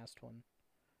of the last one.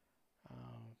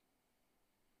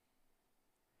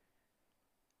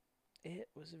 It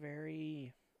was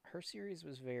her series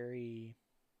was very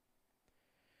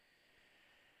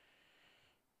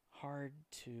hard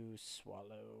to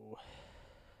swallow.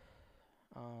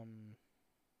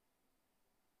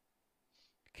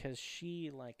 Because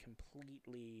she, like,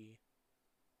 completely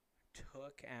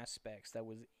took aspects that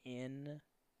was in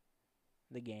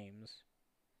the games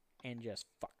and just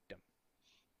fucked them.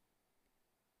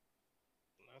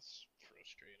 That's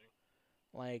frustrating.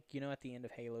 Like, you know, at the end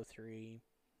of Halo 3,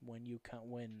 when the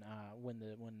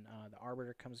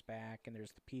Arbiter comes back and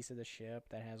there's the piece of the ship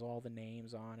that has all the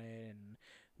names on it and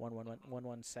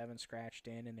 117 scratched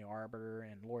in, and the Arbiter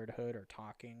and Lord Hood are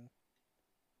talking.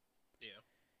 Yeah.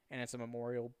 And it's a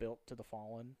memorial built to the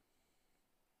fallen.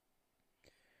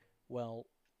 Well,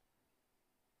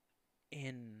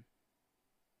 in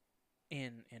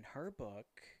her book,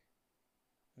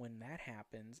 when that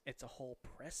happens, it's a whole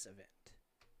press event.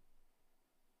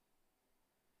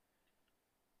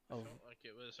 I felt like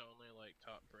it was only like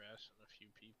top brass and a few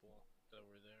people that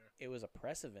were there. It was a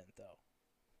press event though,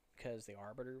 because the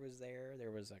Arbiter was there.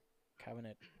 There was a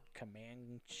Covenant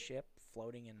command ship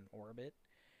floating in orbit,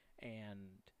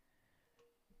 and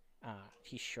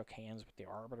he shook hands with the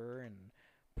Arbiter, and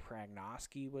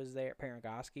Paragoski was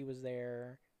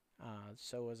there.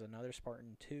 So was another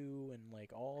Spartan 2, and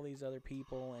like all these other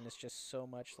people, and it's just so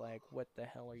much like, what the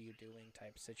hell are you doing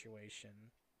type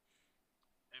situation.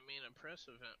 I mean, a press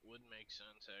event would make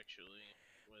sense actually.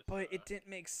 But it didn't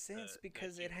make sense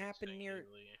because it happened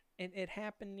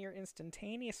near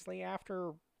instantaneously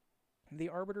after the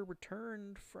Arbiter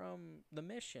returned from the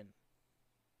mission.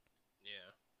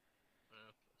 Yeah.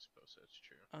 I suppose that's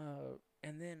true.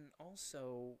 And then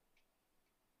also,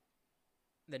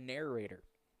 the narrator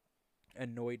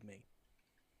annoyed me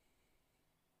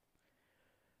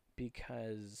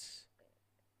because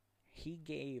he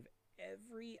gave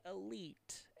every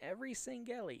elite, every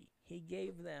Singeli, he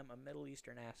gave them a Middle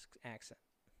Eastern accent.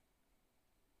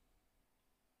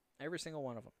 Every single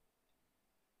one of them.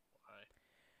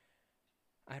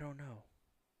 Why? I don't know.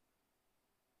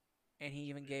 And he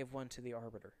even gave one to the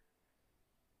Arbiter.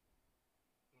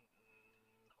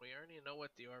 We already know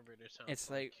what the Arbiter sounds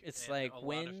like. It's like a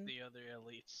lot of the other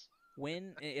elites.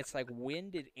 When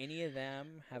did any of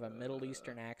them have a Middle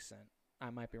Eastern accent? I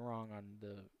might be wrong on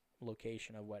the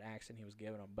location of what accent he was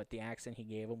giving them, but the accent he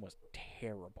gave them was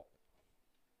terrible.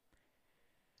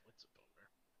 It's a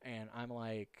bummer. And I'm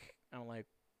like,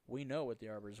 we know what the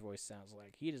Arbiter's voice sounds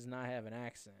like. He does not have an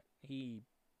accent. He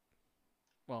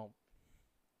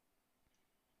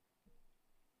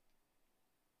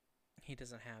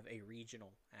doesn't have a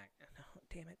regional accent. No,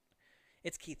 damn it.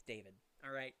 It's Keith David.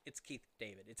 All right, it's Keith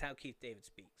David. It's how Keith David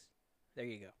speaks. There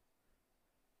you go.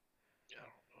 I don't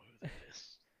know who that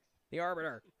is. The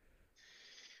Arbiter.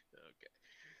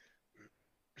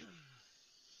 Okay.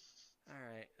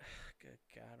 All right. Good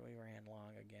God, we ran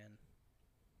long again.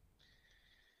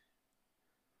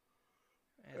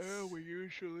 We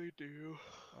usually do.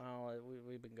 Well,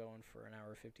 we've been going for an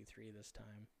hour 53 this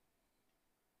time.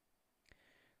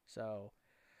 So,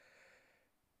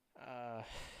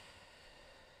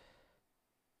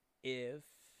 if...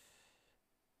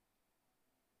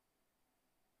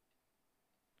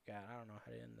 God, I don't know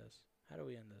how to end this. How do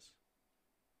we end this?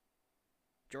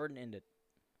 Jordan, end it.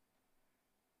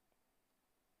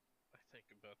 I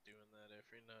think about doing that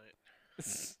every night.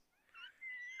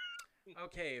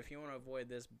 Okay, if you want to avoid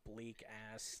this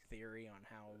bleak-ass theory on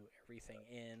how everything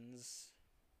ends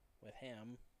with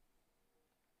him,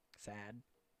 sad,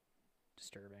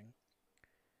 disturbing,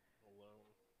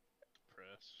 alone,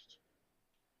 depressed,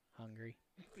 hungry.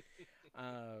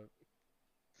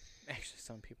 Actually,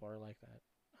 some people are like that,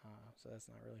 so that's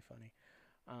not really funny.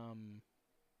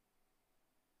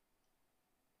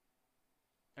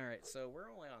 All right, so we're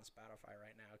only on Spotify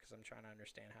right now because I'm trying to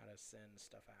understand how to send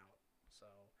stuff out. So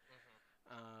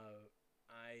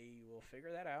I will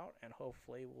figure that out, and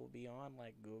hopefully we'll be on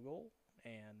like Google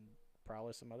and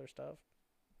probably some other stuff.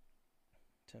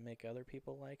 to make other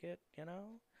people like it, you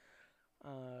know?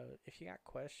 If you got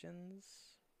questions,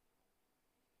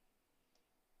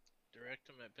 direct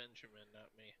them at Benjamin, not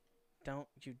me. don't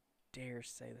you dare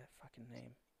say that fucking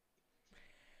name.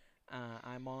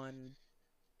 I'm on,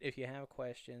 if you have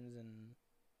questions and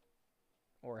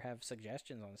or have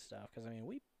suggestions on stuff, because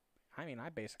I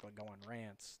basically go on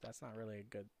rants. That's not really a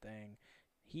good thing.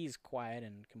 He's quiet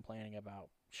and complaining about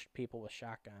people with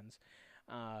shotguns.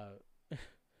 Only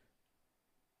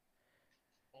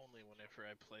whenever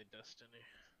I play Destiny.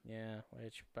 Yeah,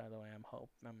 which by the way,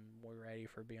 we're ready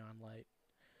for Beyond Light.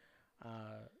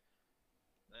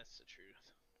 That's the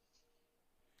truth.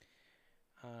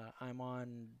 I'm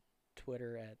on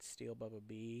Twitter at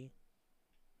SteelBubbaB,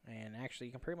 and actually,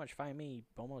 you can pretty much find me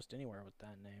almost anywhere with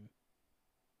that name.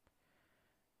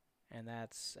 And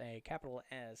that's a capital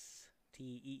S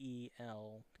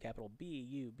Teel capital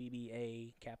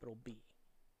BUBBA capital B.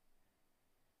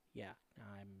 Yeah,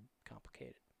 I'm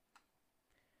complicated.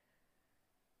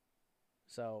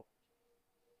 So,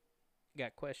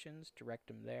 got questions, direct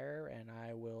them there, and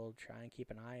I will try and keep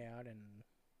an eye out and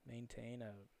maintain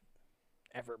a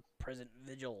ever-present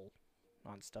vigil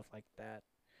on stuff like that.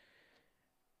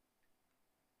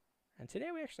 And today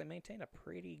we actually maintained a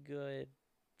pretty good,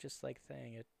 just like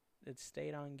thing. It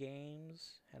stayed on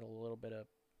games, had a little bit of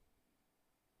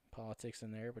politics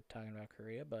in there, but talking about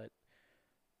Korea, but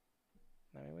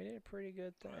I mean, we did a pretty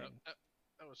good thing.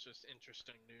 That was just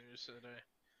interesting news that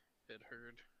I had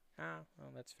heard.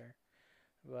 Well, that's fair.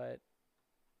 But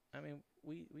I mean,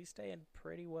 we stayed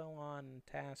pretty well on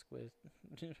task with,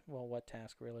 well, what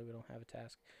task really? We don't have a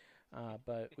task,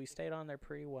 but we stayed on there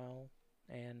pretty well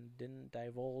and didn't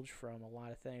divulge from a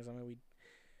lot of things. I mean,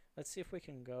 let's see if we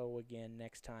can go again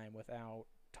next time without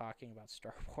talking about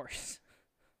Star Wars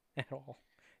at all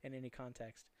in any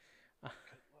context. Good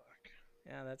luck.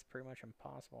 Yeah, that's pretty much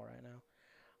impossible right now.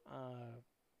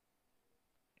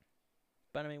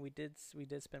 But I mean, we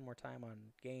did spend more time on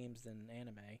games than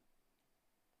anime.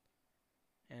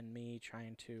 And me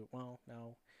trying to, well,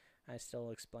 no, I still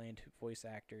explained voice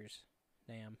actors.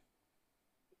 Damn.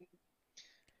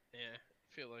 Yeah,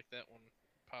 I feel like that one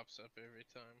pops up every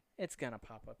time. It's gonna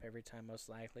pop up every time, most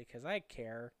likely, because I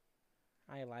care.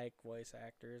 I like voice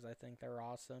actors. I think they're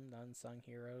awesome, the unsung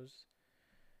heroes,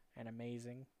 and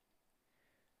amazing.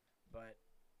 But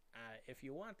if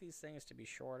you want these things to be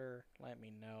shorter, let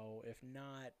me know. If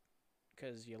not,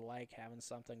 because you like having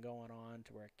something going on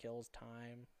to where it kills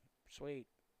time, sweet.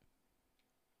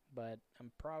 But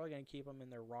I'm probably going to keep them in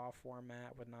their raw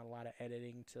format with not a lot of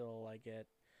editing till I get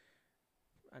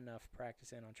enough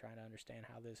practice in on trying to understand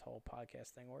how this whole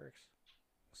podcast thing works.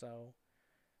 So,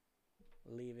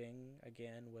 leaving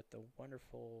again with the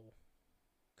wonderful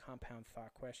compound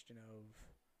thought question of